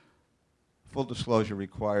 Full disclosure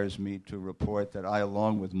requires me to report that I,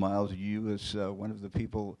 along with Miles Yu, is one of the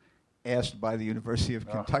people asked by the University of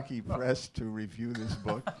Kentucky Press to review this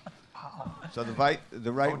book. So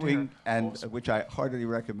the right wing, and which I heartily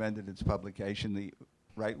recommended its publication, the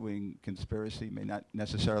right-wing conspiracy may not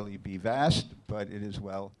necessarily be vast, but it is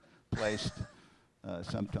well placed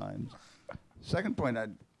sometimes. Second point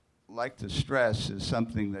I'd like to stress is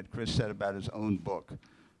something that Chris said about his own book,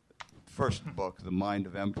 first book, The Mind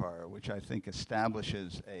of Empire, which I think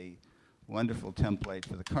establishes a wonderful template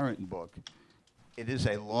for the current book. It is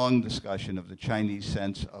a long discussion of the Chinese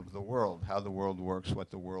sense of the world, how the world works,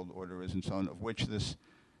 what the world order is, and so on, of which this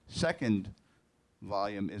second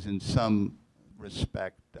volume is in some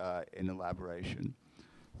respect in elaboration.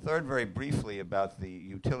 Third, very briefly, about the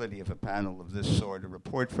utility of a panel of this sort, a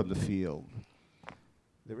report from the field.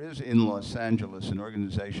 There is in Los Angeles an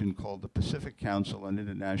organization called the Pacific Council on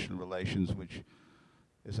International Relations, which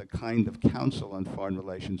is a kind of council on foreign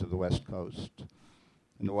relations of the West Coast.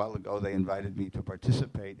 And a while ago, they invited me to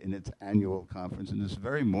participate in its annual conference. And this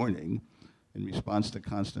very morning, in response to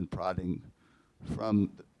constant prodding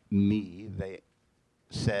from me, they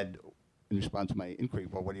said, in response to my inquiry,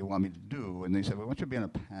 well, what do you want me to do? And they said, we want you to be on a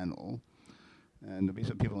panel, and there'll be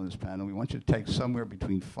some people on this panel. We want you to take somewhere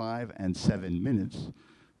between 5 and 7 minutes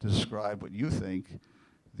to describe what you think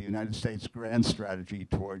the United States grand strategy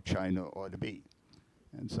toward China ought to be.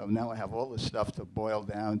 And so now I have all this stuff to boil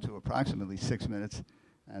down to approximately 6 minutes,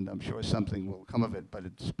 and I'm sure something will come of it, but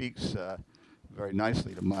it speaks very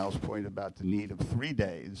nicely to Miles' point about the need of 3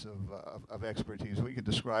 days of expertise. We could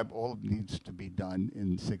describe all that needs to be done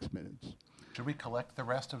in 6 minutes. Should we collect the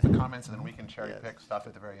rest of the comments and then we can cherry pick stuff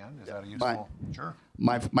at the very end? Is that a useful? Sure.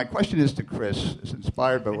 My question is to Chris. It's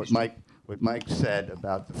inspired by what Mike said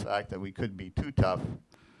about the fact that we could be too tough,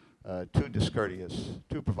 too discourteous,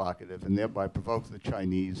 too provocative, and thereby provoke the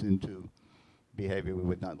Chinese into behavior we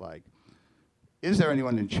would not like. Is there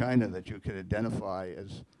anyone in China that you could identify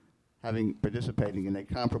as participating in a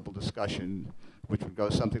comparable discussion, which would go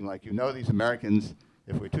something like, these Americans,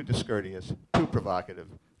 if we're too discourteous, too provocative,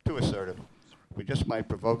 too assertive, we just might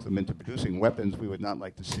provoke them into producing weapons we would not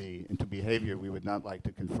like to see, into behavior we would not like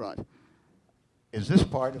to confront. Is this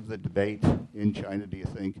part of the debate in China, do you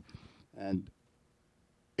think? And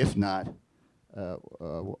if not,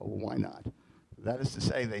 why not? That is to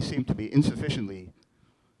say, they seem to be insufficiently,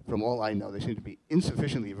 from all I know, they seem to be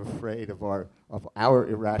insufficiently afraid of our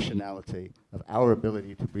irrationality, of our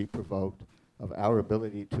ability to be provoked, of our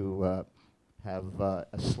ability to have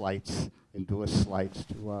slights, endure slights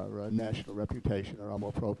to our national reputation, our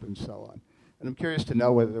amour propre, and so on. And I'm curious to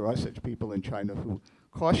know whether there are such people in China who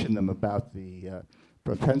caution them about the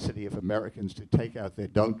propensity of Americans to take out their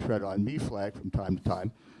 "Don't Tread on Me" flag from time to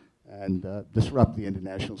time and disrupt the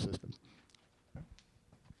international system.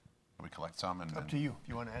 We collect some, and up to you if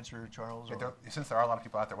you want to answer, Charles. Since there are a lot of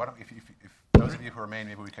people out there, why don't if those of you who remain,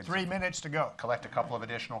 maybe we can 3 minutes to go. Collect a couple of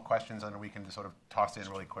additional questions, and we can just sort of toss in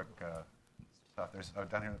really quick stuff. There's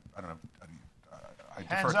down here. I don't know. I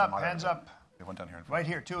defer Hands to the up, moderator. hands up. We have one down here in front. Right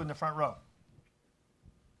here, two in the front row.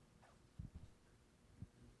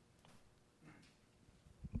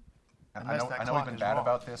 And Unless I that know we've clock been is bad wrong.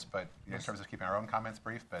 about this, but in terms of keeping our own comments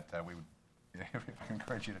brief, but we would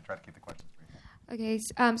encourage you to try to keep the questions brief. Okay,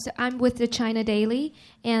 so I'm with the China Daily,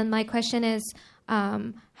 and my question is,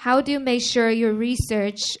 how do you make sure your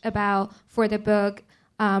research for the book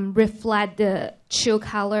reflect the true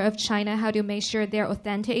color of China? How do you make sure they're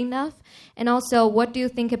authentic enough? And also, what do you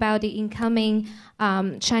think about the incoming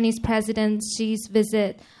Chinese President Xi's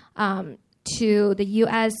visit to the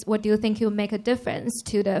U.S.? What do you think will make a difference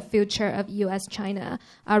to the future of U.S.-China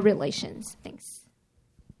relations? Thanks.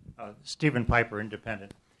 Stephen Piper,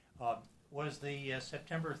 Independent. Was the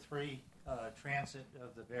September 3 transit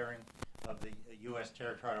of the bearing of the U.S.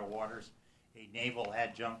 territorial waters a naval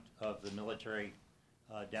adjunct of the military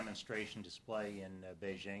demonstration display in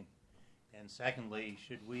Beijing? And secondly,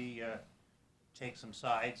 should we take some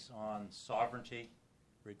sides on sovereignty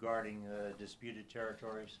regarding disputed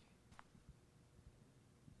territories?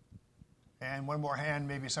 And one more hand,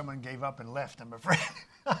 maybe someone gave up and left, I'm afraid.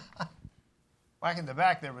 Back in the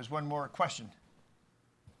back, there was one more question.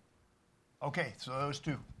 Okay, so those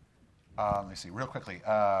two. Let me see, real quickly.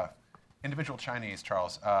 Individual Chinese,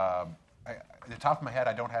 Charles. At the top of my head,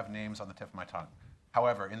 I don't have names on the tip of my tongue.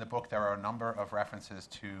 However, in the book, there are a number of references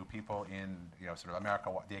to people in, sort of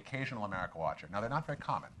America, the occasional America watcher. Now, they're not very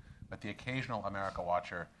common, but the occasional America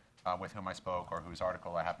watcher with whom I spoke or whose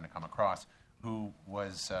article I happened to come across, who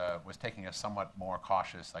was taking a somewhat more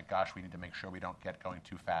cautious, like, gosh, we need to make sure we don't get going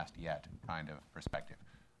too fast yet kind of perspective.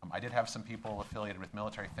 I did have some people affiliated with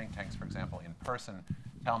military think tanks, for example, in person,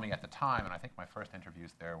 tell me at the time, and I think my first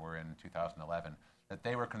interviews there were in 2011, that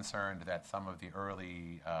they were concerned that some of the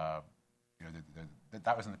early,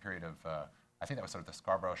 that was in the period of, I think that was sort of the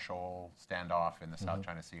Scarborough Shoal standoff in the South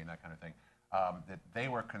China Sea and that kind of thing, that they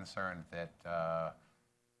were concerned that,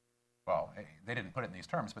 they didn't put it in these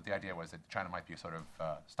terms, but the idea was that China might be sort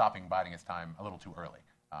of stopping biding its time a little too early.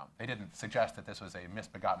 They didn't suggest that this was a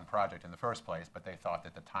misbegotten project in the first place, but they thought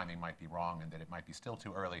that the timing might be wrong and that it might be still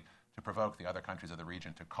too early to provoke the other countries of the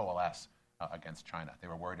region to coalesce against China. They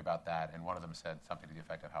were worried about that, and one of them said something to the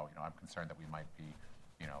effect of how, I'm concerned that we might be,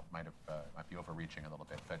 might be overreaching a little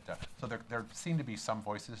bit. But so there seem to be some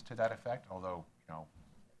voices to that effect, although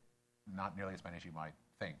not nearly as many as you might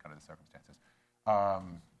think under the circumstances.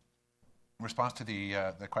 In response to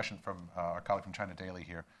the question from our colleague from China Daily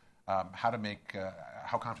here.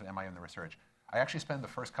 How confident am I in the research? I actually spend the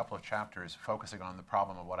first couple of chapters focusing on the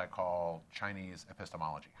problem of what I call Chinese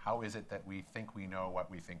epistemology. How is it that we think we know what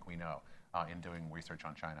we think we know in doing research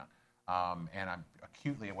on China? And I'm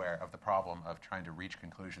acutely aware of the problem of trying to reach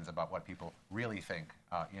conclusions about what people really think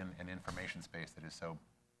in an information space that is so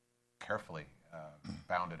carefully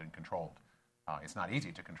bounded and controlled. It's not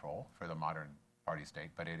easy to control for the modern party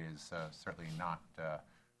state, but it is certainly not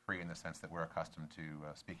free in the sense that we're accustomed to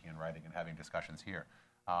speaking and writing and having discussions here.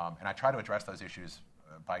 And I try to address those issues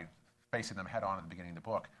by facing them head on at the beginning of the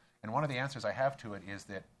book. And one of the answers I have to it is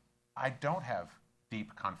that I don't have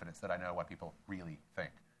deep confidence that I know what people really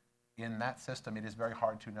think. In that system, it is very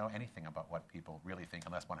hard to know anything about what people really think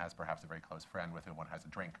unless one has perhaps a very close friend with whom one has a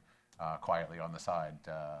drink quietly on the side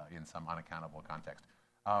in some unaccountable context.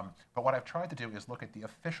 But what I've tried to do is look at the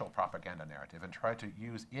official propaganda narrative and try to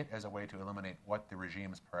use it as a way to illuminate what the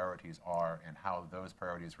regime's priorities are and how those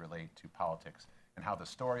priorities relate to politics and how the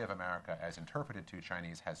story of America as interpreted to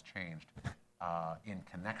Chinese has changed in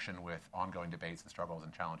connection with ongoing debates and struggles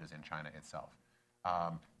and challenges in China itself.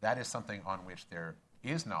 That is something on which there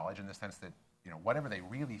is knowledge in the sense that whatever they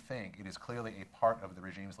really think, it is clearly a part of the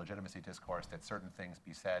regime's legitimacy discourse that certain things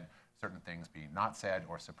be said, certain things be not said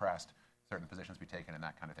or suppressed, certain positions be taken, and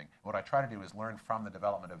that kind of thing. What I try to do is learn from the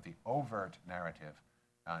development of the overt narrative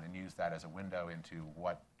and use that as a window into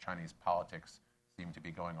what Chinese politics seem to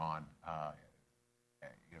be going on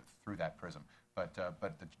through that prism. But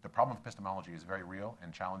the problem of epistemology is very real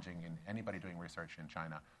and challenging in anybody doing research in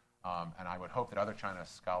China. And I would hope that other China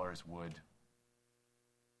scholars would,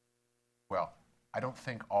 I don't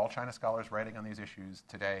think all China scholars writing on these issues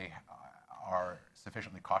today are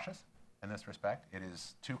sufficiently cautious in this respect. It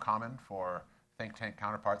is too common for think tank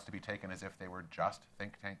counterparts to be taken as if they were just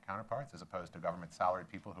think tank counterparts as opposed to government salaried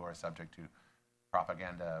people who are subject to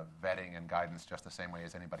propaganda vetting and guidance just the same way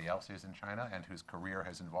as anybody else is in China and whose career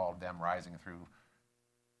has involved them rising through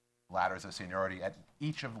ladders of seniority, at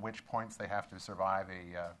each of which points they have to survive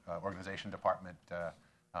a organization department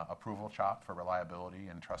approval chop for reliability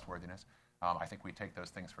and trustworthiness. I think we take those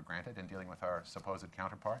things for granted in dealing with our supposed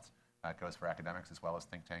counterparts. That goes for academics as well as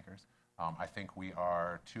think tankers. I think we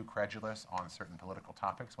are too credulous on certain political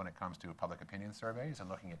topics when it comes to public opinion surveys and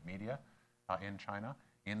looking at media in China,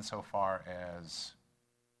 insofar as,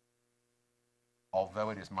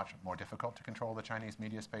 although it is much more difficult to control the Chinese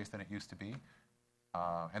media space than it used to be,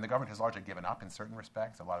 and the government has largely given up in certain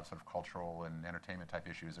respects. A lot of sort of cultural and entertainment type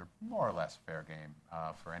issues are more or less fair game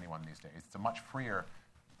for anyone these days. It's a much freer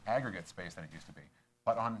aggregate space than it used to be.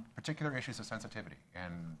 But on particular issues of sensitivity,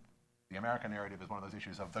 and the American narrative is one of those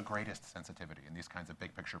issues of the greatest sensitivity in these kinds of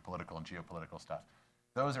big picture political and geopolitical stuff.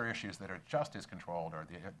 Those are issues that are just as controlled, or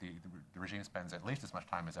the regime spends at least as much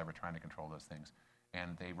time as ever trying to control those things.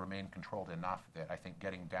 And they remain controlled enough that I think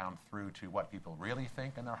getting down through to what people really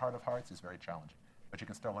think in their heart of hearts is very challenging. But you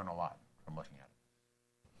can still learn a lot from looking at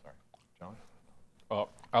it. Sorry. John?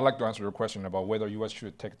 I'd like to answer your question about whether U.S.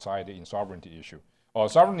 should take side in sovereignty issue.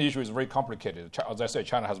 Sovereignty issue is very complicated. As I say,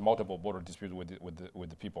 China has multiple border disputes with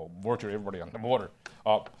the people, virtually everybody on the border.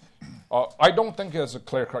 I don't think it's a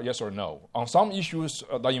clear-cut yes or no. On some issues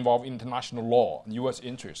that involve international law, U.S.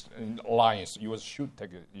 interest in alliance, U.S. should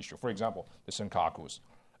take an issue. For example, the Senkakus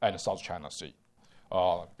and the South China Sea.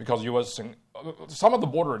 Because U.S. Some of the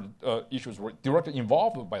border issues were directly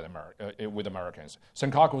involved with Americans.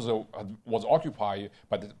 Senkaku was occupied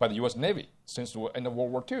by the U.S. Navy since the end of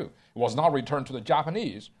World War II. It was not returned to the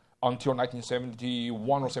Japanese until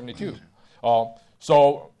 1971 or 72.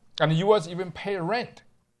 And the U.S. even paid rent.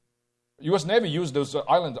 U.S. Navy used those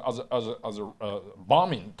islands as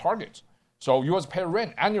bombing targets. So U.S. paid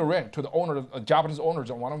rent, annual rent, to the Japanese owners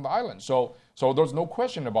on one of the islands. So there's no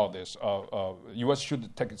question about this. U.S.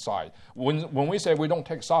 should take a side. When we say we don't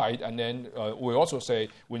take a side, and then we also say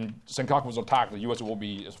when Senkaku was attacked, the U.S. will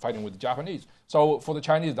be fighting with the Japanese. So for the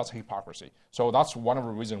Chinese, that's hypocrisy. So that's one of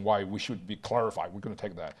the reasons why we should be clarified. We're going to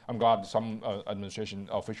take that. I'm glad some administration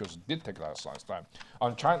officials did take that last time.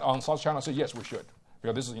 On South China Sea, yes, we should,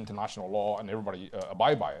 because this is international law and everybody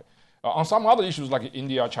abide by it. On some other issues like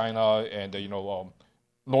India, China, and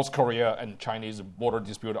North Korea and Chinese border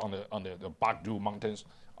dispute on the Bagdu Mountains,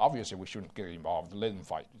 obviously we shouldn't get involved. Let them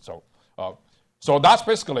fight. So that's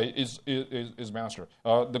basically is my answer.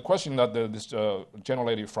 The question that this general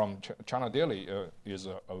lady from China Daily is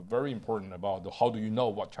very important about how do you know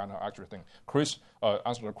what China actually thinks. Chris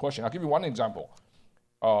answered the question. I'll give you one example.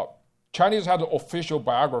 Chinese had an official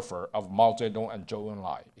biographer of Mao Zedong and Zhou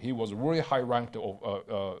Enlai. He was a really high-ranked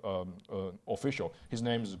official. His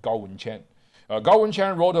name is Gao Wenqian. Gao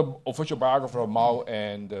Wenqian wrote an official biography of Mao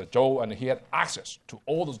and Zhou, and he had access to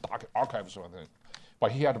all those archives.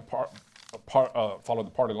 But he had to follow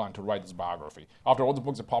the party line to write his biography. After all the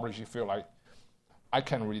books are published, he feel like, I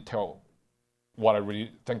can't really tell what I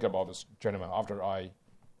really think about this gentleman. After I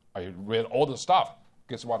read all the stuff,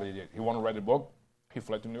 guess what he did? He wanted to write a book. He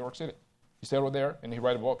fled to New York City. He settled there, and he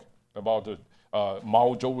wrote a book about the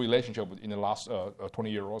Mao-Zhou relationship in the last 20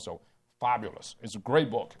 years or so. Fabulous. It's a great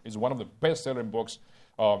book. It's one of the best-selling books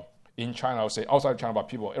in China. I would say outside of China, but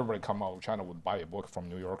people, everybody come out of China would buy a book from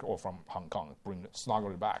New York or from Hong Kong,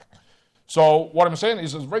 snuggle it back. So what I'm saying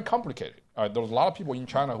is it's very complicated. There's a lot of people in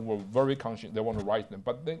China who were very conscious. They want to write them,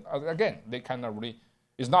 but they cannot really.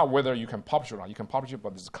 It's not whether you can publish it or not. You can publish it,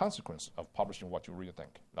 but there's a consequence of publishing what you really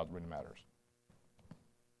think. That really matters.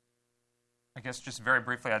 I guess just very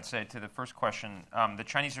briefly, I'd say to the first question, the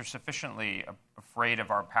Chinese are sufficiently afraid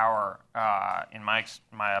of our power, in my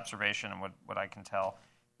observation and what I can tell,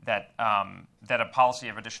 that a policy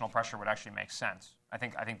of additional pressure would actually make sense. I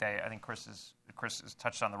think Chris has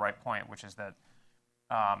touched on the right point, which is that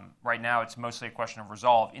right now it's mostly a question of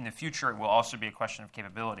resolve. In the future, it will also be a question of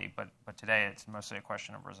capability, but today it's mostly a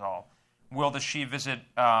question of resolve. Will the Xi visit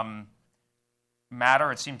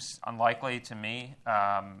matter? It seems unlikely to me.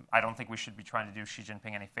 I don't think we should be trying to do Xi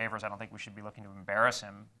Jinping any favors. I don't think we should be looking to embarrass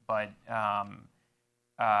him. But I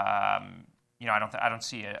don't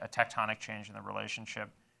see a tectonic change in the relationship.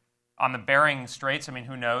 On the Bering Straits, I mean,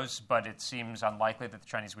 who knows? But it seems unlikely that the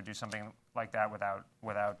Chinese would do something like that without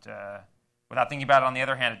thinking about it. On the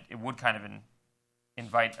other hand, it would kind of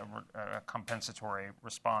invite a compensatory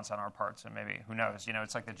response on our part. So maybe, who knows?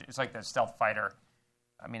 It's like the stealth fighter.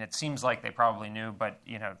 I mean, it seems like they probably knew, but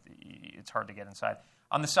it's hard to get inside.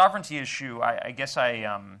 On the sovereignty issue, I guess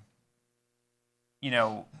I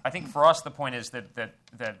think for us the point is that the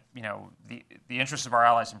interests of our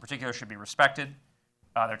allies in particular should be respected,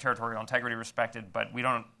 their territorial integrity respected, but we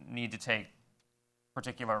don't need to take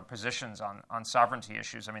particular positions on sovereignty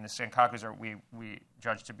issues. I mean, the Senkakus we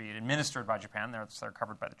judge to be administered by Japan; they're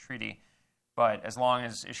covered by the treaty, but as long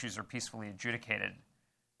as issues are peacefully adjudicated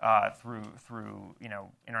through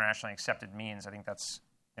internationally accepted means, I think that's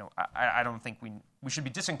I don't think we should be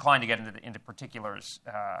disinclined to get into particulars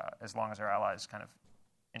as long as our allies kind of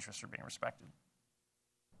interests are being respected.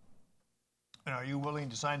 And are you willing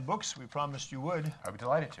to sign books? We promised you would. I'd be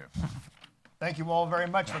delighted to. Thank you all very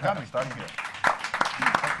much for coming. Starting here.